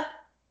agenda.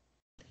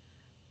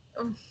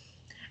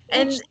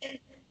 And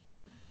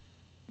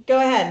go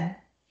ahead.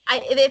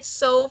 It's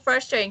so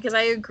frustrating because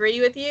I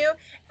agree with you.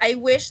 I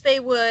wish they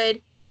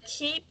would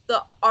keep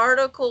the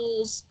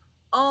articles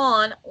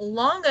on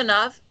long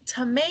enough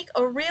to make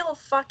a real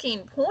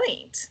fucking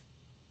point.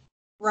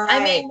 Right.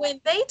 I mean,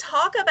 when they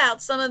talk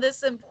about some of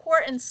this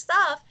important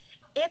stuff,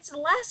 it's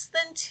less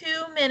than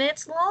 2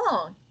 minutes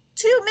long.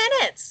 2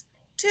 minutes.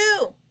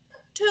 Two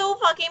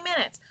fucking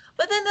minutes.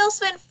 But then they'll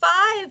spend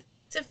 5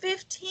 to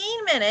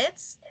 15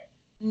 minutes,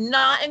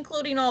 not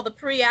including all the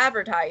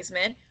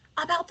pre-advertisement,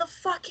 about the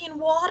fucking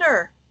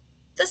water.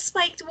 The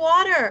spiked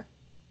water.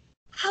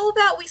 How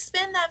about we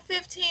spend that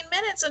 15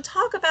 minutes and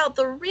talk about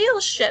the real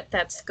shit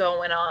that's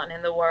going on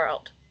in the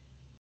world?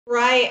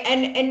 Right.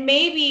 And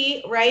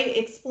maybe, right,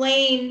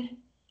 explain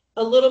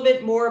a little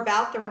bit more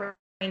about the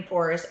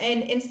rainforest.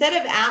 And instead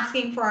of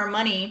asking for our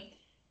money,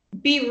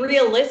 be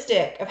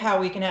realistic of how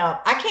we can help.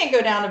 I can't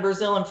go down to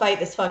Brazil and fight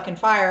this fucking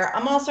fire.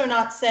 I'm also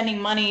not sending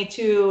money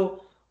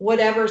to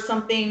whatever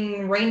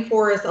something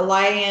Rainforest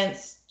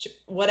Alliance,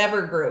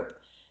 whatever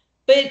group.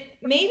 But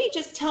maybe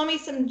just tell me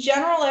some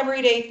general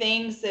everyday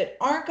things that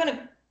aren't going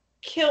to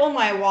kill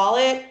my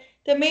wallet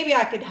that maybe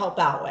I could help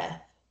out with.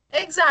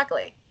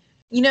 Exactly.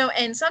 You know,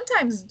 and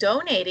sometimes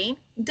donating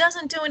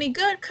doesn't do any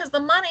good because the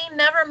money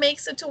never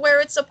makes it to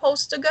where it's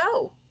supposed to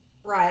go.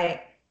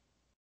 Right.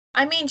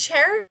 I mean,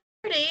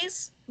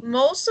 charities,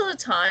 most of the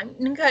time,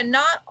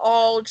 not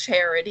all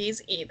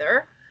charities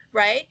either,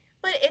 right?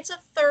 But it's a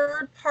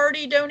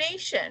third-party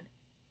donation.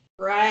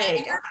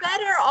 Right. You're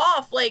better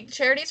off, like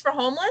charities for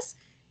homeless,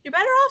 you're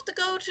better off to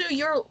go to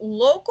your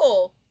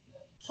local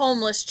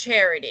homeless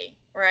charity,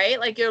 right?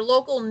 Like your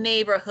local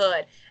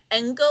neighborhood,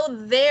 and go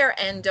there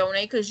and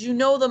donate because you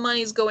know the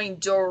money's going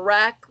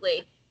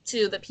directly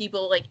to the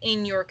people like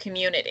in your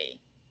community.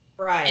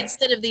 Right.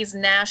 Instead of these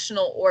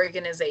national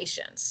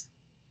organizations.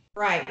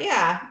 Right.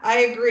 Yeah, I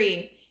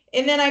agree.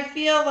 And then I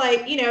feel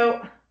like, you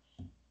know,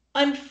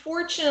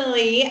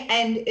 unfortunately,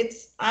 and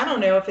I don't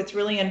know if it's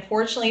really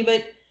unfortunately,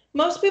 but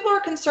most people are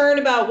concerned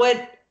about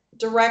what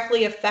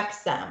directly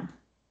affects them.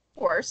 Of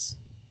course.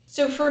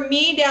 So for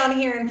me down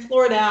here in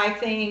Florida, I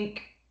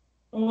think,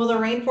 well, the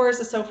rainforest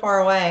is so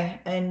far away,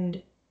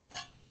 and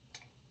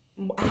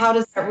how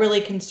does that really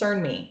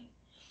concern me?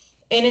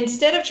 And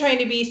instead of trying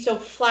to be so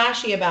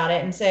flashy about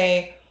it and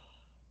say,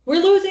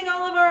 we're losing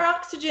all of our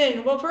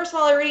oxygen. Well, first of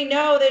all, I already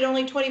know that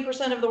only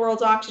 20% of the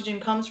world's oxygen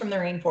comes from the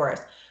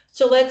rainforest.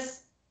 So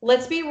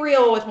let's be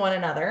real with one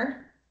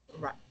another.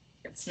 Right.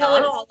 It's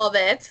not all of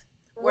it.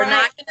 We're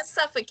not going to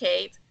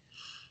suffocate.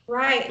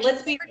 Right.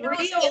 Let's be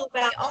real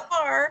about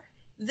it.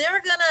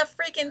 They're going to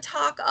freaking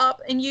talk up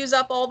and use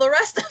up all the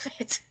rest of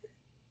it.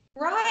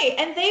 Right.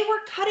 And they were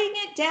cutting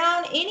it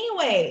down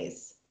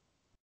anyways.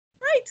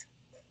 Right.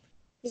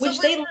 Which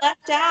they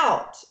left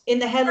out in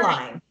the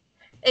headline. Right.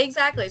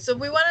 Exactly. So if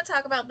we want to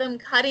talk about them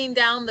cutting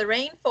down the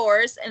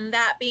rainforest and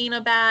that being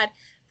a bad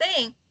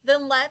thing,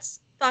 then let's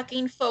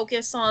fucking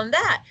focus on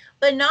that.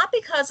 But not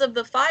because of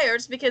the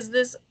fires, because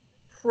this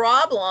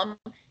problem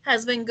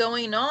has been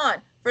going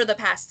on for the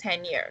past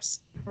 10 years.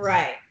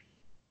 Right.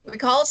 We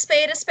call a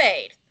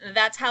spade.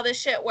 That's how this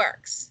shit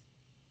works.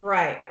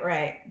 Right.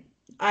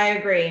 I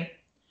agree.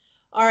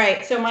 All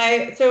right.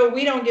 So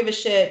we don't give a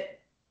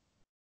shit.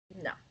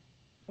 No.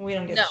 We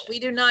don't give a shit. We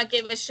do not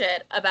give a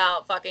shit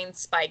about fucking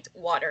spiked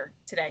water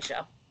Today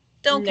Show.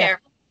 Don't care.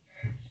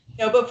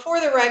 No, but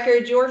for the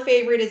record, your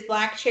favorite is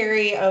black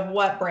cherry of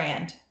what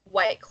brand?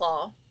 White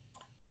Claw.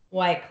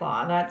 White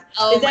Claw. My God.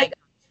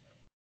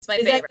 It's my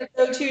favorite. Is that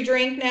your go-to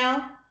drink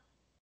now?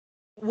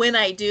 When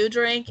I do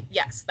drink,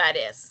 yes, that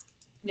is.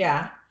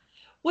 Yeah.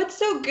 What's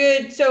so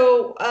good?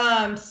 So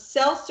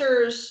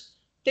seltzers,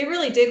 they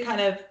really did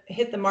kind of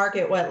hit the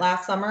market,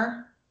 last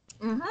summer?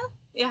 Mm-hmm.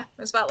 Yeah, it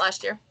was about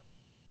last year.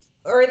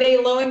 Are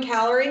they low in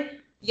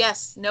calorie?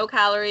 Yes, no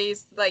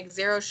calories, like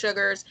 0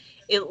 sugars.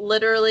 It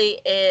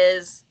literally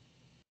is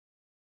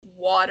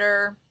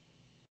water.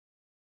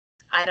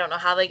 I don't know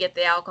how they get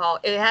the alcohol.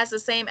 It has the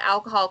same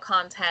alcohol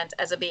content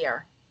as a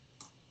beer.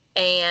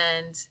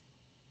 And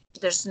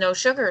there's no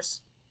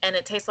sugars. And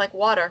it tastes like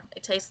water.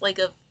 It tastes like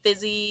a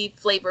fizzy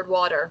flavored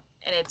water.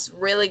 And it's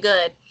really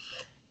good.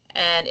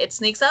 And it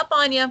sneaks up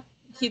on you.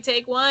 You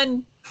take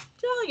one,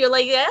 you're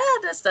like, yeah,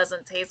 this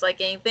doesn't taste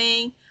like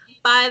anything.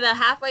 By the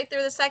halfway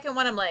through the second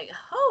one, I'm like,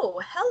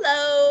 oh,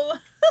 hello.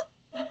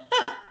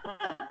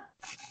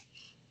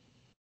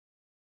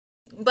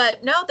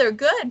 But no, they're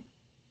good.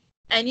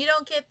 And you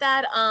don't get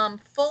that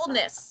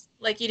fullness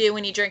like you do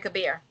when you drink a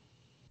beer.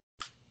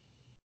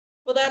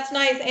 Well, that's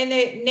nice. And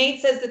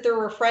Nate says that they're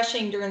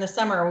refreshing during the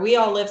summer. We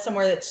all live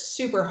somewhere that's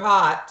super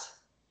hot.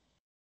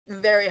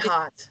 Very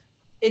hot.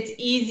 It's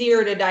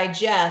easier to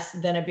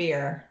digest than a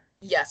beer.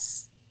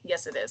 Yes.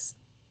 Yes, it is.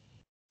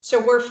 So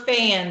we're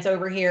fans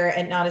over here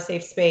at Not a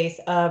Safe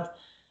Space of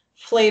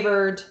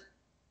flavored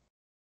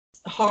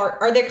hard.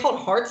 Are they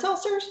called hard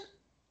seltzers?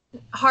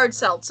 Hard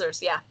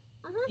seltzers, yeah.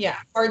 Yeah,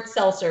 hard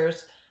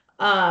seltzers.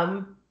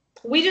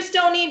 We just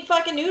don't need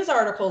fucking news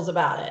articles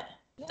about it.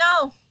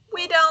 No,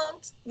 we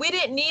don't. We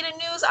didn't need a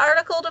news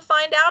article to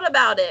find out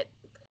about it.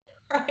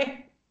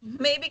 Right.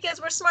 Maybe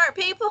because we're smart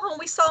people and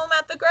we saw them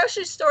at the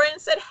grocery store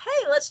and said,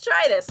 hey, let's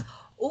try this.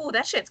 Ooh,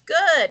 that shit's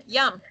good.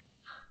 Yum.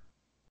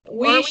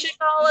 We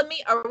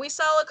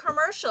saw a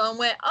commercial and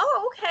went,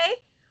 oh, okay,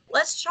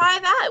 let's try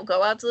that.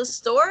 Go out to the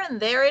store and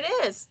there it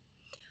is.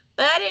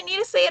 But I didn't need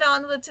to see it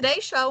on the Today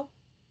Show.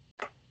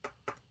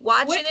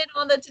 Watching it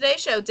on the Today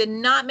Show did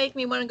not make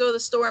me want to go to the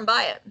store and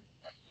buy it.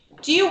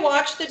 Do you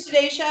watch the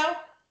Today Show?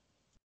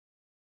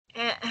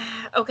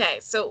 Okay,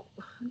 so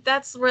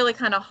that's really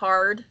kind of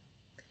hard.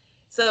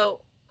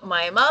 So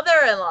my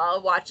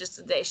mother-in-law watches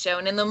the Today Show,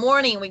 and in the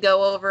morning we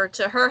go over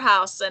to her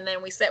house and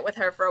then we sit with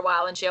her for a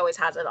while and she always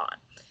has it on.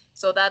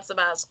 So that's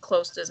about as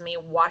close as me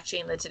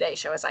watching the Today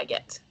Show as I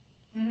get.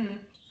 Mm-hmm.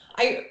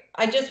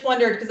 I just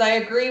wondered, because I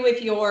agree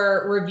with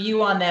your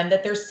review on them,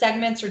 that their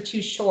segments are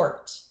too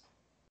short.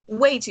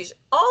 Way too short.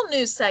 All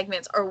news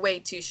segments are way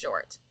too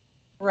short.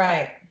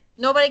 Right.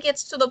 Nobody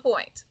gets to the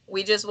point.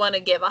 We just want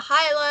to give a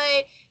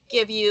highlight,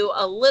 give you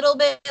a little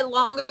bit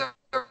longer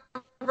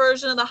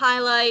version of the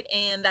highlight,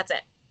 and that's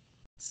it.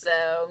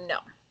 So, no.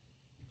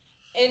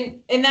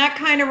 And that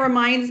kind of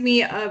reminds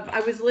me of,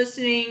 I was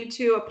listening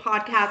to a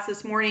podcast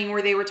this morning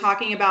where they were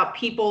talking about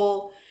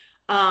people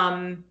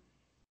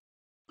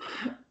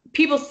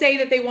say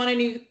that they want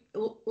to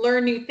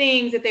learn new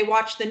things, that they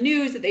watch the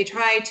news, that they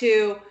try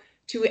to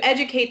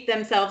educate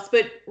themselves.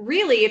 But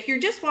really, if you're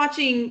just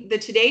watching the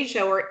Today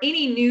Show or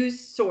any news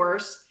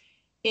source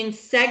in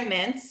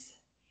segments,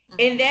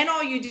 and then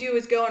all you do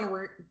is go and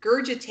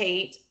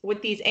regurgitate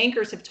what these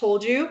anchors have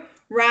told you,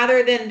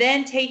 rather than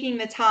then taking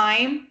the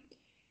time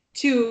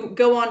to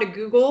go onto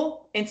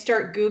Google and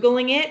start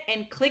Googling it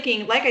and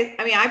clicking, like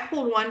I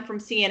pulled one from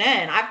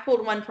CNN, I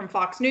pulled one from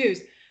Fox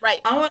News.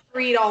 Right. I want to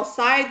read all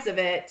sides of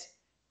it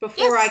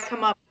before I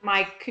come up with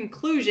my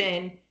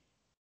conclusion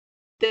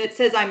that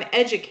says I'm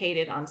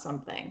educated on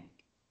something.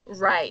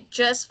 Right.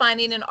 Just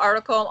finding an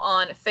article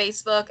on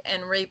Facebook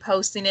and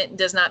reposting it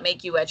does not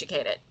make you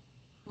educated.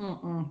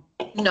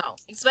 No.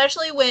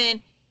 Especially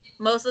when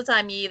most of the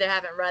time you either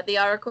haven't read the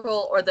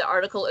article or the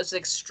article is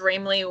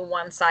extremely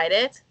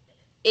one-sided.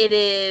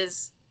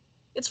 It's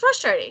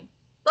frustrating.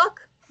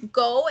 Look,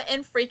 go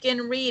and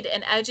freaking read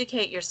and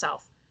educate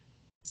yourself.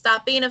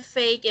 Stop being a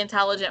fake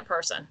intelligent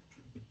person.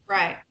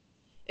 Right.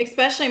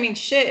 Especially,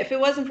 shit, if it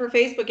wasn't for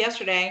Facebook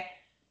yesterday,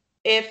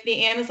 if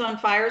the Amazon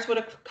fires would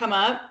have come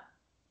up,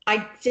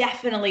 I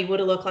definitely would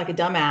have looked like a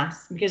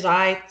dumbass because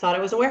I thought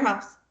it was a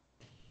warehouse.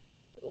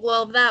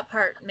 Well, that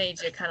part made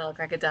you kind of look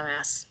like a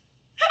dumbass.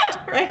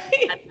 Right?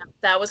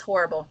 That was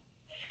horrible.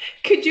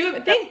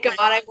 Thank God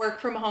I work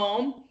from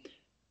home,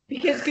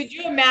 because could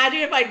you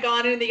imagine if I'd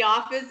gone into the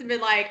office and been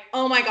like,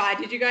 oh my God,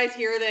 did you guys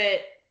hear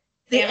that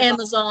the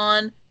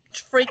Amazon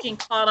freaking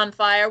caught on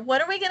fire?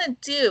 What are we going to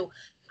do?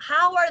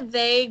 How are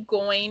they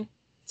going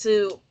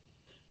to,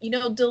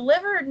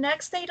 deliver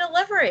next day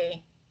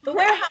delivery? The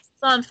warehouse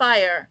is on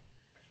fire.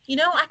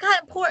 I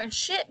got important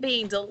shit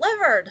being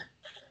delivered.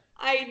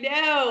 I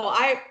know.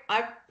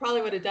 I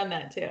probably would have done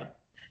that too.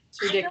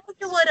 It's ridiculous. I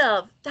know you would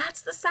have.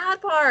 That's the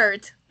sad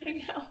part.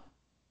 I know.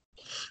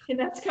 And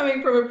that's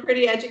coming from a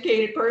pretty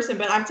educated person.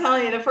 But I'm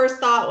telling you, my first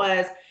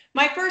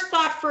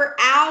thought for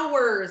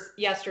hours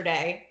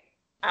yesterday.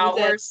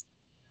 Hours?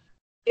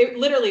 It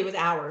literally was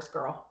hours,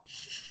 girl.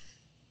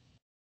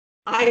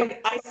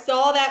 I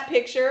saw that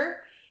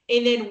picture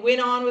and then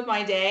went on with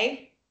my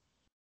day.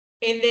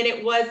 And then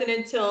it wasn't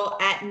until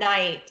at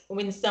night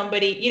when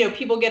somebody,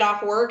 people get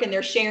off work and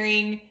they're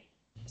sharing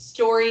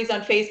stories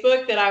on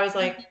Facebook that I was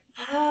like,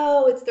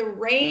 oh, it's the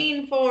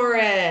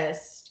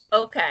rainforest.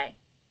 Okay,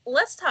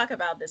 let's talk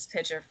about this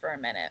picture for a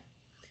minute.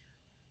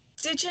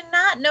 Did you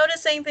not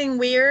notice anything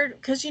weird?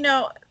 Because,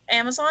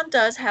 Amazon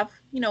does have,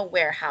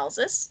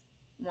 warehouses.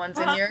 One's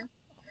in your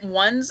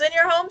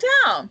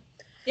hometown.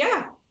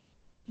 Yeah.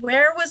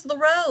 Where was the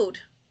road?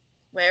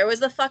 Where was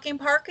the fucking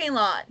parking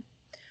lot?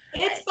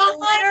 It's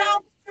behind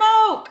all the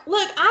smoke.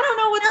 Look, I don't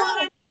know what's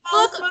behind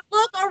all the smoke.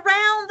 Look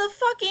around the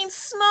fucking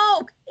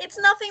smoke. It's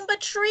nothing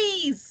but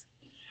trees.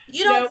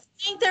 You don't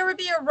think there would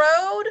be a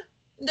road?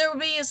 There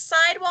would be a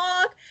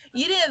sidewalk?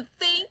 You didn't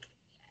think?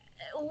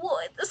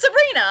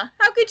 Sabrina,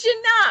 how could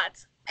you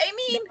not? I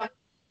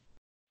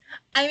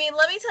mean,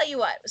 let me tell you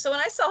what. So when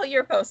I saw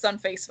your post on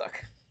Facebook,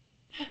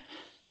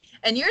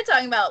 and you're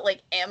talking about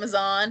like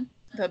Amazon,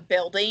 the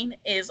building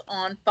is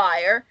on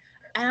fire,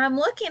 and I'm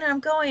looking and I'm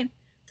going,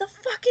 the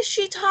fuck is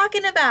she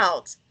talking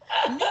about?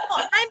 No,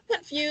 I'm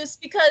confused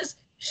because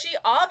she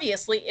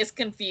obviously is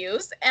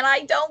confused and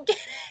I don't get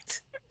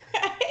it.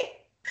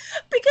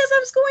 Because I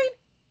was going,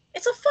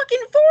 it's a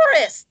fucking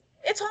forest.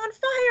 It's on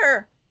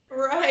fire.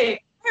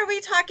 Right. Why are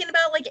we talking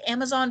about like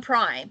Amazon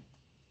Prime?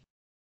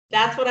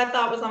 That's what I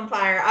thought was on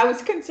fire. I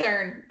was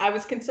concerned.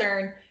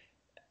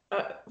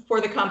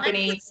 For the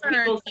company.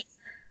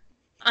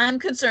 I'm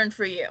concerned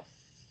for you.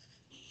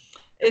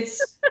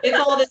 It's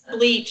all this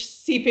bleach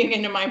seeping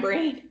into my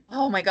brain.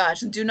 Oh my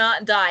gosh, do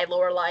not dye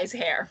Lorelai's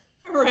hair.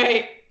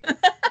 Right.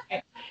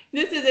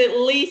 This is at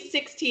least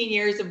 16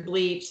 years of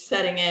bleach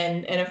setting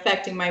in and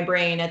affecting my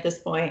brain at this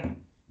point.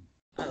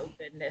 Oh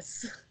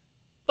goodness.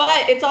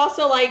 But it's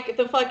also like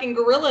the fucking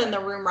gorilla in the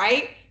room,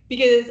 right?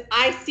 Because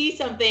I see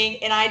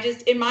something and I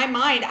just, in my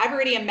mind, I've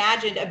already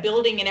imagined a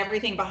building and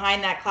everything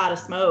behind that cloud of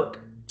smoke.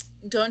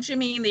 Don't you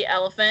mean the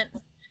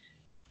elephant?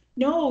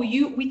 No,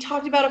 we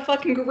talked about a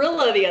fucking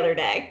gorilla the other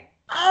day.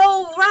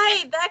 Oh,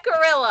 right, that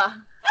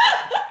gorilla.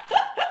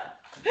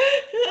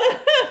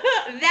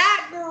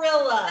 That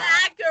gorilla.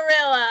 That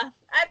gorilla.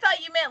 I thought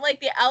you meant like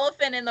the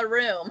elephant in the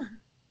room.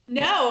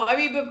 No, I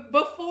mean,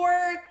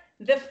 before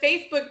the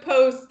Facebook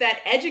post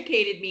that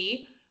educated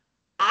me,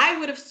 I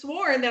would have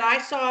sworn that I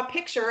saw a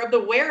picture of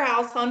the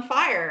warehouse on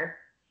fire.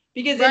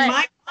 Because in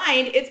my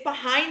mind, it's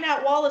behind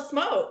that wall of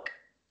smoke.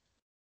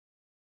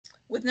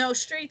 With no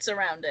streets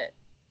around it.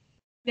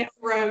 No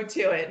road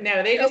to it.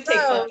 No, they just take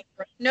something.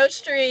 No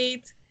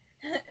streets.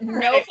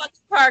 No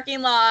fucking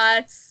parking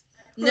lots.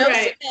 No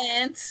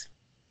cement.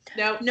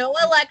 Nope. No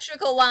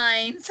electrical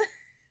lines. Look,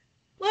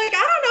 I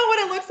don't know what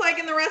it looks like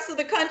in the rest of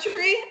the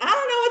country. I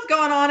don't know what's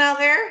going on out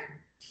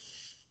there.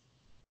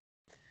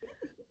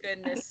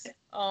 Goodness.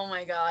 Oh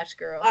my gosh,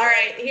 girl. All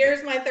right,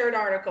 here's my third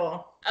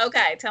article.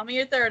 Okay, tell me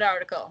your third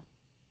article.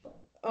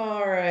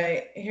 All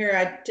right, here,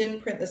 I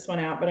didn't print this one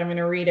out, but I'm going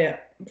to read it.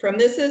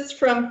 This is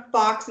from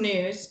Fox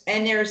News,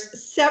 and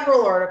there's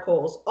several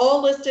articles,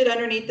 all listed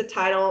underneath the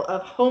title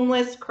of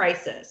Homeless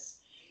Crisis.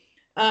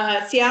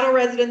 Seattle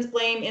residents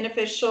blame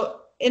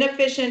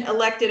inefficient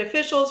elected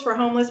officials for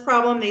homeless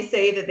problem. They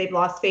say that they've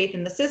lost faith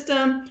in the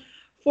system.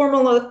 Former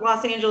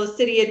Los Angeles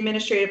City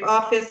Administrative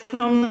Office,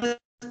 homeless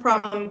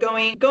problem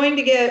going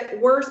to get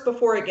worse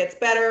before it gets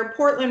better.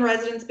 Portland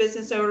residents,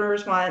 business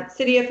owners want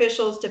city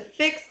officials to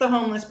fix the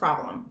homeless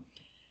problem.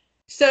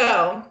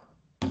 So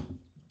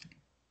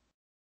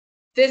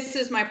this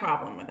is my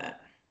problem with it.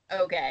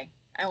 Okay,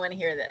 I want to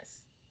hear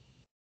this.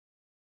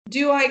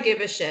 Do I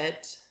give a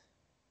shit?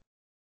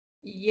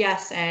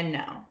 Yes and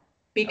no.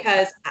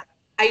 Because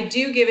I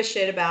do give a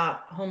shit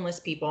about homeless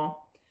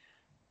people.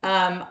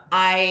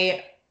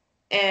 I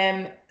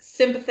am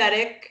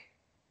sympathetic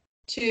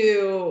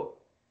to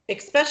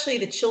especially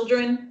the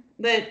children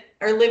that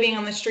are living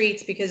on the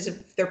streets because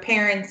of their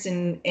parents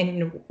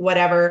and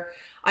whatever.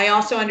 I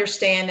also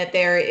understand that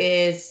there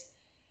is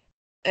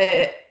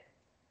a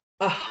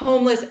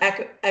homeless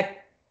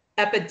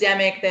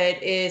epidemic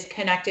that is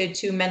connected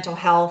to mental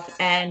health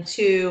and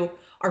to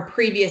our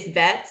previous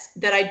vets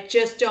that I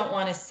just don't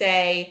want to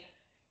say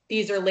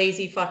these are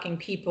lazy fucking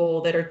people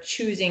that are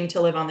choosing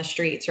to live on the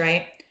streets,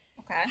 right?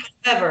 Okay.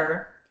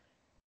 However,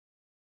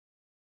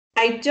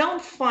 I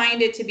don't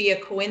find it to be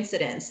a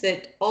coincidence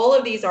that all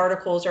of these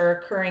articles are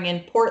occurring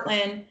in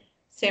Portland,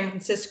 San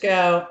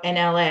Francisco, and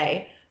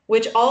LA,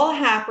 which all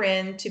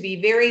happen to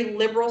be very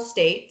liberal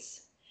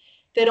states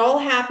that all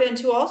happen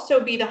to also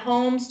be the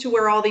homes to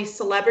where all these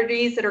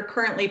celebrities that are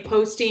currently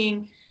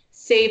posting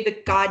save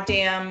the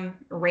goddamn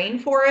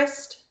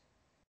rainforest.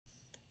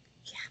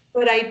 Yeah.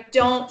 But I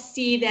don't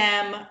see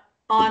them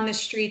on the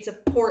streets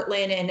of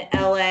Portland and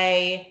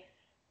LA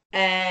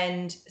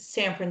and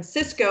San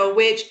Francisco,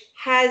 which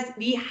has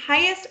the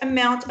highest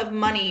amount of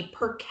money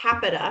per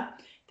capita,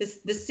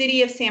 the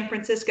city of San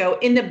Francisco,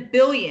 in the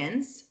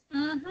billions.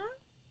 Mm-hmm.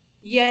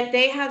 Yet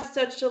they have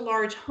such a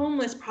large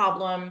homeless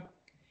problem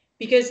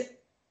because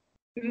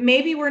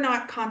maybe we're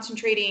not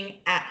concentrating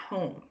at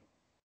home.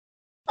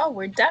 Oh,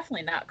 we're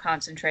definitely not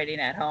concentrating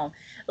at home.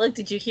 Look,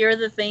 did you hear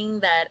the thing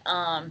that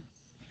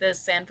the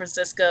San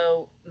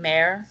Francisco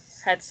mayor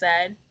had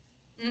said?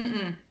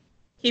 Mm-mm.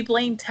 He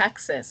blamed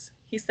Texas.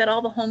 He said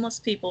all the homeless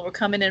people were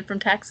coming in from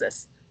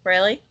Texas.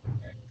 Really?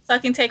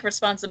 Fucking take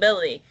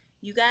responsibility.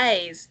 You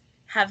guys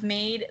have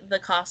made the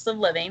cost of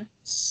living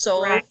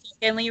so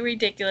fucking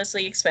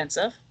ridiculously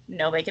expensive.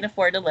 Nobody can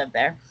afford to live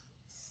there.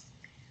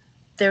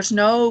 There's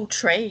no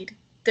trade.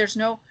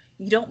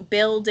 You don't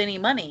build any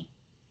money.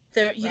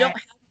 You don't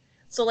have,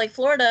 so like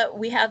Florida,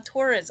 we have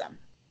tourism.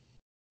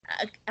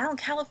 Out in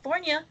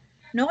California,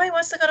 nobody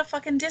wants to go to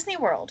fucking Disney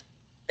World.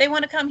 They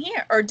want to come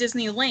here, or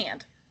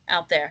Disneyland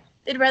out there.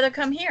 They'd rather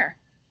come here.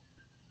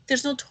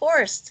 There's no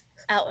tourists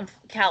out in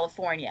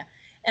California.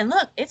 And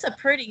look, it's a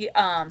pretty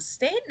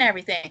state and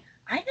everything.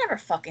 I never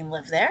fucking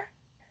lived there.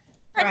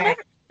 I never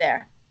lived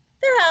there.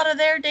 They're out of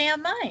their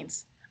damn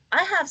minds.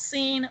 I have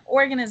seen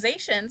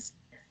organizations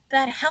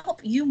that help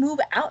you move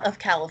out of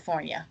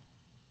California.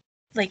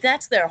 Like,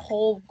 that's their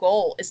whole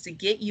goal, is to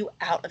get you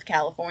out of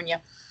California.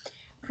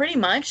 Pretty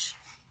much,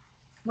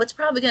 what's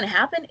probably going to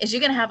happen is you're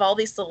going to have all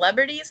these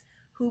celebrities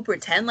who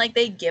pretend like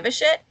they give a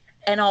shit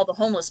and all the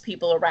homeless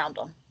people around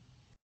them.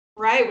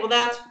 Right. Well,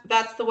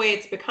 that's the way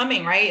it's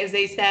becoming, right? As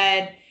they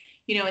said,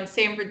 in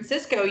San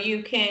Francisco,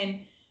 you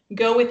can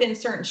go within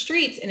certain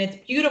streets and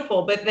it's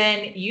beautiful, but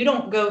then you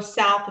don't go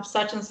south of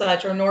such and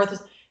such or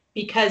north,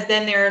 because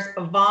then there's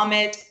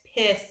vomit,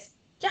 piss,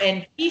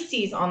 and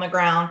feces on the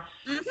ground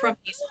from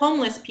these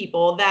homeless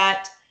people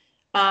that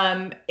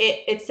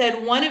it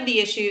said one of the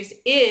issues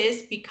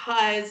is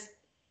because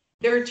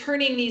they're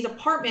turning these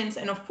apartments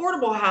and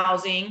affordable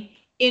housing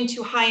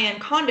into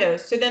high-end condos.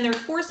 So then they're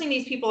forcing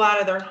these people out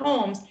of their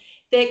homes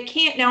that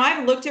can't. Now,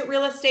 I've looked at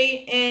real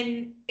estate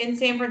in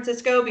San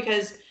Francisco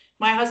because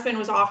my husband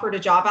was offered a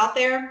job out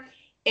there.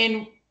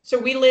 And so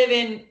we live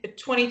in a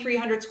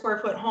 2,300 square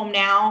foot home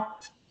now.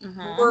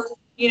 We're,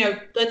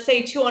 let's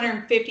say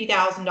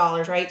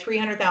 $250,000, right?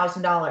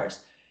 $300,000.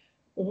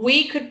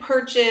 We could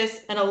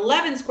purchase an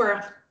 11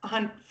 square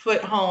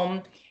foot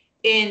home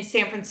in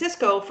San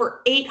Francisco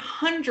for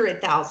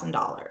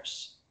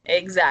 $800,000.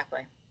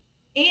 Exactly.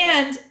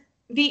 And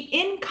the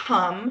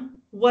income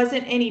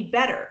wasn't any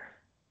better.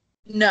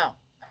 No,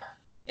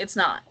 it's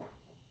not.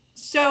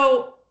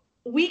 So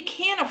we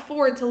can't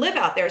afford to live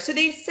out there. So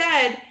they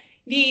said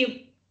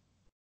the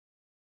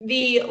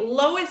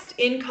lowest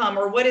income,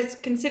 or what is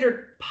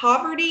considered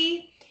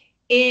poverty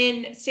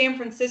in San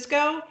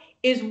Francisco,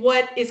 is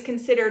what is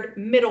considered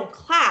middle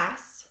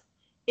class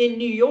in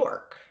New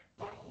York.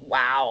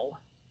 Wow.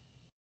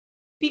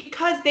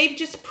 Because they've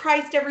just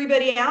priced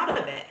everybody out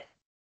of it.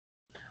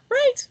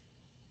 Right.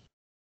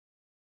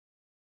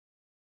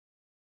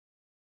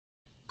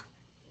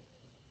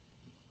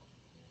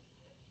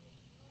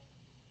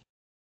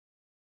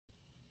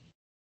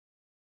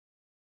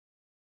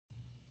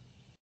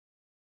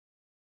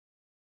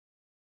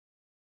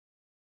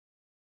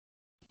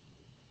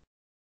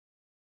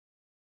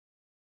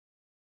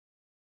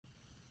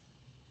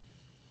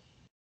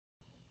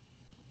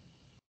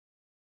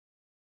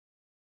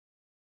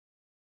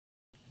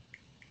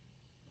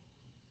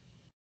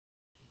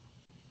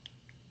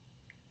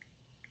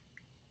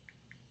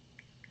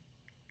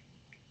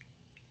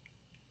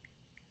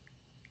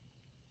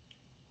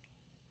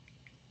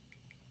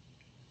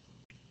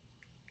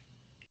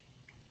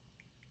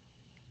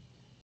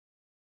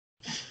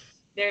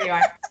 There you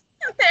are.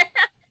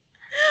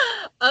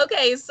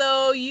 Okay,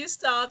 so you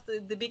stopped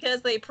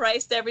because they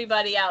priced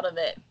everybody out of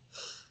it.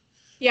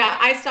 Yeah,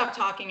 I stopped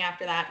talking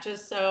after that,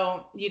 just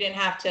so you didn't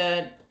have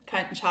to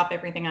cut and chop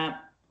everything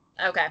up.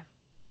 Okay.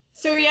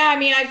 So yeah, I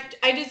mean,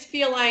 I just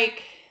feel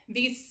like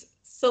these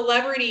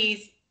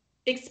celebrities,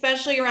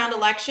 especially around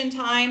election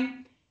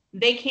time,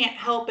 they can't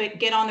help but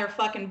get on their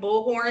fucking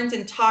bullhorns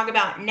and talk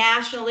about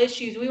national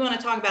issues. We want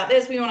to talk about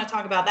this. We want to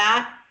talk about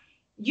that.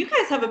 You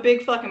guys have a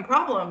big fucking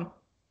problem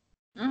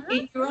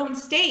in your own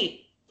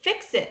state.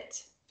 Fix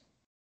it.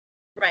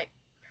 Right.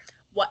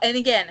 Well, and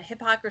again,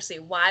 hypocrisy.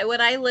 Why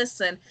would I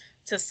listen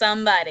to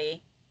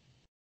somebody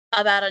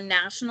about a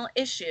national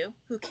issue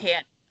who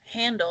can't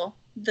handle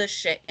the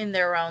shit in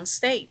their own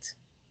state?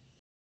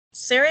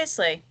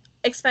 Seriously,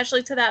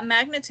 especially to that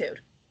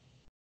magnitude.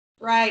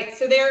 Right.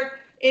 So there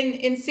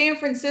in San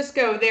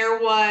Francisco, there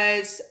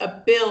was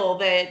a bill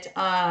that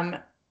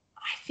I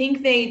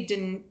think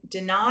they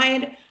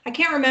denied. I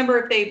can't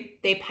remember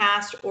if they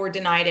passed or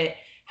denied it.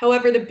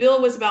 However, the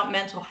bill was about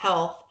mental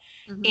health,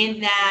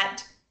 in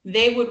that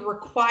they would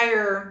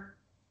require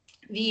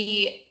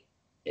the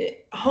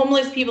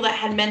homeless people that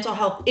had mental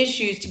health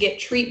issues to get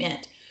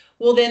treatment.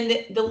 Well,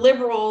 then the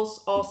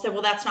liberals all said,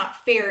 well, that's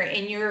not fair,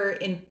 and you're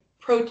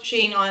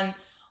encroaching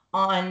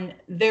on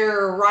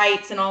their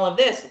rights and all of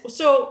this.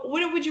 So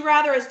what would you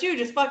rather us do?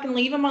 Just fucking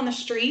leave them on the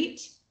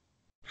street?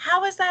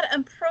 How is that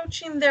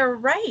approaching their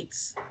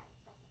rights?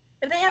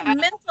 If they have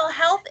mental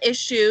health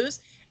issues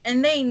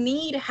and they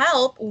need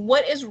help,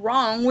 what is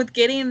wrong with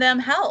getting them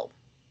help?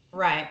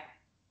 Right.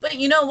 But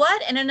you know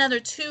what? In another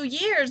 2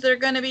 years, they're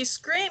going to be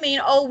screaming,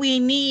 oh, we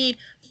need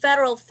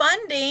federal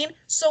funding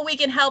so we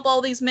can help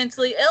all these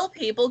mentally ill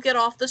people get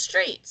off the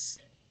streets.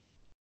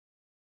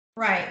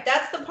 Right.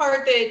 That's the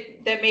part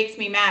that makes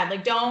me mad.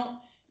 Like,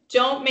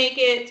 don't make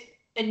it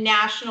a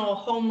national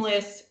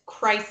homeless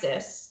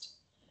crisis.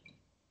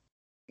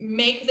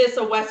 Make this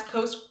a West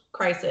Coast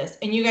crisis,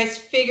 and you guys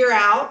figure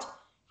out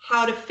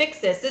how to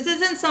fix this. This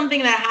isn't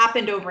something that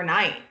happened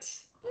overnight.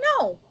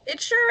 No, it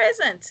sure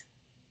isn't.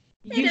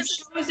 You've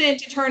chosen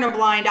to turn a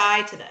blind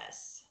eye to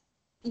this.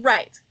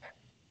 Right.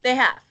 They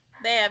have.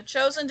 They have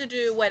chosen to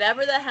do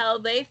whatever the hell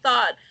they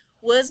thought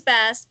was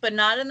best, but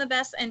not in the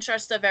best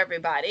interest of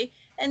everybody,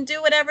 and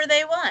do whatever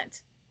they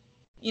want.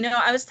 You know,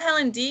 I was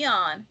telling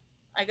Dion,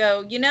 I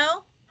go,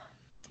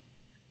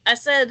 I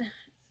said,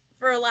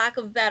 for a lack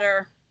of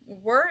better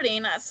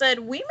wording, I said,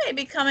 we may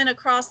be coming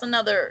across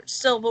another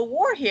civil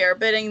war here,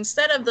 but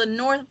instead of the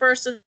North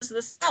versus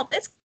the South,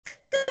 it's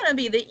going to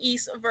be the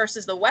East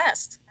versus the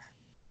West.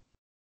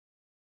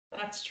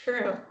 That's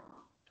true.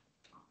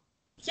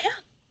 Yeah.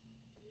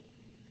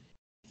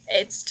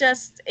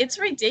 It's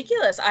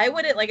ridiculous. I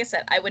wouldn't, like I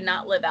said, I would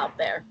not live out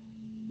there.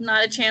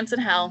 Not a chance in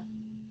hell.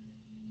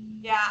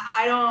 Yeah,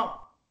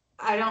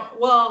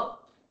 well,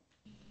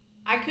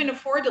 I couldn't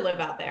afford to live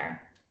out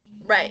there.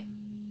 Right.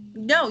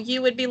 No,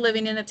 you would be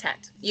living in a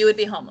tent. You would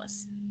be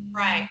homeless.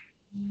 Right.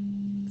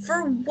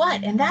 For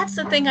what? And that's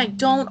the thing I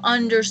don't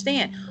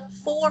understand.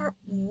 For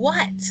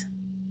what?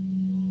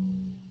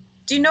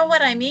 Do you know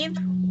what I mean?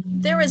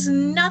 There is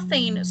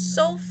nothing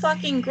so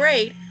fucking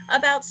great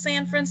about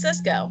San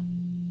Francisco.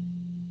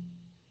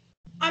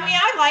 I mean,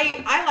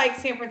 I like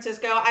San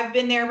Francisco. I've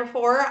been there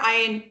before.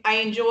 I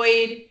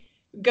enjoyed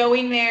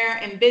going there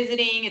and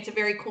visiting. It's a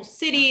very cool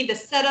city. The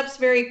setup's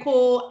very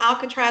cool.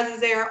 Alcatraz is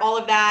there. All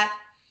of that.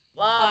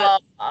 Blah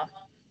blah blah.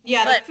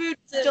 Yeah, But the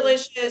food's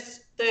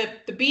delicious.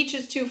 The beach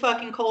is too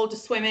fucking cold to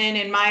swim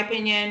in my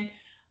opinion.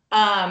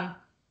 But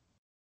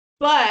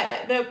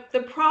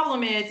the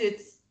problem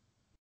is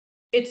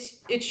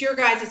it's your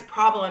guys'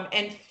 problem,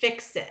 and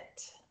fix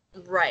it.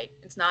 right,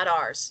 it's not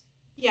ours.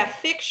 Yeah,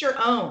 fix your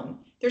own.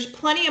 There's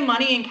plenty of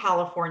money in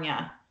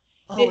California.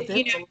 Oh,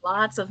 there's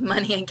lots of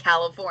money in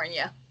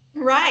California.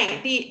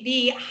 Right.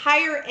 The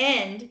higher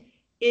end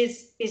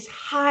is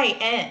high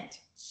end.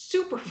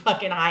 Super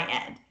fucking high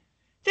end.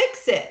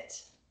 Fix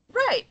it.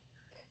 Right.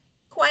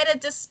 Quite a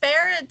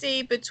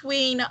disparity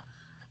between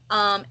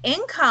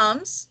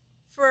incomes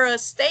for a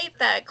state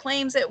that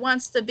claims it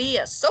wants to be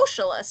a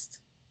socialist.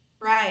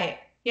 Right.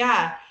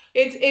 Yeah.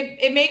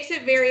 It makes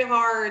it very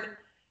hard.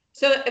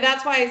 So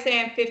that's why I say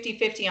I'm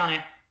 50-50 on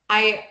it.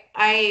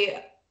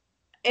 I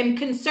am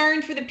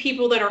concerned for the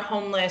people that are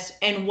homeless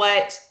and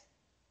what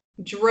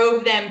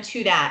drove them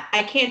to that.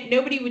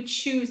 Nobody would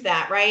choose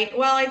that, right?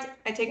 Well,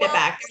 I take that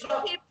back.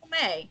 Some people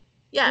may.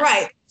 Yes.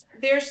 Right.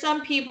 There's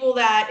some people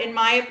that, in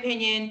my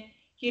opinion,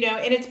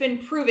 and it's been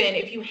proven,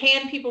 if you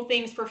hand people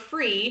things for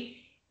free,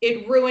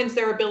 it ruins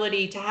their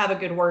ability to have a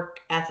good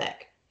work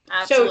ethic.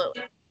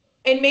 Absolutely. So,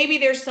 and maybe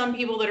there's some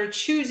people that are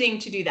choosing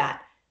to do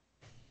that.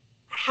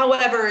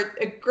 However,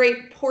 a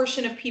great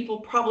portion of people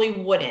probably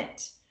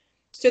wouldn't.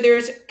 So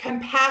there's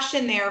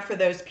compassion there for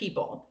those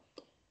people.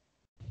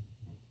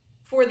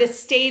 For the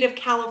state of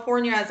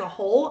California as a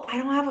whole, I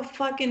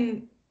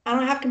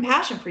don't have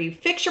compassion for you.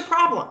 Fix your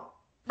problem.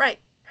 Right.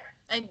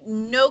 And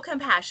no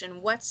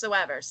compassion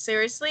whatsoever.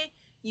 Seriously,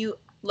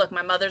 look,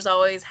 my mother's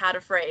always had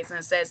a phrase, and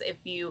it says, if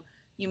you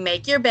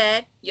make your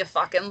bed, you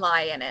fucking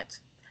lie in it.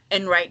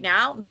 And right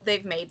now,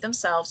 they've made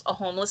themselves a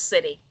homeless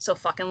city, so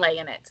fucking lay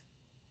in it.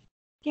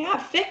 Yeah,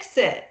 fix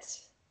it.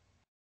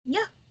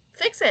 Yeah,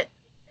 fix it.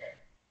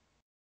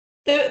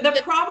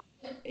 The problem,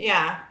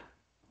 yeah.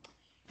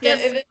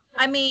 Yeah.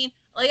 I mean,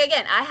 like,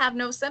 again, I have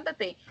no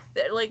sympathy.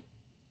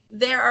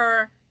 There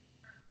are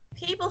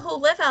people who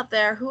live out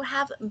there who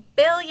have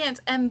billions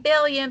and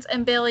billions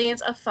and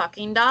billions of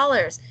fucking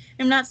dollars.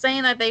 I'm not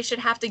saying that they should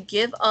have to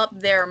give up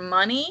their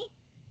money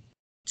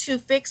to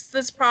fix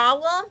this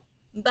problem,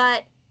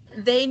 but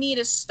they need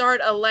to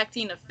start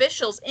electing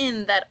officials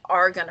in that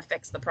are going to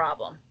fix the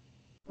problem.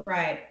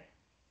 Right.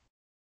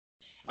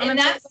 And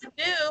that's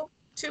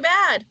too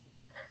bad.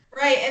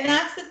 Right, and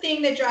that's the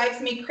thing that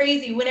drives me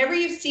crazy. Whenever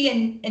you see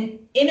an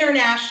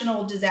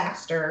international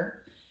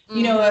disaster,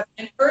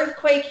 an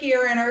earthquake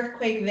here, an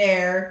earthquake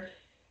there,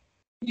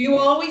 you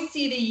always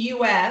see the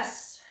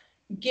U.S.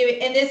 and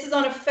this is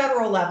on a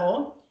federal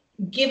level,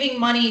 giving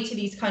money to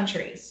these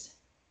countries.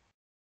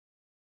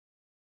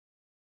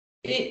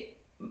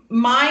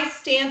 My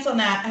stance on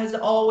that has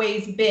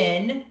always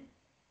been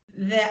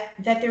that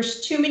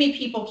there's too many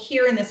people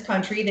here in this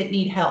country that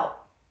need help.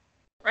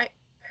 Right.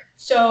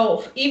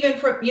 So even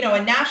from,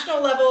 a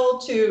national level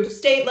to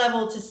state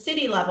level to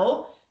city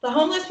level, the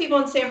homeless people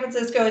in San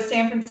Francisco is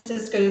San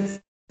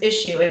Francisco's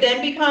issue. It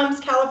then becomes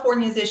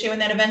California's issue,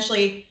 and then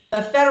eventually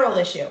a federal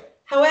issue.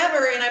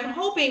 However, and I'm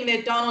hoping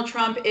that Donald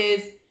Trump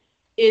is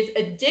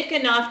a dick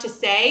enough to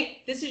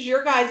say, this is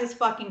your guys'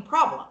 fucking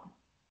problem.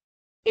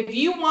 If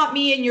you want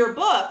me in your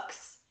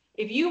books,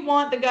 if you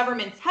want the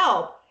government's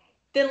help,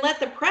 then let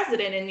the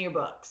president in your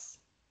books.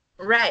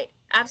 Right.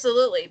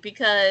 Absolutely.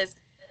 Because,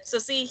 so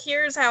see,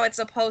 here's how it's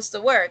supposed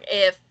to work.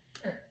 If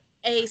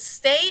a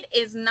state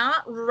is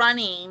not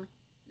running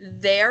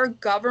their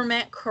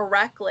government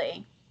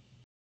correctly,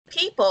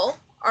 people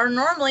are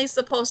normally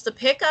supposed to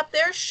pick up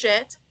their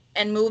shit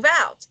and move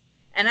out.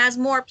 And as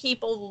more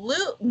people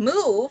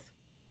move,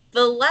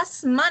 the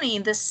less money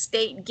the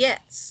state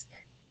gets.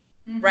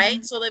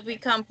 Right? So they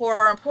become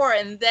poorer and poorer.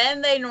 And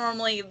then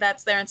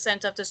that's their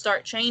incentive to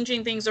start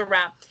changing things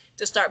around,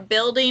 to start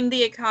building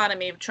the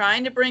economy,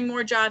 trying to bring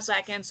more jobs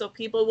back in so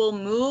people will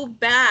move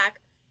back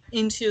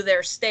into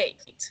their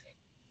state.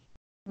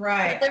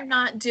 Right. But they're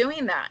not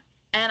doing that.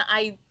 And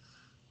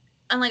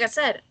like I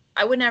said,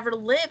 I would never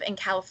live in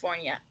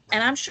California.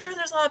 And I'm sure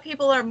there's a lot of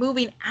people that are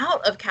moving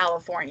out of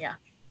California.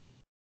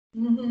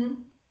 Mm-hmm.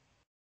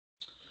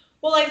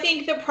 Well, I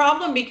think the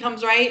problem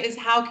becomes, right, is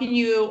how can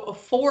you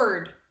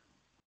afford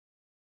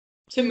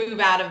to move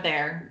out of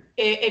there?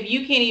 If you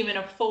can't even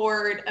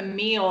afford a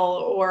meal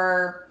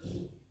or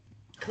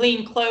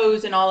clean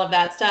clothes and all of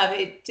that stuff,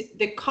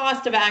 the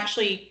cost of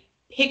actually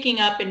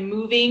picking up and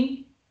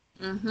moving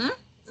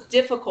is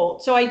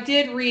difficult. So I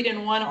did read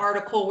in one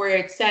article where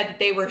it said that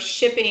they were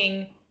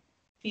shipping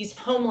these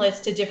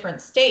homeless to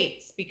different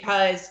states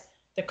because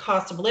the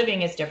cost of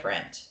living is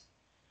different.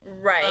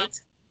 Right.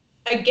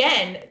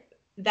 Again,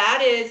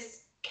 that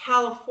is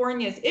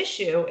California's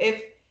issue.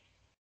 If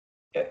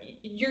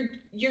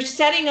you're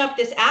setting up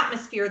this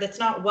atmosphere that's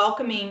not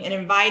welcoming and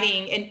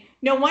inviting, and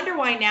no wonder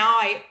why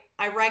now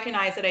I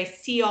recognize that I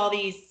see all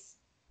these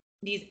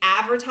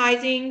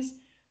advertisings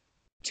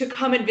to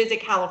come and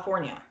visit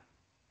California.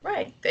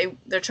 Right.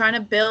 They're trying to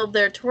build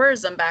their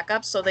tourism back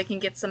up so they can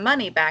get some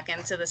money back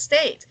into the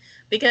state,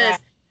 because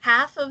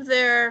half of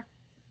their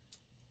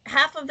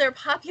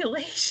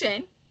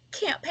population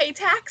can't pay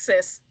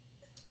taxes.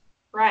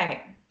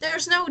 Right.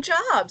 There's no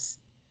jobs.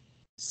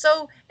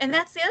 So, and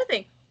that's the other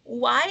thing.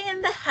 Why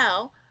in the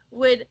hell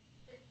would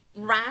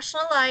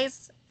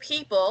rationalized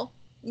people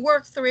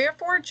work 3 or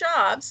 4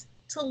 jobs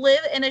to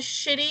live in a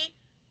shitty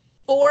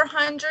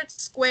 400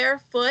 square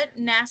foot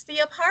nasty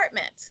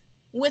apartment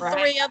with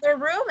 3 other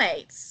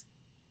roommates?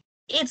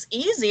 It's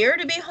easier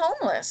to be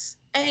homeless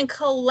and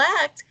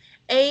collect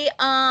a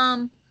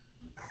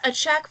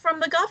check from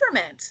the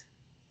government.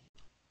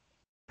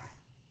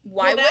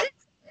 Why would it?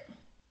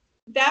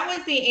 That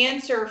was the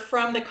answer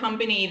from the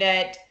company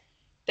that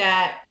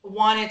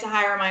wanted to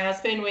hire my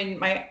husband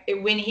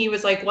when he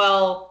was like,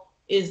 well,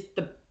 is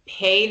the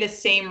pay the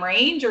same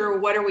range or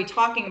what are we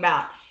talking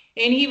about?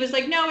 And he was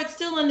like, no, it's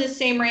still in the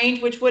same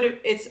range,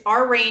 it's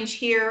our range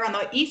here on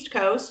the East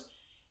Coast.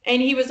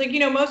 And he was like,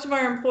 most of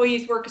our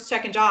employees work a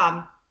second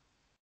job.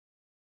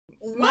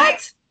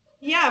 What?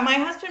 My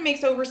husband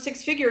makes over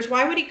 6 figures.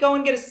 Why would he go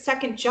and get a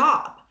second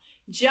job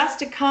just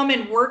to come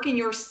and work in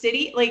your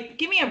city? Like,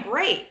 give me a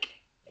break.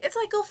 It's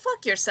like, go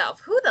fuck yourself.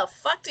 Who the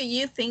fuck do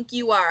you think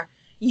you are?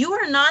 You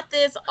are not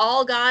this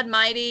all God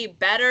mighty,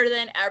 better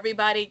than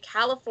everybody.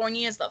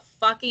 California is the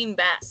fucking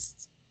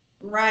best.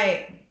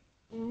 Right.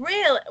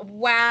 Really?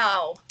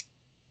 Wow.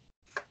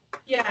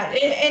 Yeah,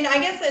 and I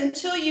guess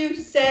until you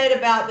said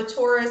about the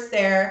tourists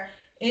there,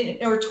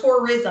 or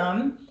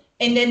tourism,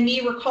 and then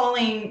me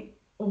recalling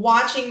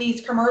watching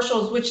these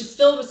commercials, which is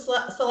filled with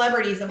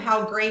celebrities of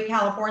how great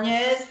California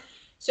is,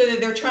 so that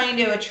they're trying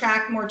to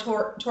attract more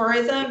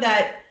tourism,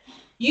 that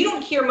you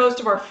don't hear most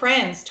of our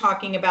friends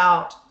talking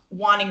about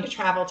wanting to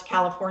travel to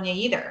California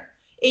either.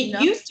 It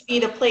used to be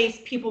the place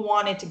people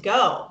wanted to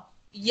go.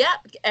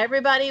 Yep,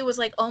 everybody was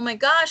like, oh my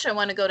gosh, I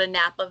want to go to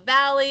Napa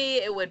Valley.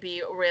 It would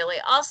be really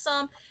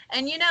awesome.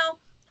 And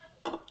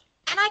and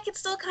I can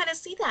still kind of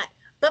see that.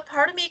 But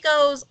part of me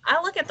goes,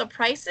 I look at the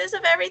prices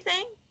of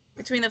everything,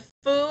 between the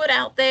food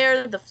out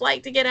there, the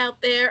flight to get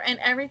out there, and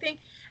everything.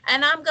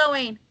 And I'm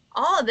going,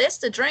 all of this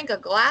to drink a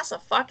glass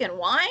of fucking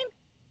wine?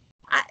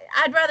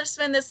 I'd rather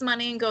spend this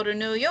money and go to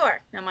New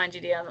York. Now, mind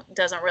you, Deanna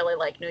doesn't really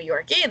like New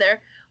York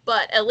either,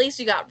 but at least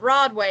you got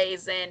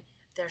Broadways and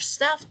there's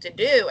stuff to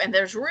do, and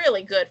there's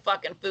really good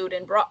fucking food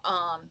in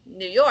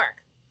New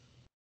York.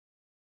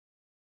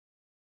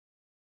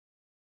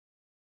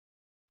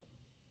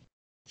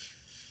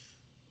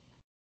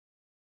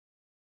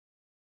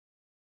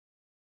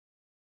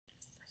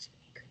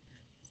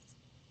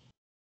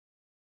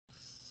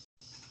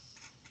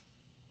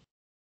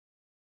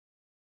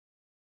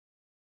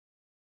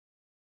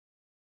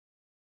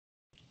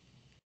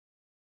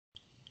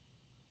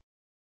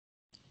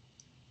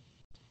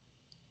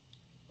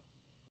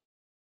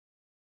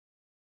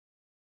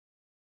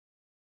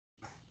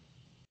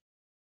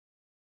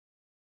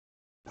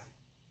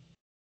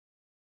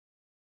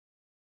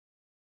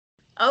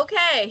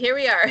 Okay, here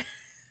we are.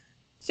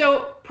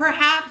 So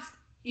perhaps,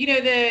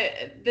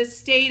 the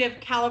state of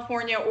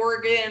California,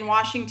 Oregon,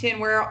 Washington,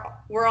 where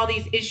all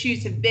these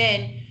issues have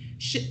been,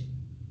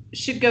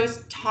 should go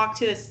talk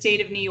to the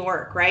state of New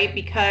York, right?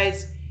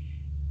 Because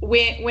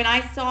when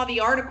I saw the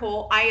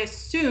article, I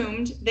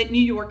assumed that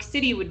New York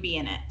City would be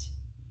in it.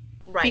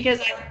 Right.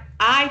 Because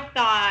I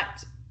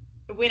thought,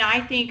 when I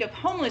think of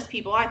homeless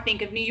people, I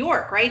think of New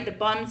York, right? The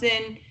bums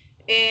in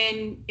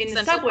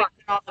the subways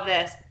and all of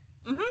this.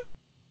 Mm-hmm.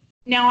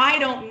 Now, I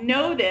don't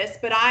know this,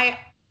 but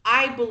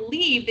I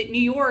believe that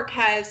New York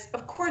has,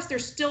 of course,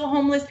 there's still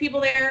homeless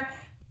people there,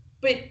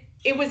 but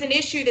it was an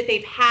issue that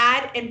they've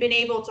had and been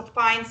able to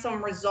find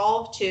some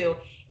resolve to,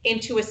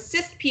 and to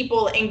assist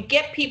people and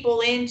get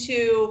people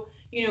into,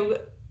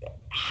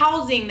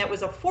 housing that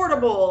was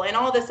affordable and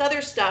all this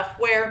other stuff,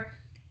 where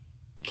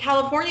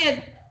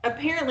California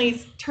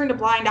apparently turned a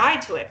blind eye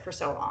to it for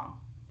so long.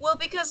 Well,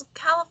 because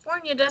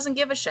California doesn't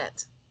give a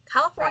shit.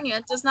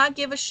 California does not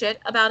give a shit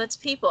about its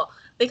people,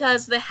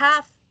 because the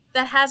half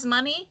that has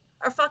money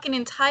are fucking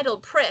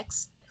entitled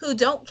pricks who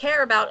don't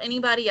care about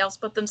anybody else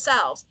but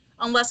themselves,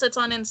 unless it's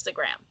on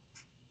Instagram.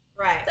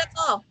 Right. That's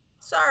all.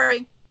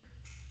 Sorry.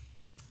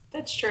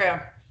 That's true.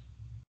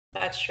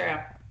 That's true.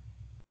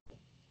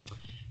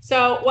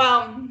 So,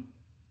 well,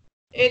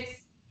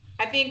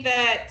 I think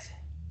that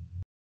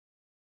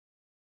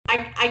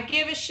I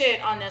give a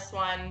shit on this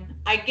one.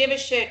 I give a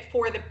shit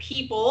for the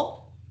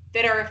people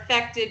that are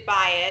affected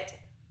by it.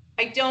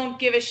 I don't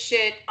give a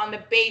shit on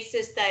the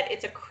basis that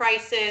it's a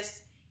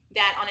crisis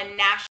that on a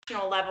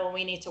national level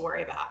we need to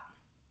worry about.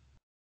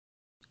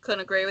 Couldn't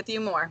agree with you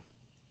more.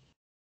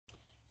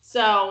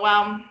 So,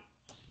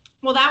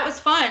 well, that was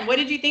fun. What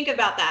did you think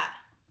about that?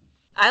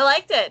 I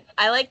liked it.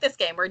 I like this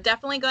game. We're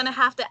definitely going to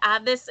have to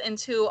add this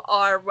into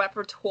our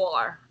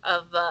repertoire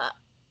of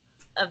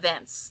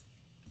events.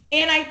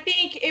 And I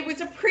think it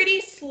was a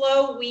pretty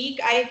slow week,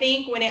 I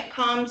think, when it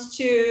comes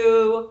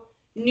to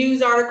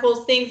news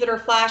articles, things that are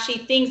flashy,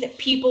 things that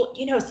people,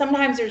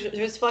 sometimes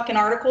there's fucking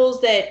articles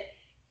that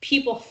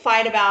people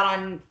fight about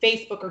on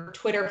Facebook or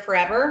Twitter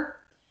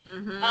forever.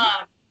 Mm-hmm.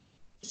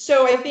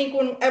 So I think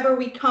whenever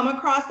we come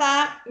across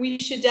that, we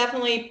should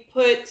definitely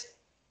put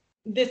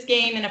this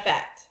game in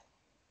effect.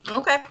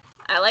 Okay,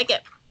 I like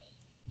it.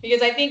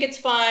 Because I think it's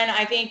fun.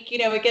 I think,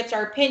 it gets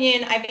our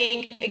opinion. I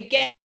think,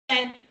 again,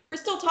 we're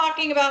still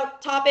talking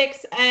about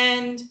topics,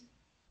 and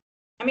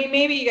I mean,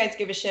 maybe you guys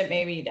give a shit,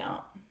 maybe you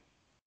don't.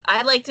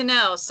 I'd like to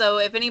know. So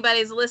if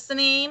anybody's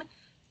listening,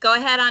 go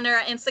ahead on our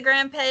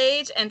Instagram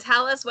page and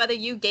tell us whether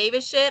you gave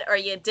a shit or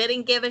you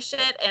didn't give a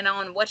shit and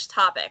on which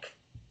topic.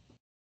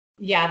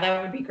 Yeah,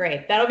 that would be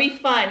great. That'll be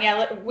fun.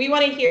 Yeah, we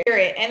want to hear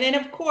it. And then,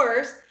 of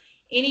course,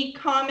 any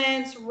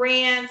comments,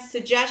 rants,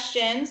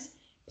 suggestions,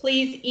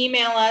 please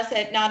email us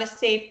at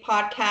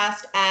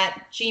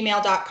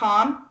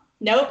notasafepodcast@gmail.com.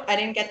 Nope, I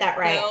didn't get that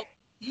right.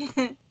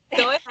 Nope.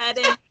 Go ahead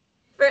and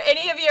for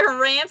any of your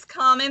rants,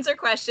 comments, or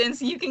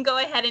questions, you can go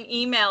ahead and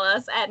email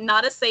us at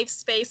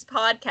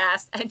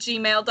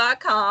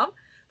notasafespacepodcast@gmail.com.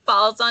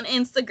 Follow us on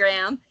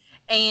Instagram.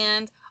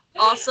 And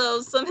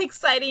also some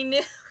exciting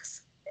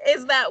news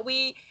is that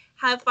we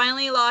have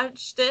finally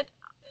launched it.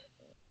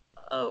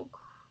 Oh,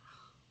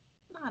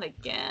 not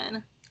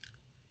again.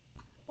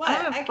 What?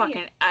 I've been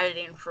fucking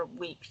editing for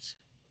weeks.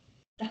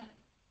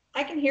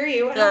 I can hear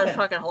you. What They're happened?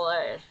 fucking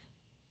hilarious.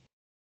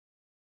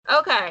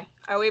 Okay,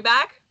 are we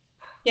back?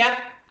 Yep.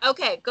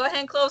 Okay, go ahead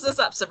and close this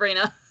up,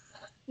 Sabrina.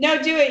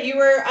 No, do it. You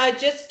were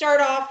just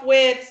start off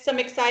with some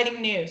exciting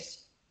news.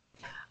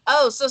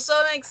 Oh, so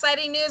some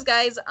exciting news,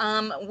 guys.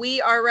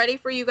 We are ready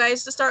for you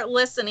guys to start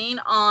listening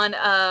on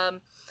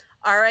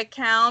our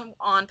account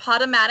on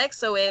Podomatic.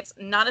 So it's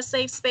Not a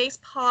Safe Space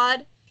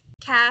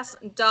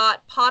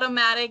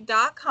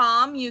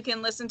podcast.podomatic.com. You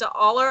can listen to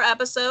all our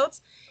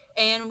episodes.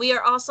 And we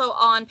are also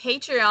on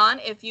Patreon.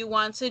 If you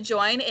want to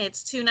join,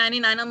 it's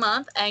 $2.99 a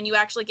month, and you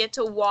actually get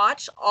to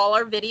watch all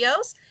our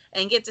videos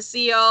and get to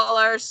see all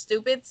our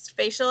stupid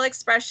facial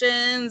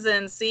expressions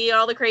and see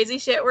all the crazy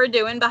shit we're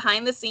doing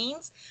behind the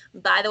scenes.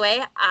 By the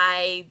way,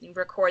 I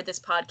record this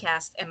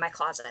podcast in my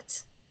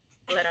closet.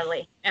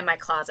 Literally, in my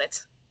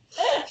closet.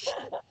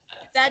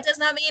 That does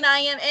not mean I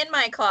am in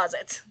my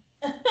closet.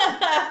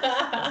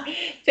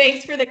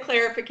 Thanks for the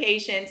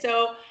clarification.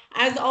 So,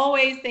 as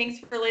always, thanks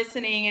for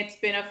listening. It's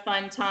been a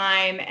fun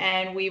time,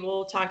 and we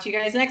will talk to you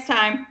guys next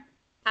time.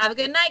 Have a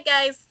good night,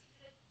 guys.